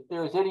problems, if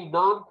there is any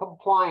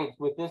non-compliance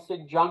with this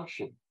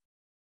injunction,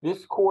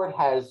 this court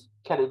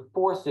can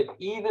enforce it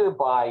either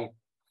by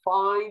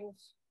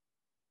fines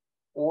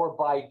or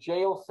by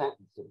jail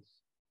sentences.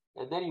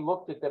 And then he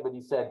looked at them and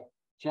he said,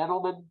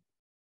 gentlemen,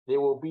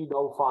 there will be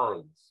no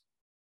fines.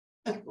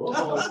 So,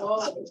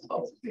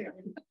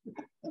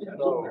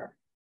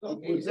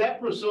 was that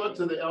pursuant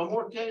to the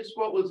Elmore case?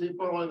 What was he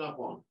following up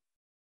on?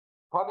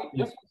 Probably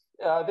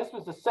this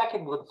was the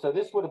second one, so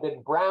this would have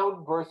been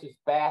Brown versus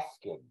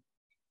Baskin.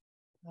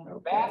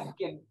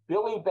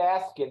 Billy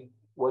Baskin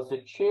was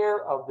the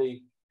chair of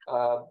the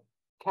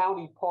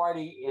county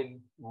party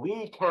in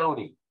Lee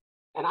County.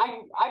 And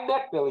I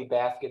met Billy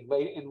Baskin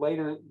in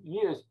later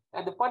years.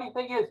 And the funny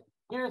thing is,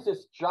 here's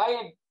this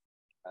giant,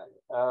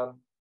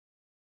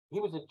 he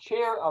was the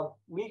chair of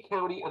Lee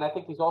County, and I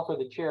think he's also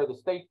the chair of the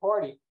state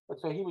party. And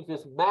so he was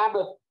this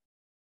mammoth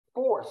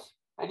force.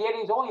 And yet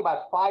he's only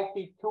about 5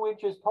 feet 2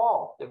 inches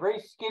tall, a very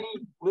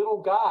skinny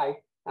little guy.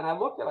 And I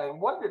looked at him and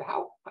wondered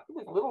how did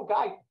this little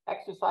guy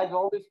exercise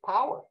all this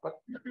power?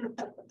 But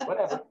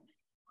whatever.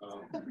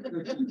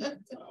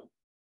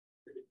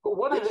 But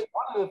one of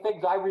the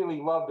things I really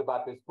loved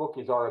about this book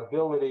is our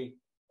ability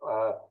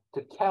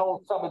to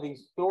tell some of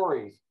these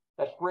stories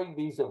that bring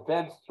these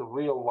events to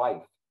real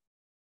life,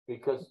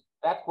 because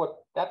that's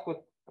what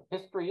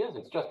history is.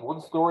 It's just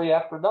one story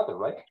after another,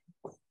 right?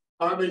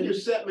 I mean, you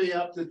set me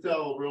up to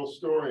tell a real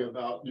story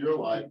about your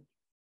life.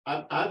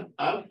 I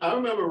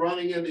remember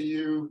running into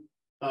you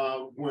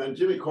when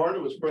Jimmy Carter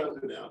was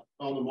president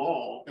on the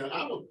mall, and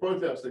I was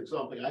protesting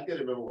something. I can't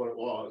remember what it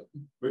was,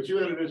 but you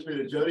introduced me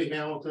to Jody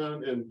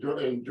Hamilton and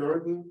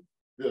Jordan,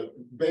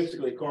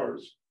 basically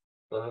Carter's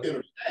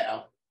inner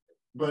staff.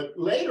 But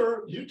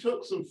later, you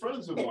took some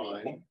friends of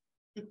mine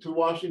to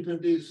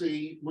Washington,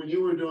 D.C. when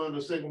you were doing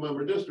a single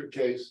member district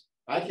case.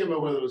 I can't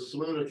remember whether it was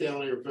Saluda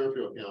County or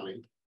Fairfield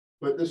County,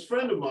 but this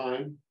friend of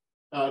mine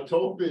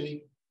told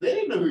me they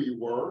didn't know who you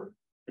were.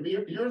 I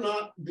mean, you're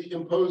not the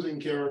imposing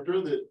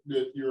character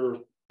that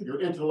your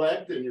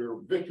intellect and your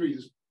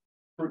victories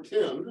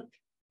pretend,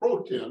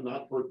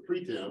 not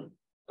pretend,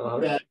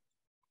 that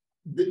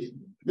they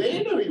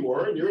didn't know who you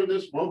were, and you're in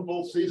this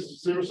rumpled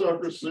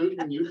seersucker suit,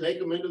 and you take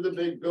them into the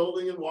big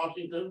building in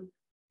Washington.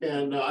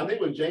 And I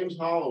think when James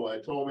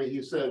Holloway told me,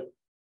 he said,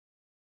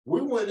 we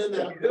went in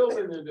that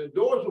building and the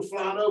doors were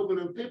flying open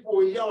and people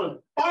were yelling,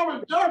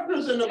 Armand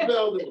Derfner's in the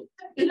building.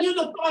 And you'd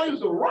have thought he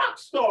was a rock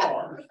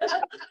star.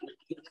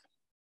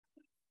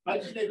 I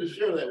just need to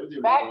share that with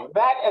you.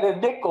 That and a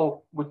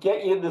nickel would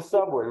get you in the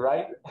subway,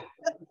 right?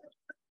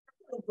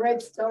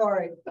 Great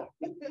story.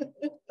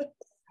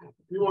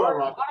 You are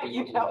Why right. don't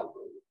you tell,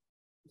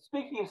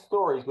 speaking of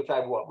stories, which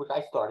I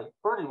started,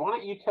 Vernon, why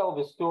don't you tell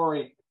the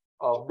story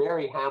of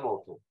Mary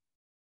Hamilton?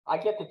 I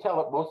get to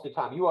tell it most of the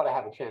time. You ought to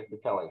have a chance to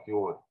tell it if you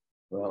want.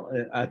 Well,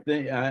 I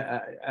think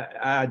I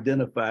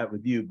identify it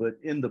with you, but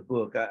in the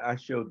book, I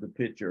showed the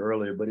picture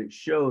earlier, but it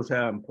shows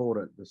how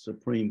important the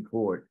Supreme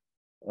Court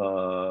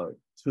took.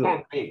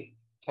 Can be.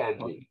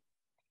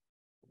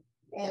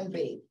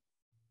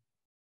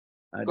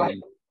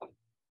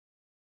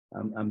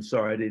 I'm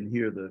sorry, I didn't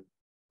hear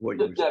what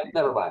you were saying.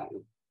 Never mind.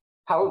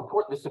 How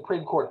important the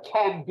Supreme Court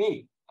can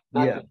be.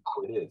 Not just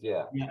how it is,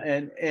 yeah.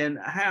 And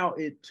how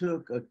it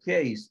took a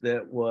case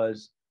that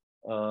was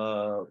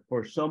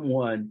for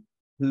someone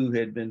who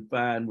had been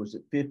fined, was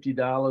it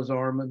 $50,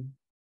 Armand,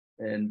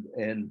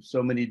 and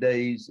so many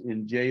days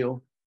in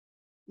jail.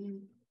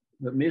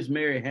 But Ms.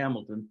 Mary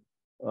Hamilton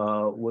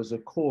was a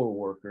core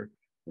worker,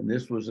 and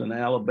this was an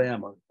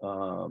Alabama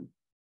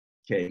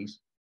case,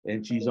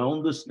 and she's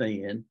on the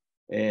stand,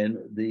 and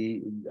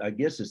I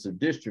guess it's the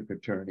district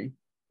attorney,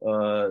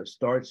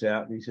 starts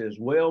out and he says,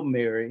 well,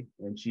 Mary,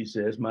 and she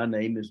says, my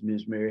name is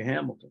Ms. Mary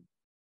Hamilton.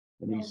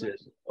 And he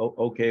says, oh,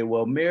 okay,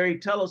 well, Mary,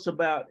 tell us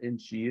about, and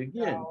she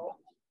again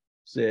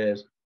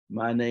says,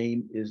 my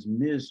name is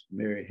Ms.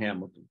 Mary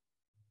Hamilton.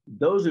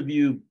 Those of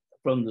you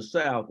from the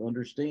South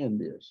understand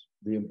this,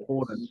 the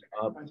importance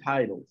of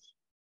titles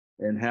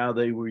and how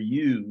they were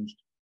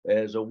used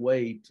as a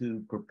way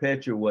to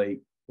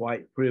perpetuate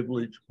white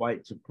privilege,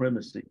 white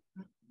supremacy,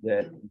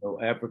 that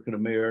African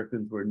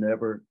Americans were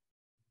never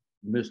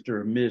Mr.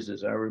 or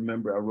Mrs. I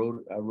remember I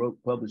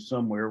wrote published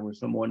somewhere with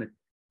someone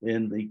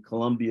in the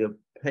Columbia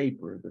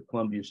paper, the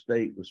Columbia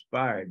State was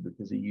fired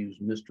because he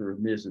used Mr. or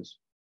Mrs.,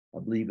 I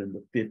believe in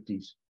the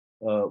 50s,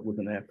 with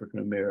an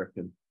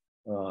African-American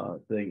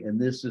thing. And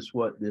this is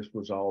what this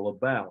was all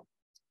about.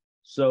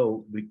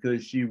 So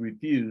because she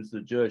refused,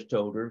 the judge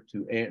told her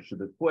to answer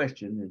the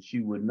question, and she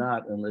would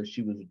not unless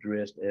she was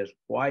addressed as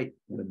white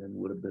women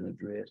would have been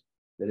addressed,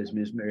 that is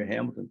Miss Mary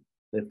Hamilton.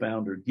 They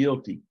found her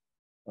guilty,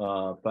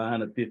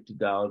 fine of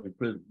 $50 in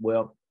prison.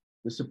 Well,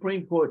 the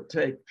Supreme Court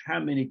take how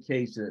many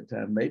cases at a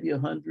time? Maybe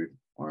 100,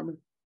 Armand?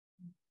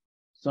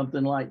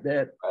 Something like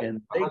that. Right.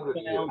 And they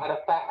found,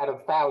 out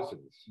of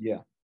thousands.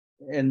 yeah.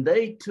 And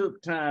they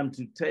took time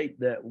to take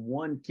that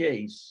one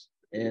case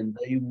and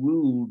they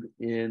ruled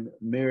in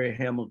Mary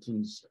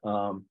Hamilton's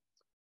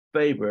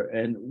favor.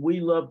 And we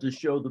love to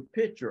show the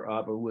picture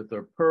of her with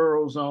her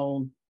pearls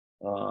on.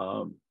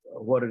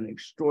 What an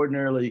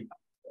extraordinarily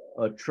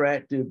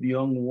attractive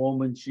young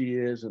woman she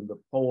is, and the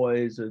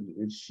poise,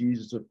 and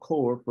she's a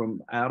core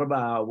from out of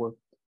Iowa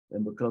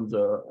and becomes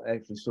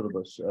actually sort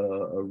of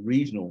a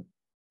regional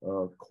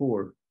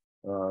core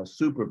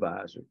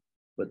supervisor.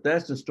 But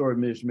that's the story of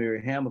Miss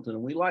Mary Hamilton,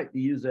 and we like to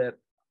use that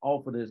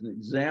often as an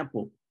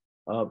example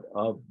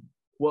of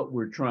what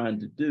we're trying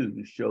to do,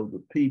 to show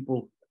the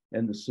people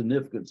and the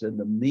significance and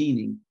the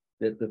meaning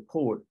that the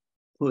court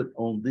put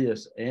on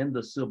this and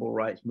the civil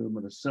rights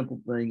movement, a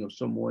simple thing of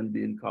someone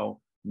being called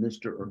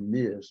Mr. or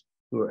Ms.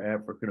 who are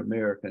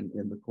African-American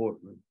in the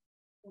courtroom.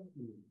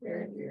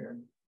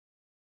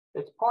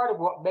 It's part of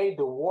what made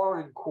the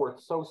Warren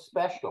Court so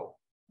special.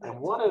 And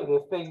one of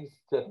the things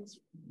that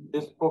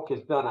this book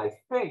has done, I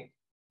think,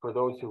 for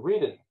those who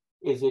read it,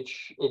 is it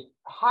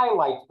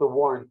highlights the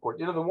Warren Court.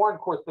 You know, the Warren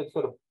Court's been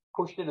sort of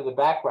pushed into the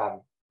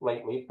background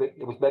lately.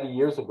 It was many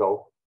years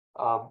ago.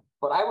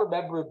 But I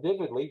remember it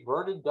vividly.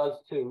 Vernon does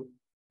too.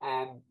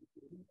 And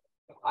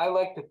I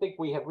like to think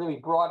we have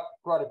really brought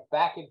it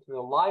back into the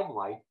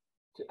limelight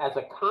as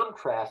a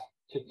contrast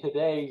to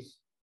today's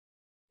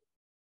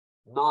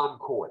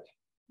non-court.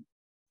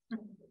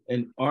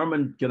 And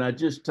Armand, can I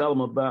just tell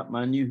them about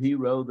my new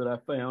hero that I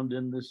found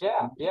in this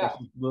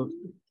book?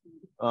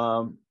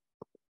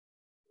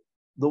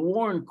 The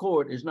Warren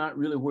Court is not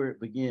really where it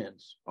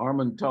begins.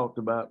 Armand talked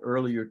about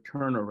earlier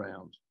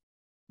turnarounds,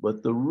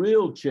 but the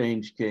real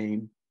change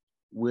came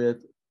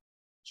with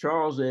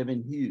Charles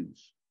Evan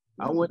Hughes.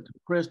 I went to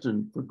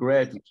Princeton for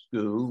graduate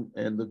school,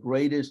 and the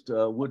greatest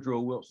Woodrow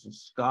Wilson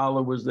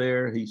scholar was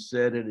there. He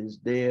sat at his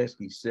desk,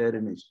 he sat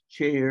in his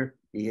chair,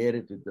 he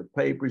edited the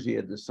papers, he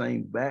had the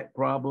same back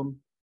problem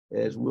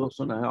as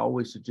Wilson. I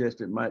always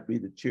suggest it might be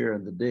the chair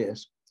and the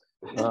desk,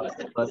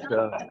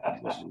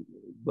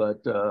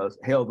 but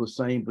held the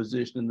same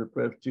position in the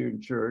Presbyterian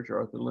Church,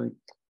 Arthur Link.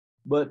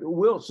 But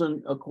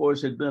Wilson, of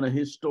course, had been a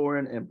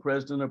historian and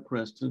president of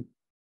Princeton.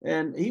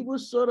 And he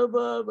was sort of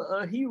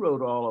a hero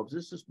to all of us.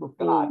 This is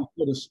before we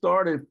sort of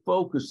started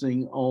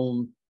focusing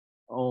on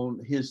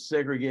his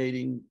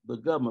segregating the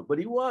government. But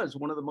he was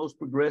one of the most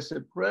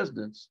progressive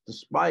presidents,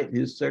 despite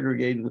his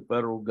segregating the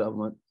federal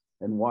government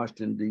in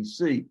Washington,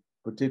 D.C.,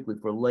 particularly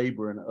for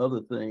labor and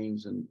other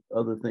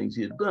things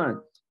he had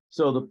done.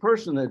 So the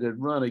person that had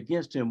run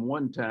against him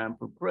one time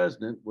for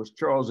president was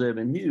Charles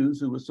Evan Hughes,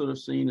 who was sort of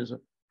seen as a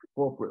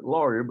corporate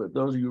lawyer, but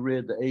those of you who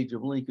read The Age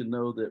of Lincoln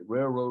know that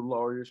railroad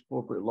lawyers,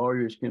 corporate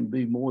lawyers can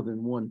be more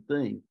than one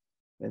thing.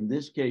 In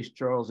this case,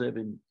 Charles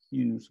Evan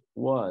Hughes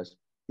was.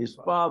 His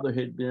father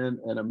had been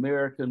an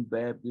American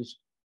Baptist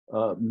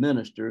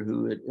minister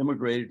who had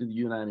immigrated to the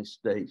United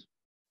States.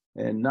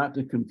 And not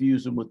to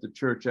confuse him with the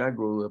church I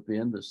grew up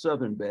in, the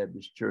Southern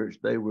Baptist Church,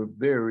 they were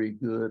very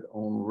good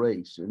on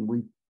race. And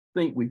we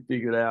think we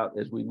figured out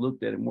as we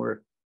looked at him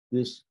where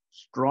this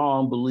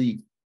strong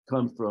belief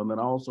comes from, and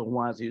also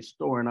why as a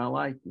historian I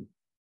like him.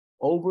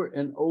 Over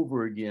and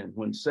over again,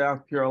 when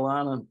South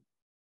Carolina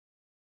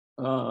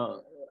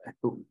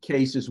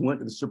cases went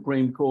to the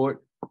Supreme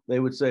Court, they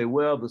would say,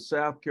 well, the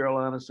South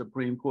Carolina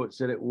Supreme Court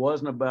said it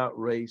wasn't about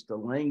race, the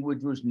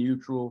language was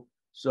neutral,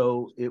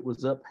 so it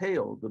was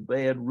upheld. The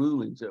bad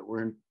rulings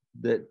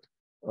that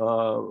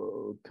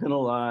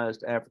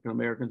penalized African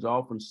Americans,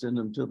 often send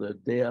them to the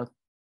death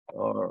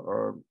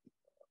or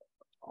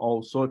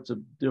all sorts of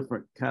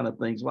different kind of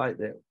things like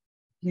that.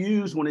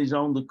 Hughes, when he's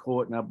on the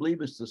court, and I believe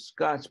it's the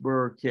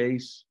Scottsboro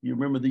case. You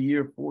remember the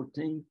year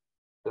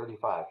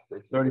 35.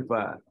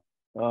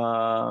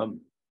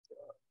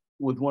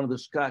 With one of the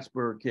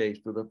Scottsboro case,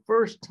 for the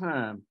first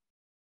time,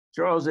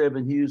 Charles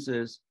Evan Hughes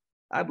says,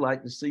 I'd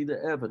like to see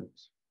the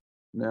evidence.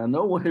 Now,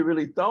 no one had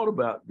really thought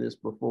about this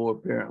before,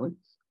 apparently,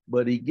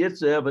 but he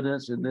gets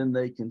evidence, and then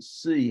they can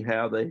see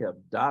how they have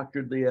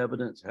doctored the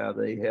evidence, how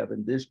they have,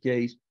 in this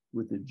case,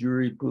 with the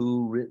jury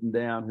pool, written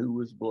down who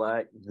was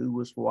Black and who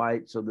was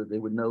white so that they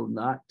would know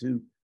not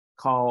to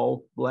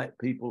call Black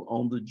people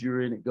on the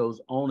jury. And it goes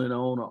on and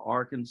on, an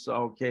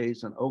Arkansas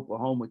case, an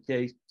Oklahoma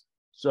case.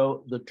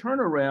 So the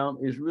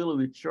turnaround is really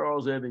with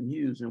Charles Evan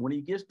Hughes. And when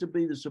he gets to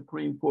be the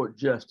Supreme Court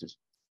justice,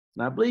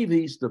 and I believe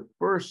he's the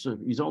first,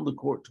 he's on the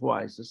court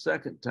twice, the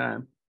second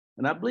time,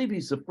 and I believe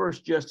he's the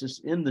first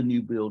justice in the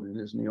new building,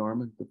 isn't he,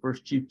 Armand? The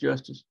first Chief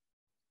Justice?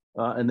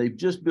 And they've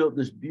just built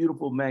this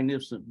beautiful,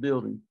 magnificent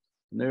building.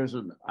 And there's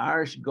an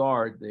Irish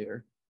guard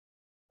there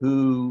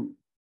who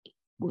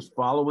was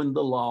following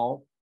the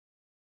law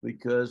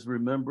because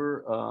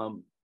remember,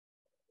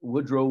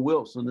 Woodrow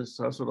Wilson, I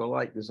sort of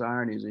like this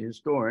irony as a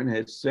historian,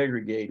 had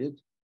segregated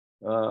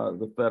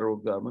the federal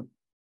government.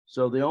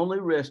 So the only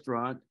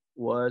restaurant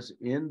was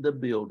in the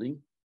building,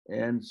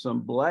 and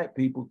some black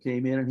people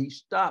came in and he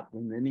stopped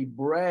them and he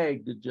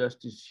bragged to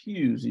Justice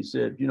Hughes. He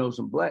said, you know,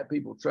 some black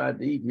people tried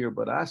to eat here,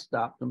 but I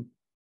stopped them.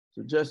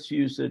 So Justice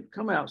Hughes said,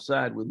 come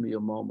outside with me a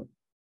moment.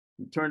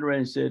 He turned around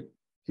and said,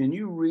 can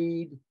you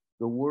read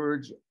the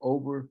words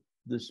over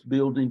this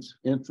building's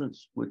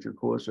entrance, which of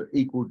course are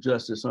equal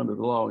justice under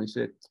the law? And he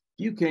said, if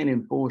you can't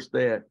enforce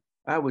that,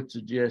 I would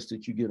suggest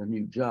that you get a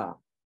new job.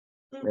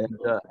 And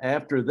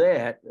after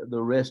that,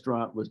 the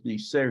restaurant was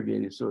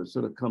desegregated, so it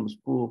sort of comes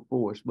full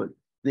force. But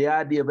the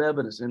idea of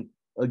evidence, and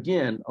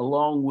again,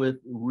 along with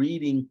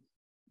reading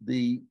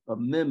the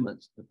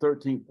amendments, the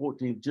 13th,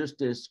 14th,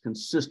 just as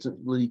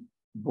consistently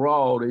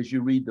broad as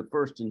you read the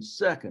first and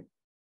second,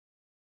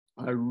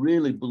 I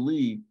really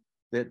believe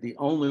that the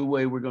only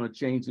way we're going to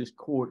change this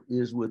court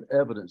is with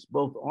evidence.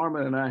 Both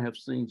Armand and I have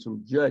seen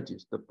some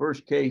judges. The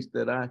first case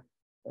that I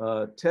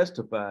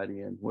testified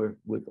in, where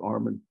with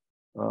Armand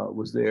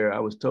was there, I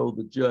was told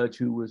the judge,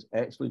 who was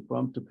actually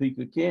from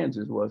Topeka,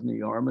 Kansas, wasn't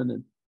he, Armand,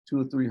 and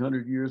 200 or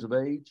 300 years of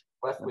age?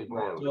 Wesley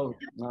Brown.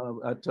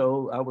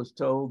 I was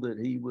told that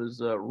he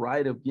was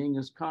Right of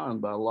Genghis Khan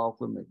by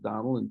Laughlin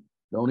McDonald, and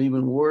don't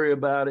even worry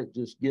about it.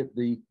 Just get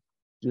the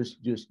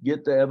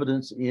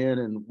evidence in,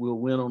 and we'll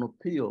win on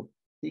appeal.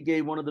 He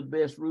gave one of the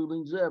best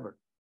rulings ever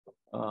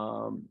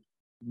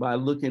by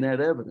looking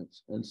at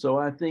evidence. And so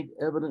I think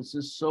evidence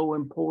is so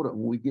important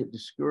when we get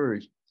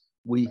discouraged.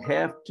 We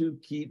have to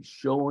keep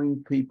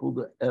showing people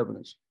the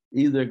evidence.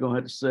 Either they're going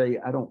to have to say,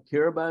 I don't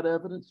care about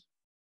evidence,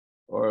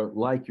 or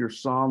like your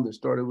psalm that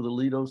started with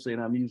Alito saying,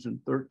 I'm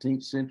using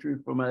 13th century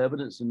for my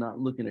evidence and not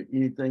looking at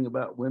anything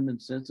about women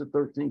since the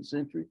 13th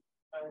century.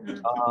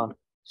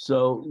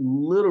 So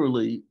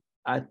literally,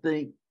 I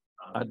think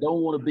I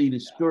don't want to be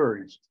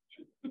discouraged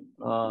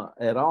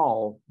at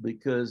all,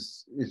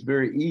 because it's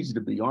very easy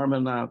to be.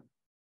 Armand and I,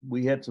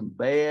 we had some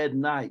bad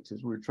nights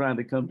as we were trying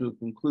to come to a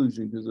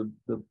conclusion because of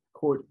the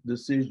court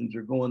decisions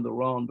are going the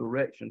wrong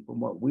direction from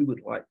what we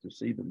would like to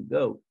see them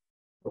go.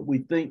 But we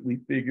think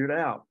we figured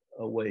out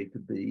a way to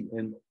be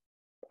and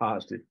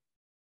positive.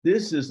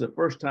 This is the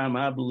first time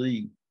I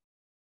believe,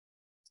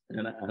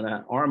 and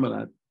Armand,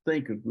 I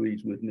think,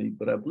 agrees with me,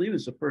 but I believe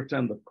it's the first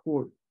time the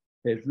court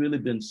has really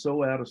been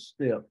so out of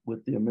step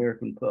with the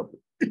American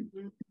public.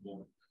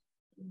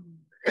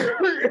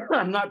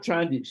 I'm not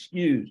trying to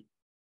excuse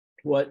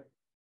what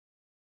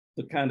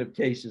the kind of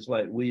cases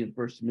like we in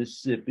First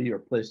Mississippi or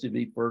Plessy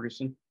v.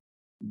 Ferguson,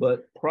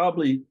 but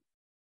probably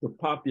the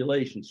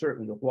population,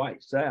 certainly the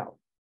white South,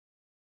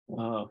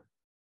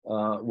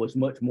 was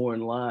much more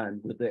in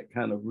line with that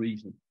kind of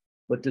reason.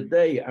 But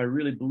today, I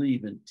really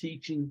believe in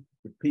teaching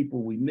the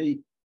people we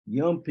meet.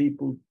 Young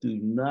people do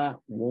not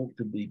want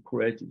to be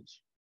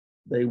prejudiced.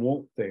 They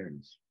want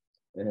fairness.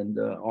 And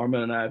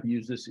Armand and I have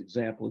used this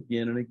example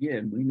again and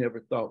again. We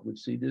never thought we'd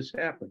see this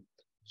happen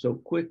so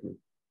quickly.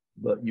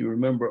 But you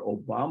remember,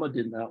 Obama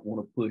did not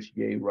want to push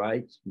gay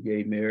rights,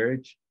 gay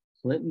marriage.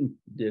 Clinton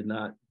did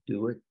not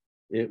do it.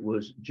 It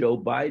was Joe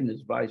Biden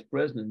as vice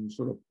president who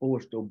sort of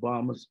forced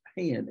Obama's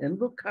hand. And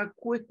look how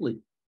quickly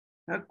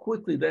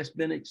that's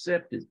been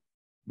accepted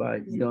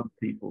by young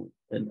people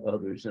and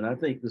others. And I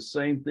think the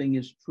same thing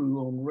is true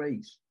on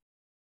race,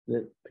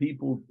 that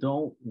people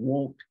don't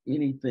want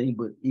anything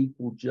but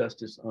equal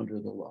justice under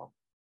the law.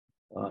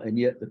 And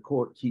yet the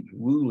court keeps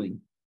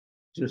ruling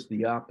just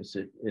the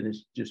opposite. And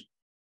it's just,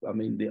 I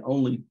mean, the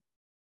only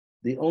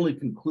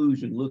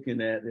conclusion,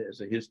 looking at it as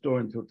a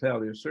historian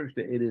totality of search,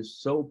 that it is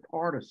so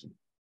partisan.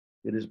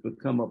 It has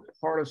become a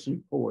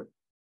partisan court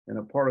and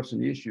a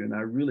partisan issue. And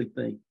I really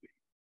think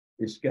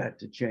it's got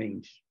to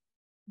change.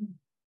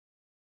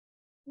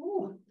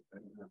 Now,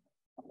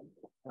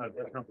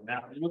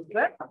 with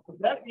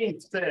that being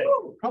said,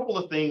 a couple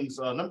of things.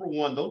 Number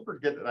one, don't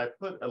forget that I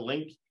put a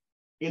link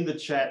in the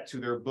chat to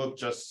their book,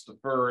 Justice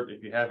Deferred.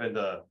 If you haven't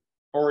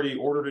already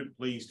ordered it,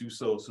 please do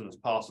so as soon as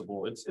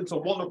possible. It's a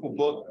wonderful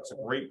book. It's a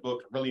great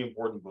book, really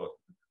important book.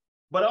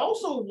 But I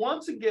also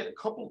want to get a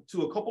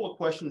couple of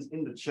questions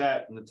in the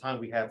chat in the time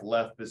we have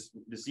left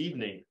this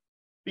evening,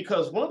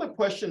 because one of the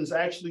questions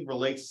actually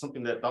relates to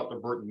something that Dr.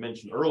 Burton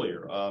mentioned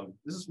earlier.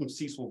 This is from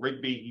Cecil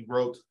Rigby. He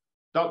wrote,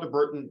 Dr.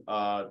 Burton,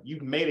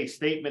 you've made a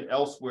statement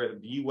elsewhere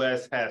that the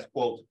U.S. has,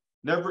 quote,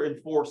 never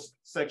enforced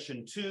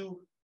Section 2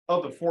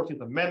 of the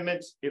 14th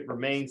Amendment. It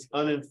remains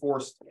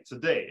unenforced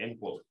today, end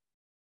quote.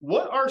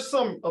 What are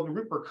some of the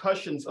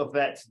repercussions of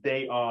that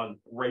today on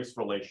race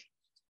relations?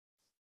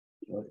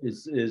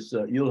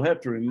 You'll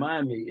have to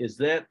remind me, is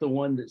that the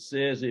one that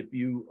says if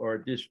you are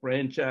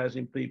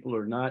disfranchising people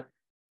or not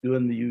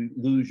doing you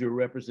lose your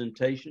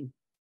representation?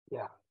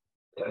 Yeah.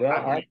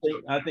 Well,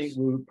 I think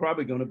we're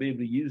probably going to be able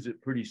to use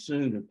it pretty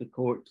soon if the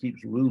court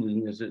keeps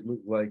ruling as it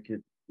looked like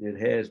it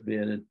has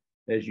been.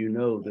 as you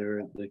know,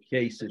 the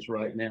cases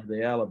right now,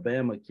 the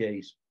Alabama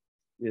case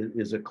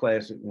is a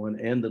classic one,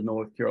 and the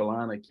North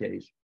Carolina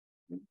case.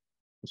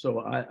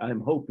 So I'm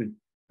hoping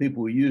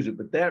people will use it.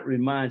 But that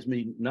reminds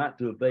me not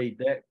to evade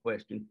that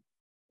question,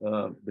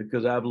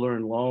 because I've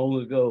learned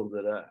long ago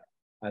that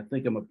I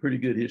think I'm a pretty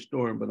good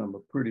historian, but I'm a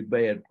pretty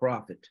bad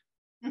prophet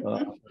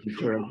in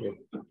terms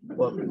of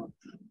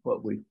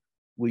what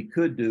we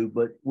could do.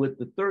 But with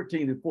the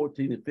 13th and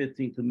 14th and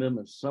 15th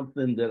Amendments,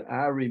 something that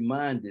I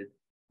reminded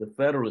the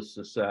Federalist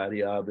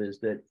Society of is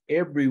that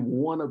every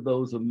one of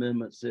those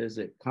amendments says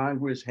that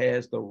Congress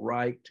has the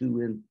right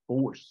to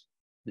enforce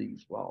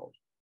these laws,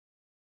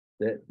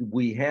 that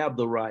we have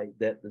the right,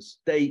 that the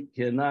state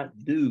cannot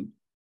do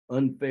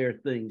unfair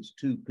things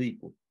to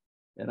people.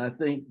 And I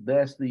think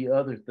that's the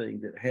other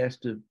thing that has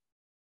to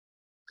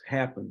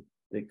happen,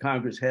 that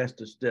Congress has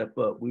to step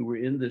up. We were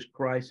in this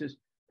crisis.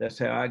 That's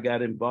how I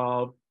got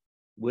involved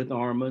with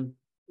Armand,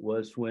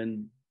 was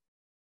when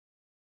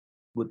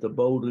with the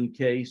Bolden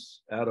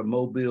case out of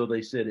Mobile,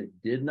 they said it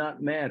did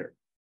not matter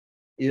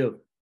if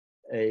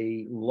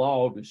a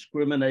law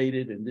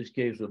discriminated, in this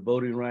case, a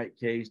voting right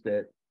case,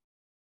 that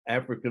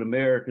African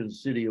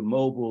Americans, city of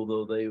Mobile,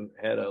 though they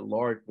had a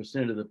large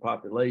percent of the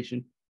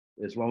population,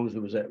 as long as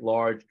it was at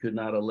large, could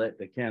not elect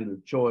a candidate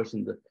of choice.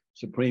 And the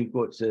Supreme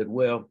Court said,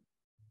 well,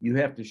 you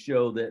have to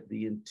show that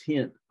the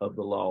intent of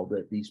the law,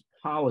 that these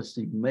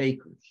policy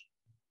makers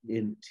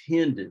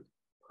intended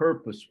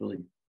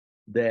purposefully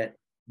that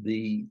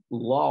the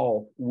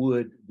law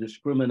would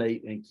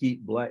discriminate and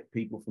keep Black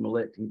people from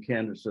electing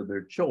candidates of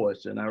their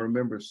choice. And I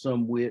remember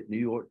some wit, New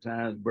York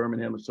Times,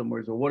 Birmingham, or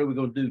somewhere, so what are we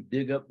going to do?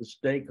 Dig up the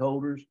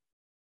stakeholders,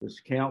 this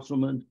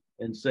councilman,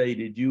 and say,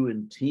 did you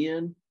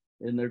intend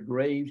in their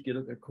graves, get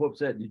up their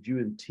corpse at, did you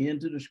intend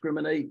to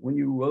discriminate when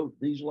you wrote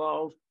these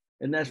laws?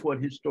 And that's what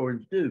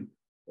historians do.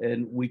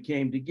 And we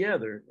came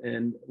together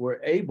and were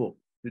able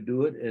to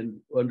do it. And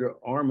under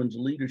Armand's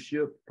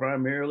leadership,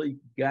 primarily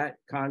got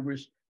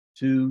Congress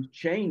to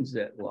change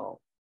that law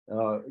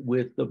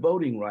with the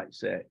Voting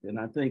Rights Act. And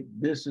I think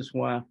this is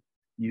why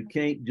you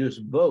can't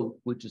just vote,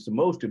 which is the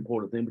most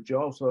important thing, but you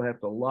also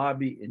have to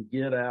lobby and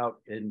get out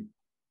and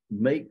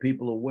make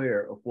people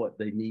aware of what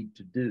they need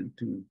to do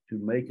to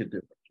make a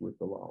difference with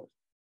the laws.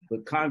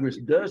 But Congress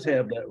does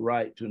have that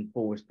right to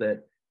enforce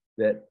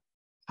that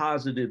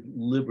positive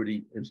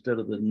liberty instead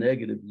of the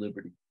negative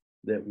liberty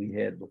that we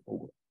had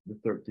before, the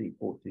 13th,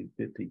 14th,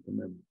 15th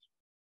Amendments.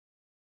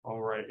 All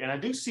right, and I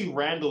do see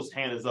Randall's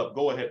hand is up.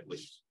 Go ahead,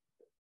 please.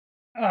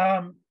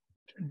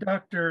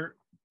 Dr.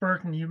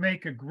 Burton, you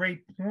make a great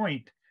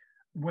point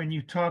when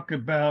you talk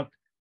about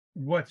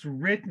what's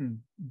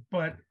written,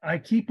 but I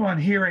keep on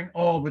hearing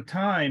all the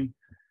time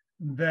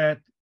that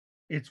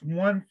it's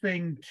one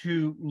thing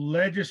to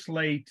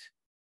legislate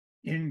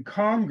in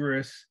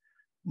Congress,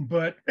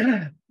 but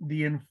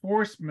the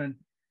enforcement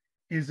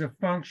is a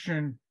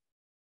function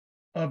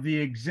of the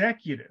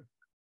executive.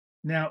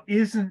 Now,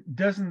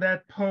 doesn't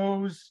that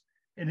pose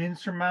an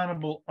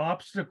insurmountable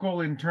obstacle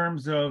in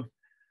terms of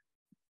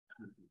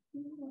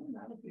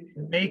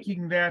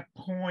making that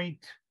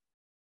point?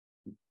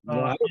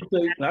 No,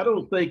 I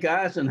don't think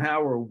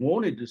Eisenhower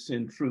wanted to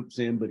send troops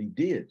in, but he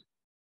did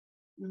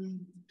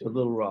to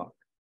Little Rock.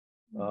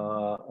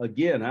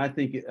 Again, I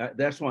think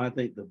that's why I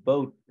think the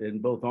vote,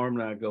 and both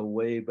Armand and I go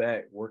way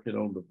back working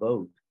on the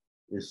vote,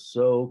 is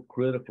so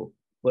critical.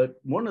 But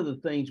one of the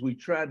things we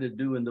tried to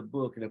do in the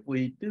book, and if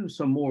we do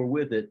some more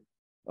with it,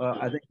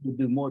 I think we'll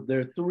do more.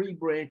 There are 3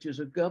 branches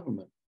of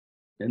government,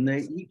 and they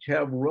each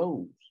have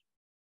roles.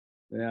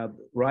 Now,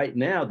 right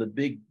now, the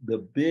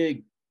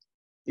big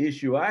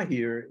issue I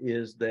hear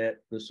is that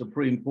the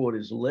Supreme Court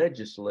is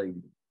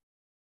legislating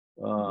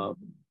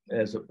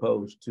as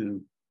opposed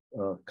to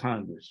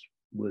Congress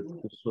with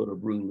the sort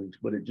of rulings.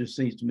 But it just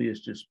seems to me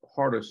it's just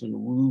partisan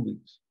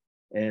rulings,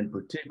 and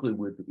particularly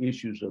with the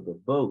issues of the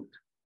vote.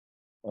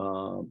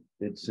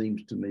 It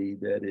seems to me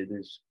that it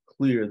is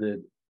clear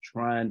that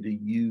trying to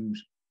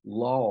use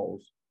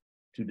laws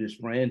to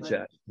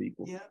disfranchise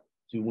people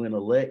to win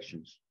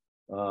elections.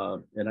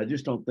 And I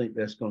just don't think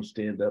that's going to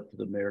stand up to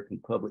the American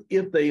public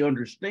if they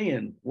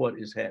understand what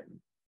is happening.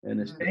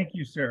 And thank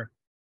you, sir.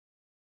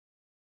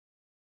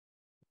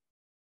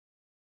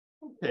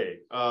 Okay.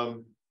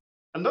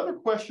 Another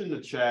question in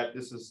the chat.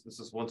 This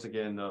is once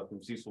again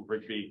from Cecil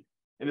Rigby,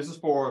 and this is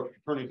for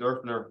Attorney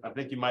Derfner. I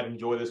think you might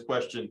enjoy this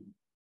question.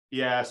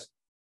 He asked,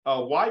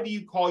 why do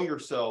you call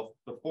yourself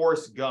the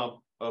Forrest Gump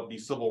of the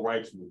civil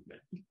rights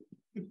movement?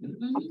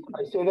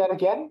 I say that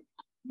again?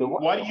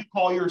 Why do you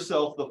call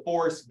yourself the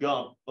Forrest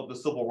Gump of the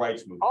civil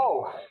rights movement?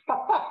 Oh,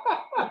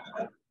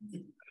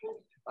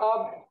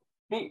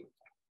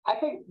 I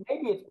think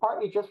maybe it's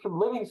partly just from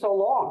living so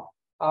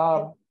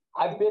long.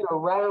 I've been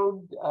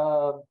around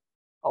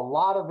a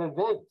lot of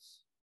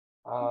events.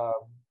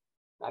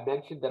 I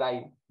mentioned that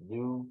I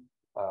knew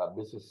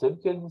Mrs.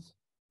 Simkins.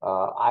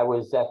 I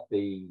was at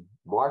the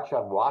March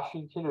on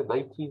Washington in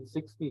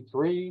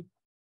 1963.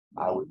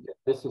 I was in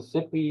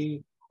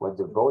Mississippi when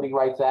the Voting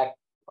Rights Act,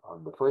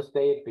 on the first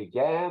day it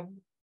began.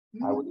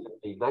 I was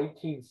at the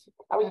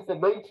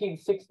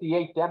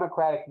 1968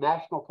 Democratic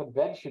National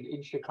Convention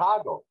in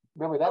Chicago.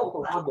 Remember, that's the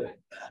one that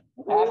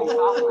Abby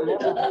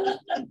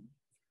Hoffman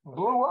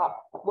blew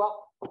up.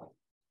 Well,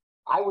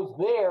 I was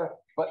there,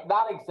 but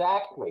not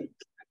exactly.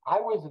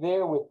 I was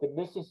there with the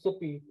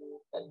Mississippi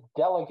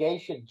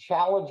delegation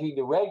challenging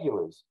the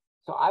regulars.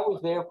 So I was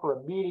there for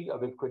a meeting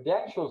of the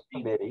Credentials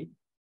Committee,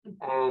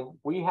 and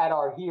we had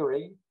our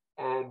hearing,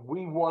 and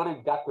we won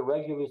and got the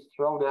regulars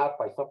thrown out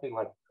by something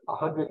like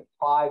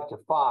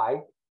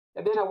 105-5.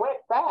 And then I went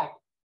back,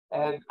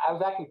 and I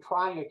was actually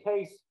trying a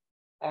case,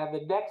 and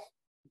the next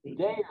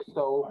day or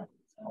so,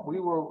 we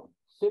were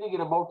sitting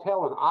in a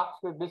motel in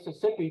Oxford,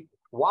 Mississippi,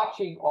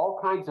 watching all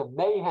kinds of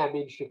mayhem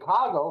in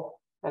Chicago.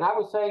 And I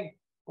was saying,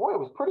 boy, it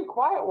was pretty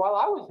quiet while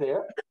I was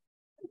there.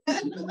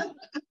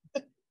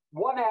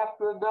 One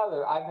after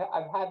another,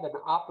 I've had an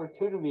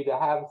opportunity to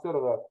have sort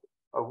of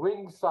a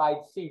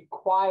ringside seat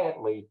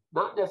quietly,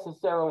 not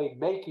necessarily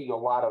making a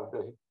lot of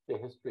the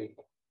history.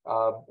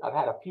 I've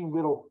had a few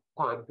little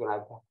times when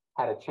I've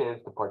had a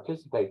chance to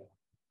participate,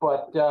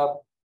 but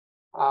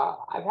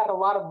I've had a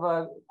lot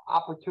of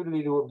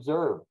opportunity to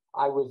observe.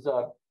 I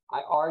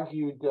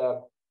argued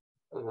the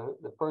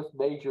first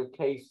major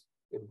case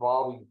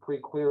involving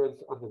pre-clearance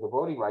under the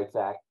Voting Rights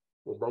Act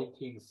in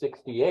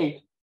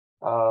 1968,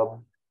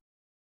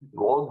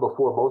 long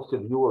before most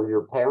of you or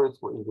your parents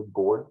were even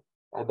born.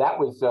 And that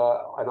was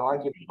an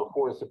argument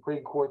before a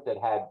Supreme Court that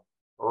had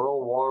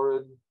Earl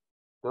Warren,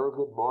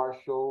 Thurgood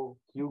Marshall,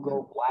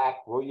 Hugo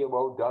Black, William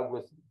O.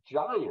 Douglas,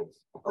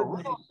 giants, a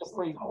real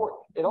Supreme Court.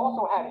 It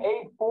also had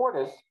Abe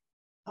Fortas,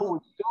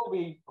 who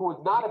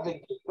would not have been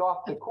kicked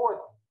off the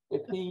court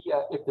if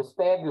the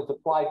standards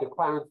applied to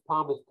Clarence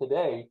Thomas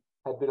today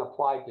had been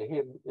applied to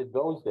him in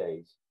those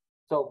days.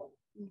 So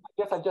I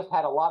guess I just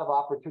had a lot of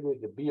opportunity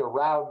to be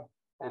around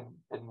and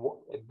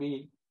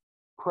be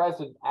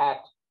present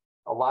at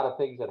a lot of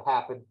things that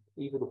happened,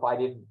 even if I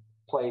didn't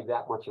play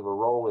that much of a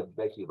role in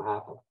making them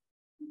happen.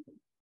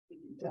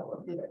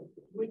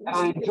 And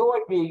I enjoy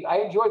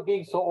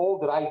being so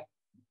old that I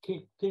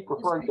keep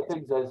referring to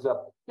things as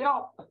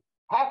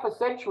half a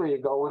century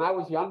ago when I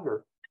was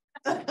younger.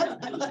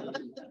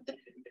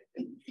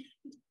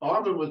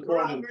 Armand was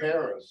born in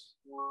Paris.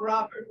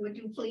 Robert, would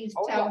you please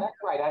Oh, tell yeah, that's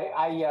right.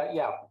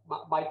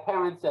 My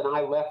parents and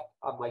I left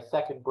on my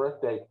second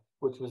birthday,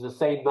 which was the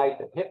same night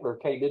that Hitler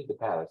came into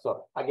Paris.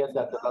 So I guess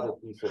that's another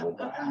piece of it.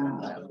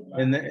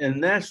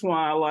 And that's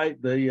why I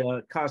like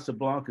the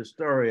Casablanca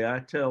story. I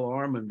tell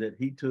Armand that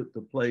he took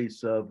the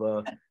place of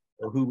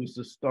who was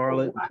the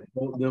starlet that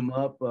woke them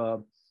up,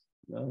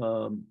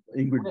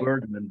 Ingrid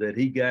Bergman, that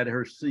he got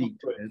her seat.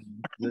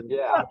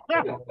 Yeah.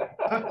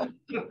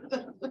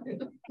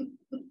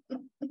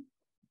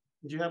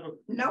 Did you have a?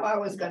 No, I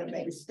was going to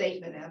make a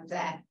statement on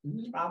that.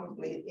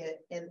 Probably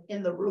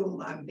in the room,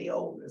 I'm the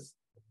oldest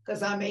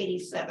because I'm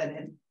 87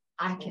 and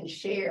I can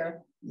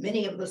share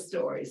many of the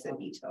stories that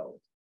he told.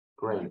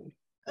 Great.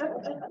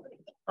 All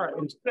right,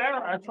 and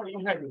Sarah, I thought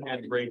you had your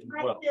hand raised as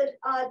well.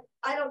 I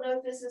don't know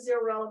if this is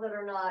irrelevant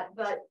or not,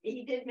 but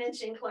he did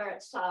mention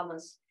Clarence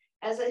Thomas.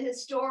 As a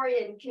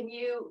historian, can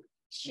you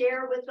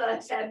share with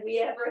us, have we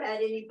ever had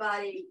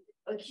anybody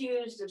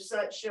accused of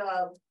such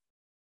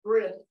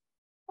grift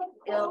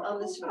on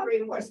the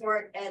Supreme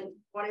Court and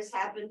what has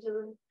happened to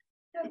them?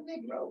 That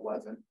Negro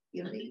wasn't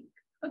unique.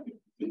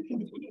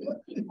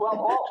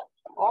 Well,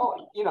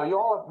 you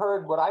all have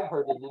heard what I've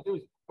heard in the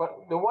news, but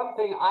the one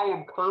thing I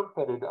am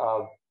confident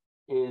of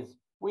is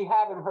we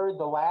haven't heard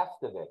the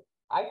last of it.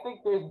 I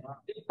think there's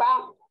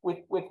found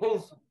with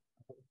his,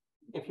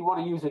 if you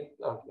want to use a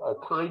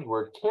kind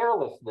word,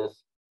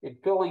 carelessness in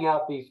filling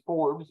out these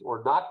forms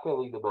or not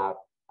filling them out.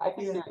 I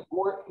think there's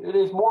more.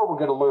 There's more we're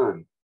going to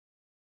learn.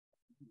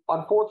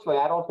 Unfortunately,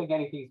 I don't think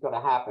anything's going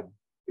to happen,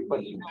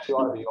 but he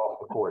ought to be off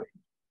the court.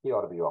 He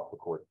ought to be off the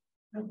court.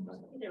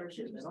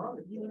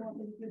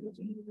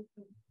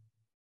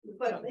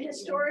 But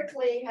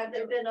historically, have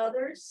there been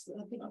others?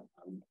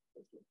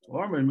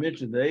 Armand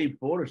mentioned the Abe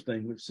Fortas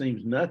thing, which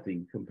seems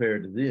nothing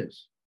compared to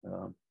this.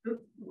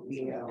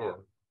 Yeah.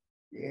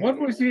 What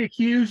was he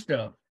accused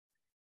of?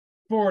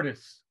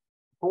 Fortas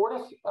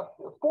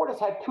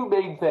had two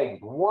main things.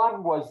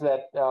 One was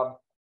that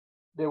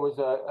there was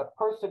a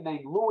person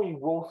named Louis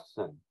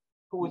Wolfson,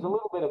 who was a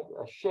little bit of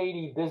a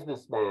shady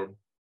businessman,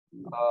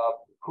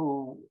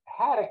 who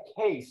had a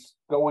case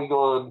going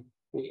on.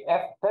 The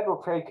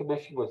Federal Trade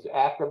Commission was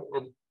after him,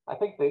 and I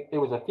think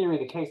there was a theory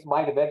the case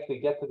might eventually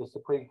get to the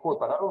Supreme Court,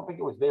 but I don't think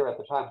it was there at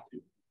the time.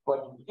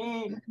 But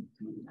he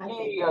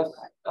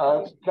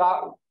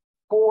got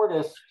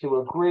Fortas to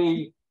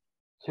agree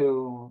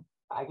to,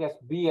 I guess,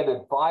 be an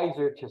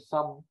advisor to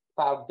some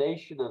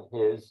foundation of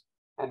his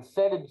and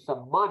send him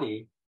some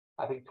money,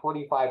 I think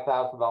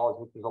 $25,000,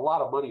 which was a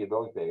lot of money in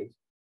those days.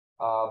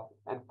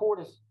 And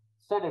Fortas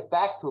sent it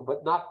back to him,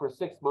 but not for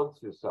 6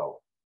 months or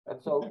so.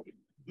 And so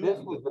this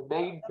was the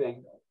main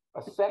thing.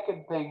 A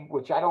second thing,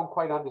 which I don't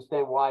quite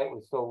understand why it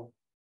was so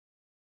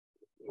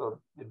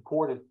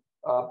important,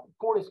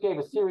 Fortas gave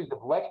a series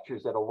of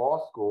lectures at a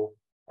law school,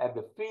 and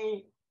the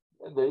fee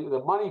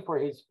the money for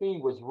his fee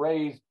was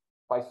raised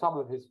by some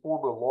of his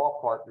former law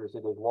partners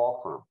in his law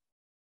firm.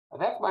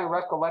 And that's my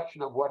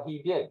recollection of what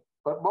he did.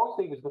 But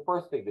mostly it was the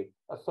first thing,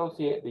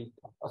 the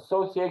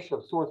association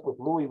of sorts with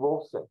Louis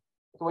Wolfson.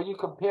 So when you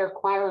compare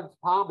Clarence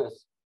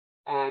Thomas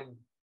and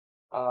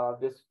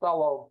this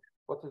fellow,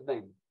 what's his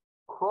name,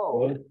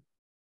 Crow,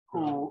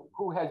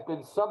 who has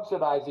been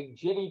subsidizing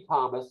Ginny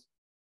Thomas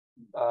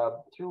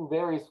through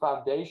various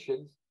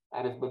foundations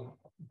and has been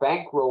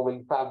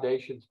bankrolling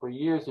foundations for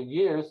years and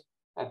years,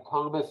 and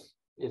Thomas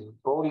is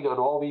voting on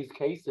all these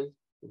cases,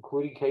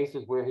 including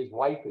cases where his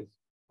wife is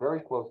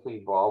very closely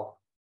involved.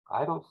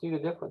 I don't see the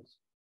difference.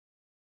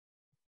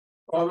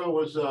 Armand,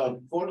 was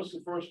Fortas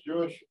the first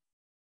Jewish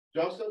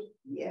justice?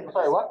 Yes.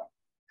 Sorry, what?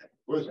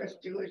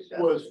 First Jewish justice.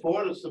 Was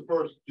Fortas the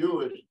first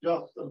Jewish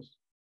justice?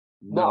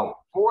 No,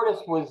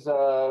 Fortas was,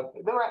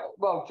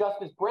 well,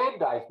 Justice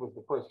Brandeis was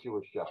the first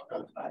Jewish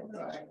justice. Right,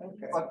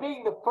 okay. But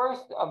being the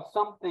first of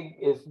something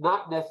is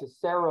not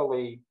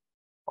necessarily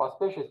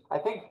auspicious. I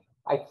think,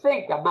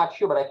 I'm not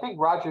sure, but I think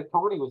Roger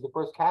Taney was the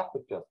first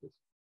Catholic justice.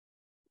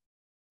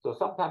 So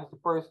sometimes the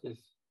first is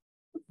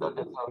not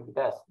necessarily the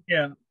best.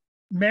 Yeah.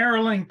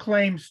 Maryland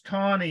claims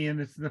Taney,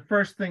 and it's the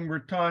first thing we're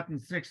taught in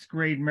 6th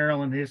grade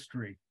Maryland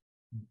history.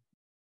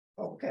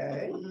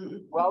 Okay.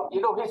 Well,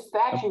 you know, his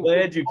statue. I'm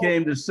glad you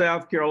came to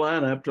South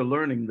Carolina after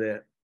learning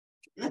that.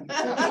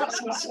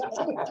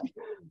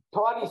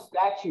 Taney's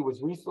statue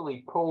was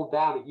recently pulled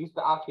down. It used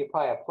to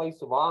occupy a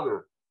place of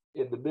honor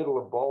in the middle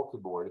of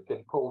Baltimore. It's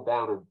been pulled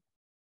down and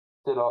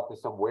sent off to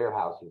some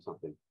warehouse or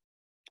something.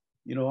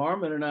 You know,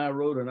 Armand and I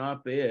wrote an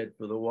op-ed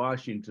for the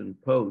Washington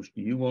Post.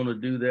 Do you want to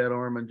do that,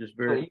 Armand? Just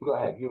very. No, you go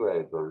ahead. You go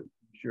ahead, Bert.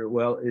 Sure.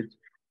 Well,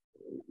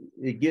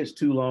 it gets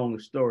too long a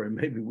story.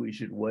 Maybe we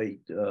should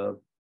wait.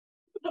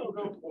 No,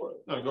 go for it.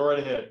 No, go right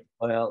ahead.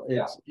 Well,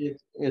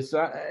 it's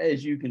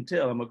as you can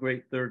tell, I'm a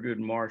great Thurgood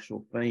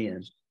Marshall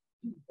fan,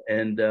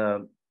 and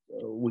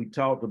we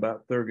talked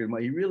about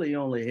Thurgood. He really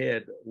only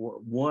had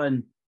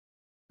one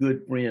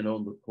good friend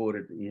on the court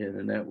at the end,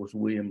 and that was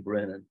William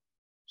Brennan.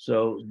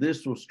 So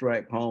this will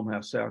strike home how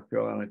South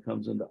Carolina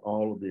comes into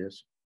all of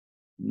this.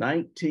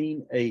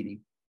 1980,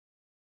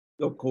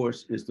 of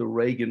course, is the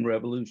Reagan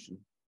Revolution.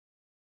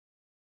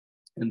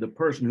 And the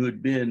person who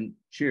had been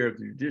chair of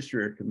the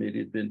Judiciary Committee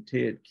had been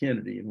Ted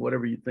Kennedy. And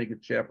whatever you think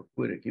of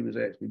Chappaquiddick, he was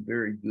actually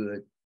very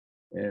good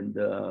and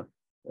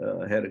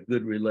had a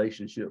good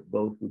relationship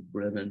both with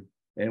Brennan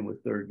and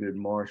with Thurgood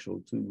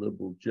Marshall, two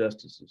liberal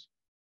justices.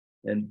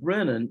 And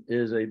Brennan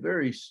is a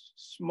very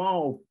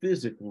small,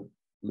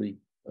 physically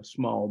a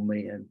small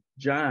man,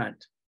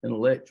 giant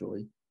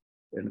intellectually.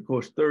 And of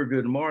course,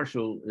 Thurgood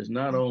Marshall is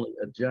not only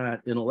a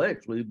giant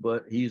intellectually,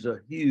 but he's a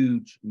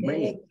huge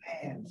man.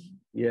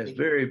 Yes,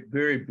 very,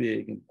 very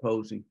big,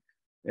 imposing.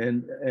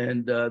 And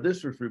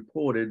this was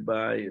reported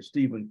by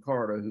Stephen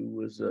Carter, who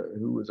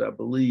was, I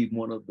believe,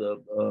 one of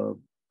the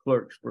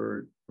clerks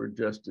for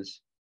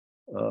Justice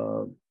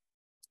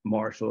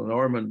Marshall. And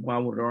Armand, why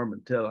would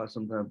Armand tell? I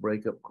sometimes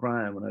break up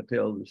crying when I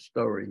tell this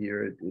story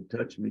here. It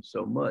touched me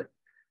so much.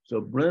 So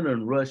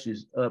Brennan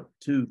rushes up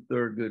to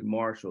Thurgood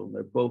Marshall, and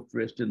they're both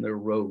dressed in their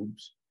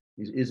robes.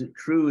 Is it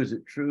true? Is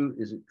it true?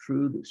 Is it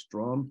true that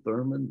Strom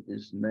Thurmond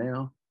is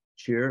now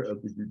chair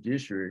of the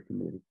Judiciary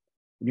Committee?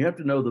 And you have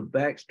to know the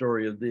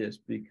backstory of this,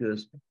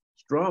 because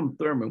Strom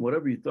Thurmond,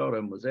 whatever you thought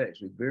of him, was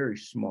actually very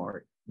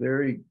smart,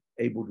 very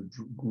able to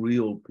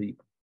grill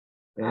people.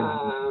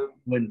 And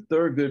when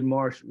Thurgood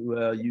Marshall,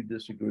 well, you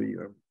disagree.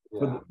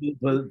 Yeah.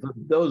 For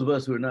those of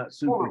us who are not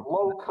super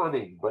low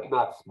cunning, but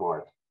not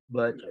smart.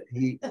 But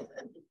he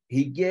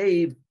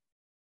gave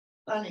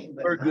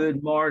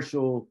Thurgood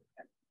Marshall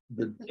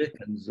the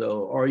Dickens,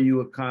 though. Are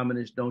you a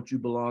communist? Don't you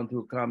belong to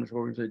a communist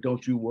organization?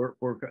 Don't you work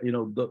for,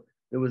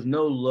 there was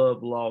no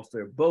love lost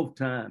there both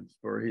times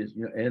for his,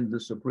 and the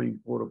Supreme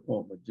Court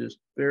appointment, just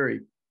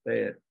very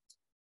bad.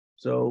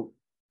 So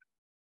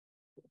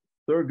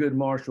Thurgood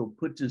Marshall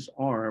puts his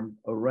arm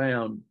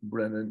around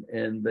Brennan,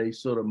 and they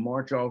sort of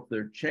march off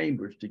their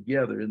chambers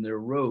together in their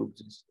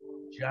robes. This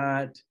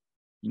giant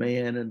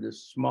man and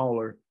this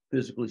smaller,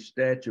 physically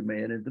statured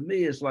man. And to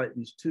me, it's like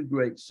these two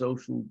great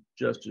social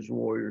justice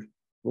warriors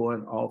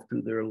going off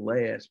to their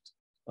last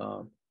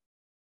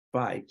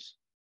fights.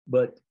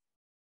 But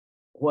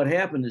what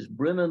happened is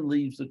Brennan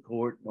leaves the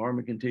court.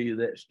 Armand can tell you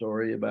that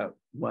story about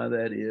why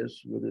that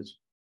is with his,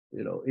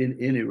 in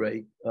any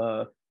rate.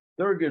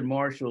 Thurgood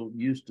Marshall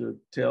used to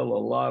tell a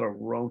lot of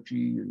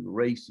raunchy and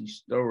racy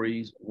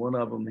stories. One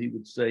of them he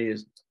would say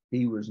is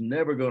he was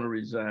never going to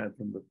resign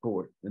from the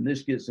court. And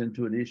this gets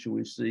into an issue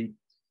we see,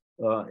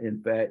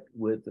 in fact,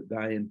 with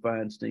Dianne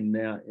Feinstein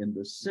now in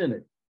the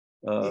Senate.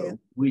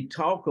 We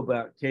talk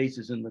about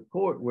cases in the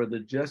court where the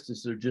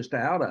justices are just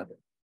out of it,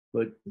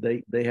 but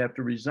they have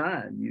to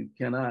resign. You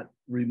cannot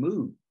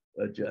remove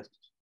a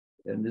justice.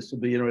 And this will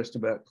be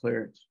interesting about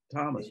Clarence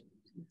Thomas.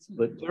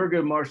 But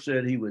Thurgood Marshall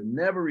said he would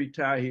never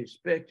retire. He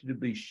expected to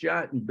be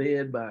shot in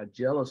bed by a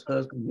jealous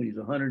husband when he's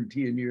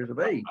 110 years of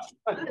age.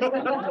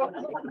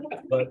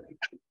 But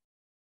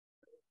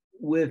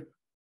with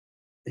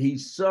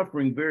he's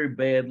suffering very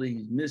badly.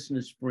 He's missing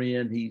his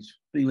friend. He's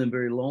feeling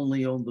very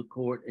lonely on the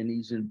court, and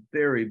he's in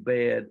very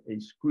bad,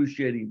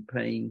 excruciating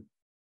pain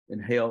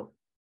and health.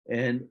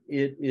 And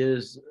it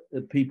is,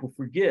 people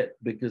forget,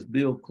 because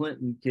Bill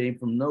Clinton came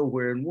from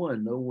nowhere and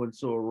won. No one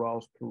saw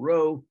Ross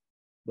Perot,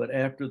 but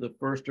after the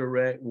first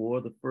Iraq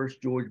War, the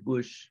first George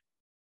Bush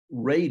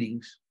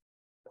ratings,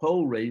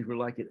 poll ratings were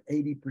like at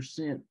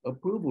 80%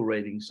 approval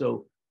rating.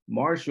 So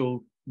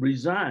Marshall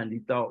resigned. He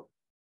thought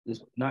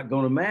it's not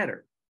going to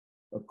matter.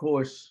 Of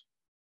course,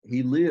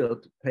 he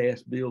lived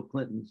past Bill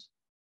Clinton's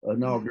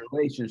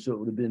inauguration, so it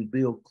would have been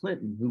Bill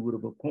Clinton who would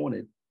have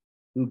appointed,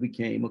 who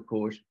became, of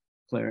course,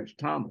 Clarence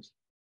Thomas.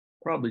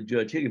 Probably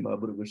Judge Higginbotham,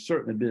 but it would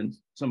certainly been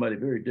somebody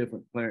very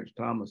different, Clarence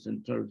Thomas,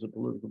 in terms of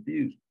political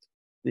views.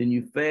 Then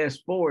you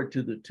fast forward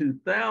to the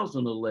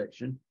 2000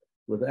 election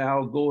with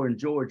Al Gore and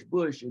George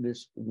Bush, and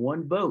it's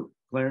one vote.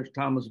 Clarence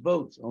Thomas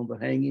votes on the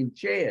hanging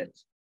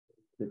chads.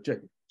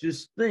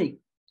 Just think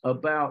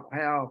about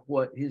how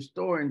what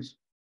historians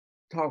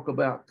talk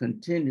about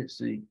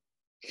contingency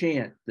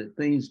chant, that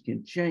things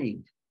can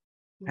change,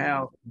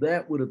 how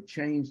that would have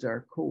changed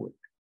our court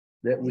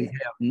that we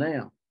have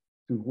now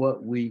to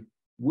what we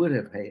would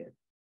have had,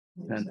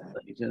 kind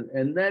of things.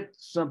 And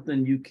that's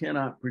something you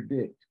cannot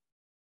predict.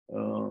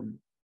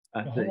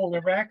 I The think. whole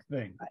Iraq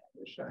thing.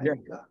 Yeah.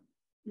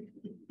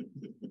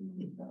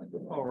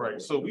 All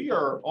right, so we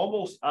are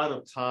almost out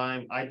of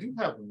time. I do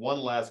have one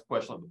last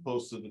question on the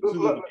post to the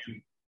two of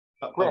you.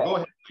 Go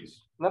ahead,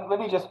 please. Let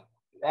me just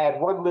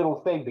add one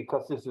little thing,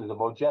 because this is a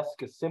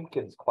Modjeska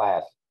Simkins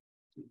class.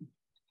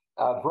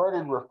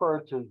 Vernon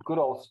referred to good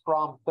old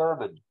Strom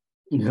Thurmond.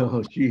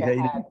 No, she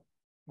hated it.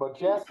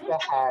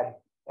 Modjeska had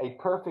a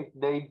perfect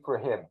name for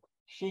him.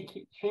 She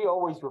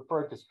always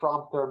referred to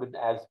Strom Thurmond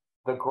as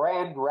the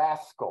Grand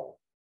Rascal,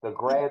 the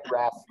Grand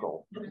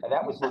Rascal. And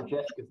that was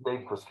Modjeska's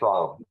name for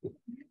Strom.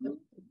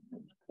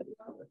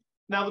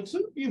 Now, the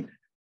two of you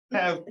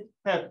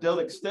have dealt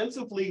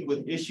extensively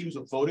with issues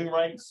of voting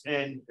rights.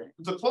 And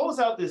to close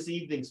out this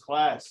evening's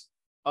class,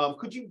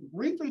 could you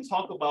briefly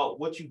talk about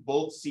what you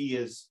both see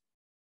as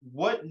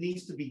what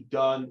needs to be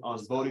done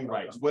on voting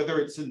rights, whether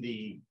it's in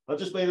the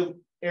legislative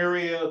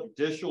area,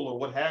 judicial, or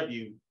what have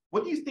you?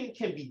 What do you think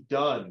can be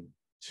done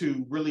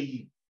to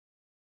really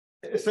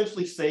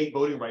essentially save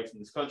voting rights in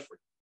this country?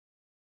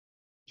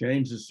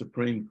 Change the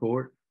Supreme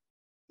Court.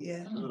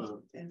 Yeah.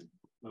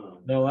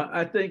 No,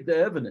 I think the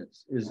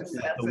evidence is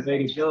the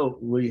way to go.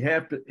 We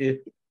have to,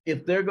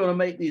 if they're going to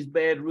make these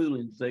bad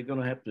rulings, they're going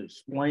to have to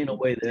explain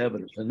away the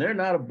evidence. And they're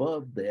not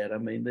above that. I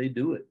mean, they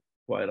do it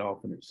quite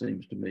often, it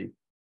seems to me.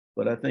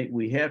 But I think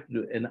we have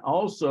to, and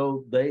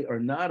also they are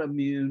not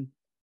immune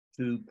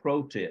to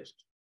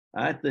protest.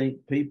 I think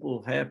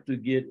people have to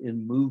get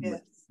in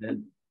movement. Yes.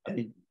 And I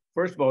mean,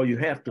 first of all, you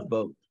have to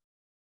vote.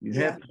 You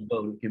have to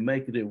vote. You can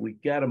make it. We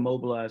got to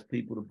mobilize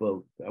people to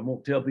vote. I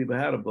won't tell people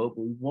how to vote,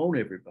 but we want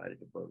everybody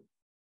to vote.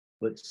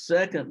 But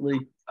secondly,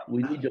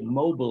 we need to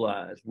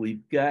mobilize.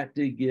 We've got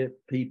to get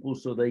people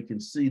so they can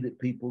see that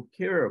people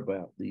care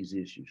about these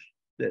issues,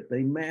 that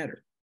they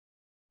matter.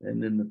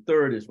 And then the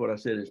third is what I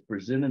said, is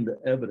presenting the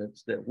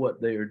evidence that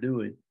what they are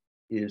doing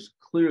is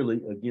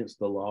clearly against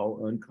the law,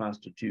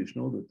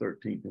 unconstitutional, the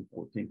 13th and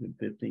 14th and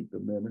 15th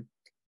Amendment.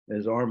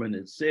 As Armand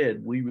had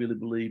said, we really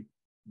believe,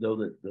 though,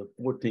 that the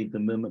 14th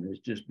Amendment has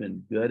just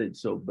been gutted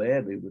so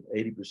badly with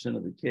 80%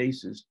 of the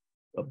cases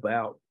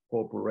about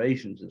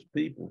corporations as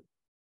people.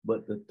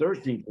 But the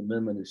 13th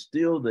Amendment is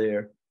still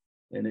there,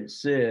 and it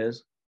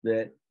says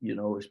that, you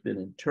know, it's been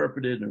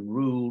interpreted and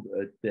ruled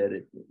that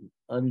it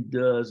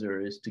undoes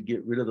or is to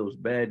get rid of those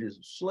badges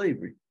of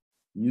slavery.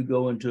 You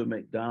go into a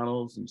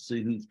McDonald's and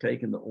see who's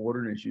taking the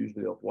order, and it's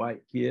usually a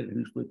white kid, and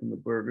who's flipping the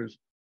burgers,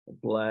 a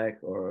black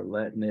or a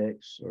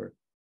Latinx or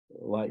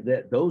like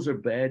that. Those are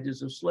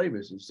badges of slavery.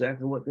 It's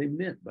exactly what they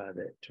meant by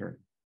that term.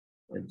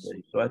 And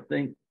so I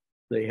think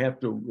they have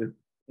to,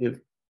 if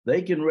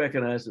they can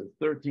recognize that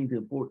the 13th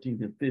and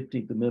 14th and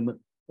 15th Amendment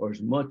are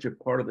as much a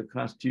part of the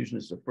Constitution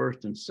as the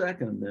First and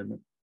Second Amendment,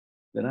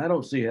 then I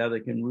don't see how they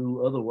can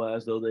rule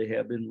otherwise, though they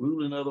have been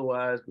ruling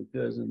otherwise,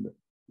 because in the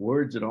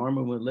words that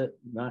Armand would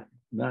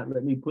not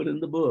let me put in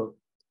the book,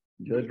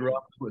 Judge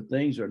Roberts, where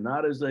things are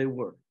not as they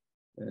were.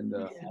 And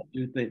I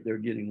do think they're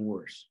getting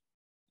worse.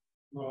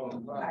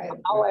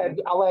 I'll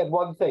add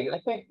one thing. I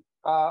think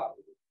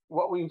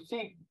what we've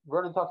seen,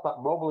 Vernon talks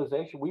about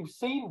mobilization. We've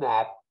seen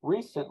that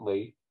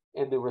recently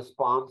in the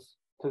response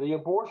to the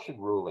abortion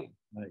ruling.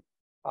 Right.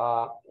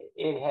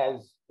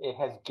 It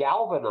has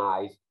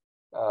galvanized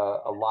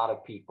a lot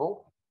of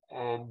people,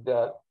 and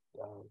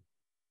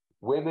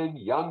women,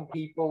 young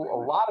people,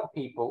 a lot of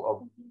people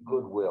of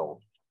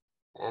goodwill.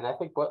 And I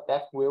think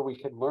that's where we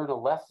can learn a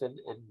lesson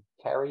and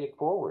carry it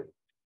forward.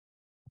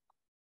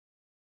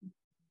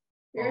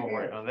 All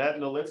right, on that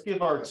note, let's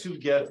give our two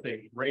guests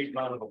a great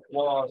round of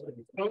applause.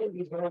 For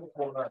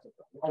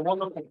a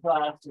wonderful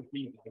class this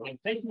evening. And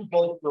thank you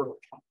both for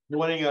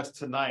joining us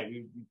tonight.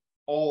 We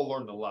all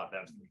learned a lot,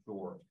 that's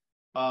for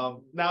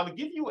sure. Now, to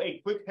give you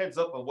a quick heads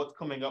up on what's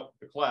coming up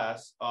with the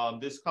class,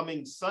 this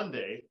coming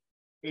Sunday,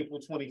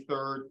 April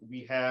 23rd,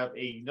 we have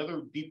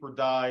another deeper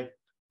dive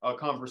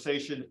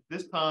conversation,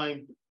 this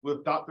time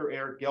with Dr.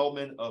 Eric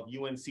Gelman of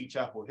UNC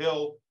Chapel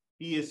Hill.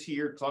 He is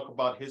here to talk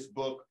about his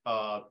book,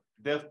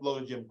 Death Blow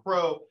to Jim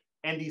Crow,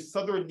 and the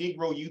Southern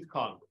Negro Youth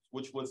Congress,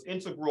 which was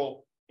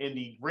integral in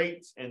the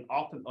great and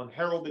often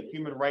unheralded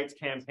human rights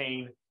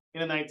campaign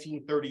in the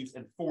 1930s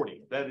and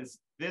 40s. That is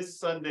this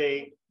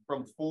Sunday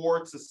from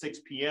 4 to 6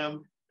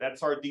 p.m.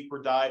 That's our deeper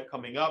dive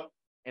coming up.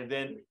 And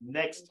then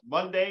next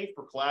Monday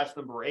for class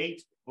number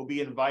 8, we'll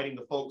be inviting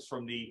the folks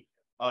from the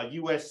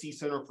USC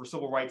Center for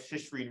Civil Rights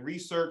History and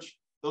Research.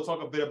 They'll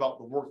talk a bit about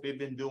the work they've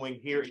been doing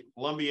here in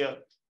Columbia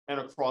and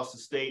across the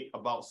state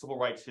about civil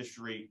rights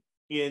history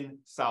in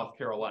South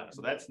Carolina.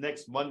 So that's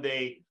next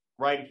Monday,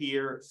 right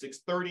here,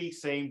 6:30,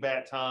 same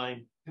bat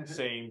time,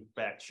 same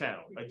bat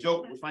channel. A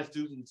joke which my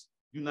students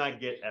do not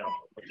get at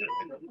all.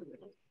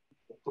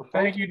 Well,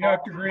 Thank you,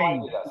 Dr.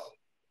 Green.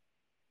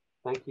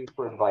 Thank you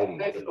for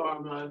inviting us. Thanks,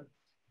 Armand.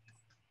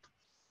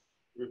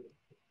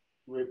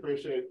 We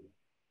appreciate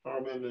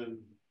Armand and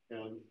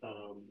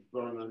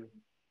Vernon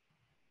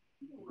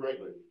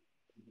greatly.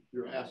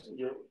 You're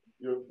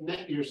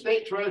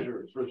state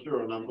treasurers for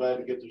sure, and I'm glad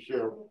to get to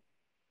share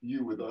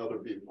you with other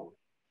people.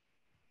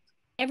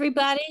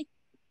 Everybody,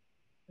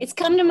 it's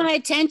come to my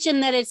attention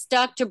that it's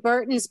Dr.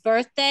 Burton's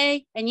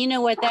birthday, and you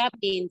know what that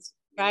means,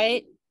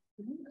 right?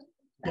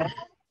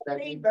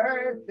 Happy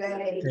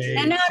birthday.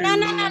 No,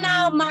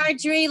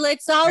 Marjorie.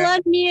 Let's all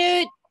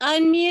unmute.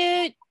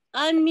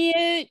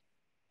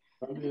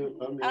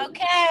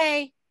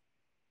 Okay.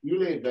 You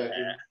lead, Becky.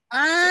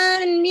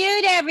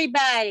 Unmute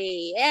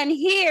everybody. And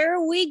here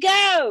we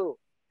go.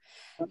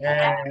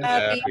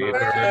 Happy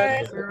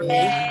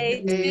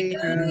birthday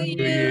to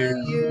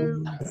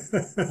you.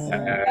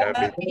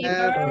 Happy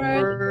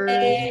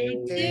birthday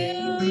to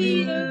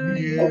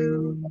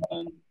you.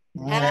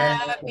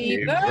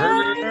 Happy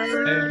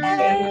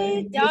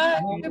birthday,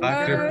 Dr.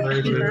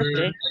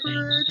 Burton.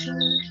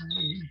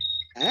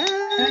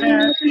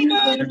 Happy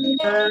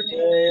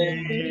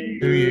birthday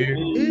to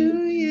you.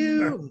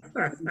 I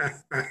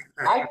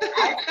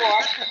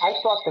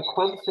thought the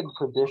Clemson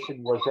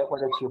tradition was that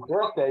when it's your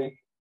birthday,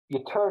 you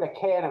turn a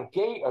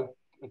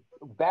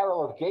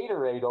barrel of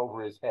Gatorade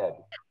over his head.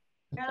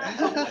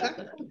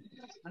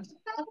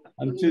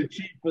 I'm too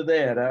cheap for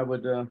that. I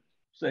would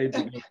save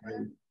the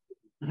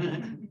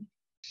Gatorade.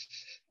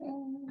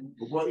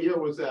 What year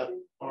was that?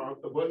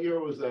 What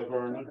year was that,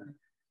 Vernon?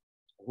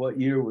 What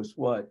year was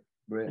what,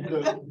 Brett?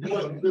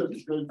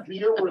 The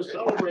year we're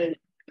celebrating.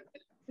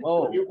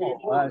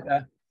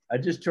 I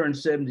just turned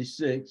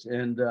 76,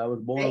 and I was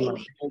born on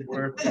my own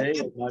birthday,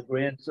 and my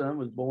grandson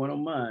was born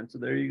on mine. So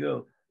there you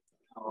go.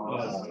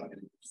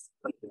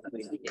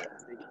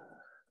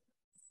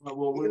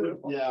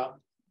 Yeah.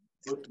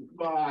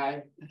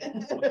 Bye.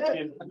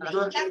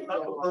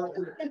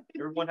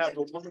 Everyone have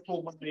a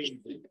wonderful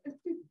Monday.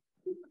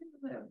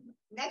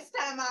 Next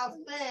time I'll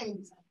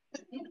sing.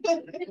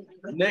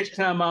 Next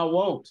time I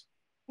won't.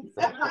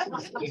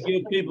 To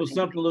give people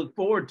something to look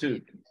forward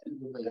to.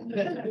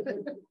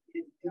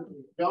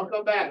 Y'all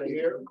come back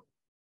here.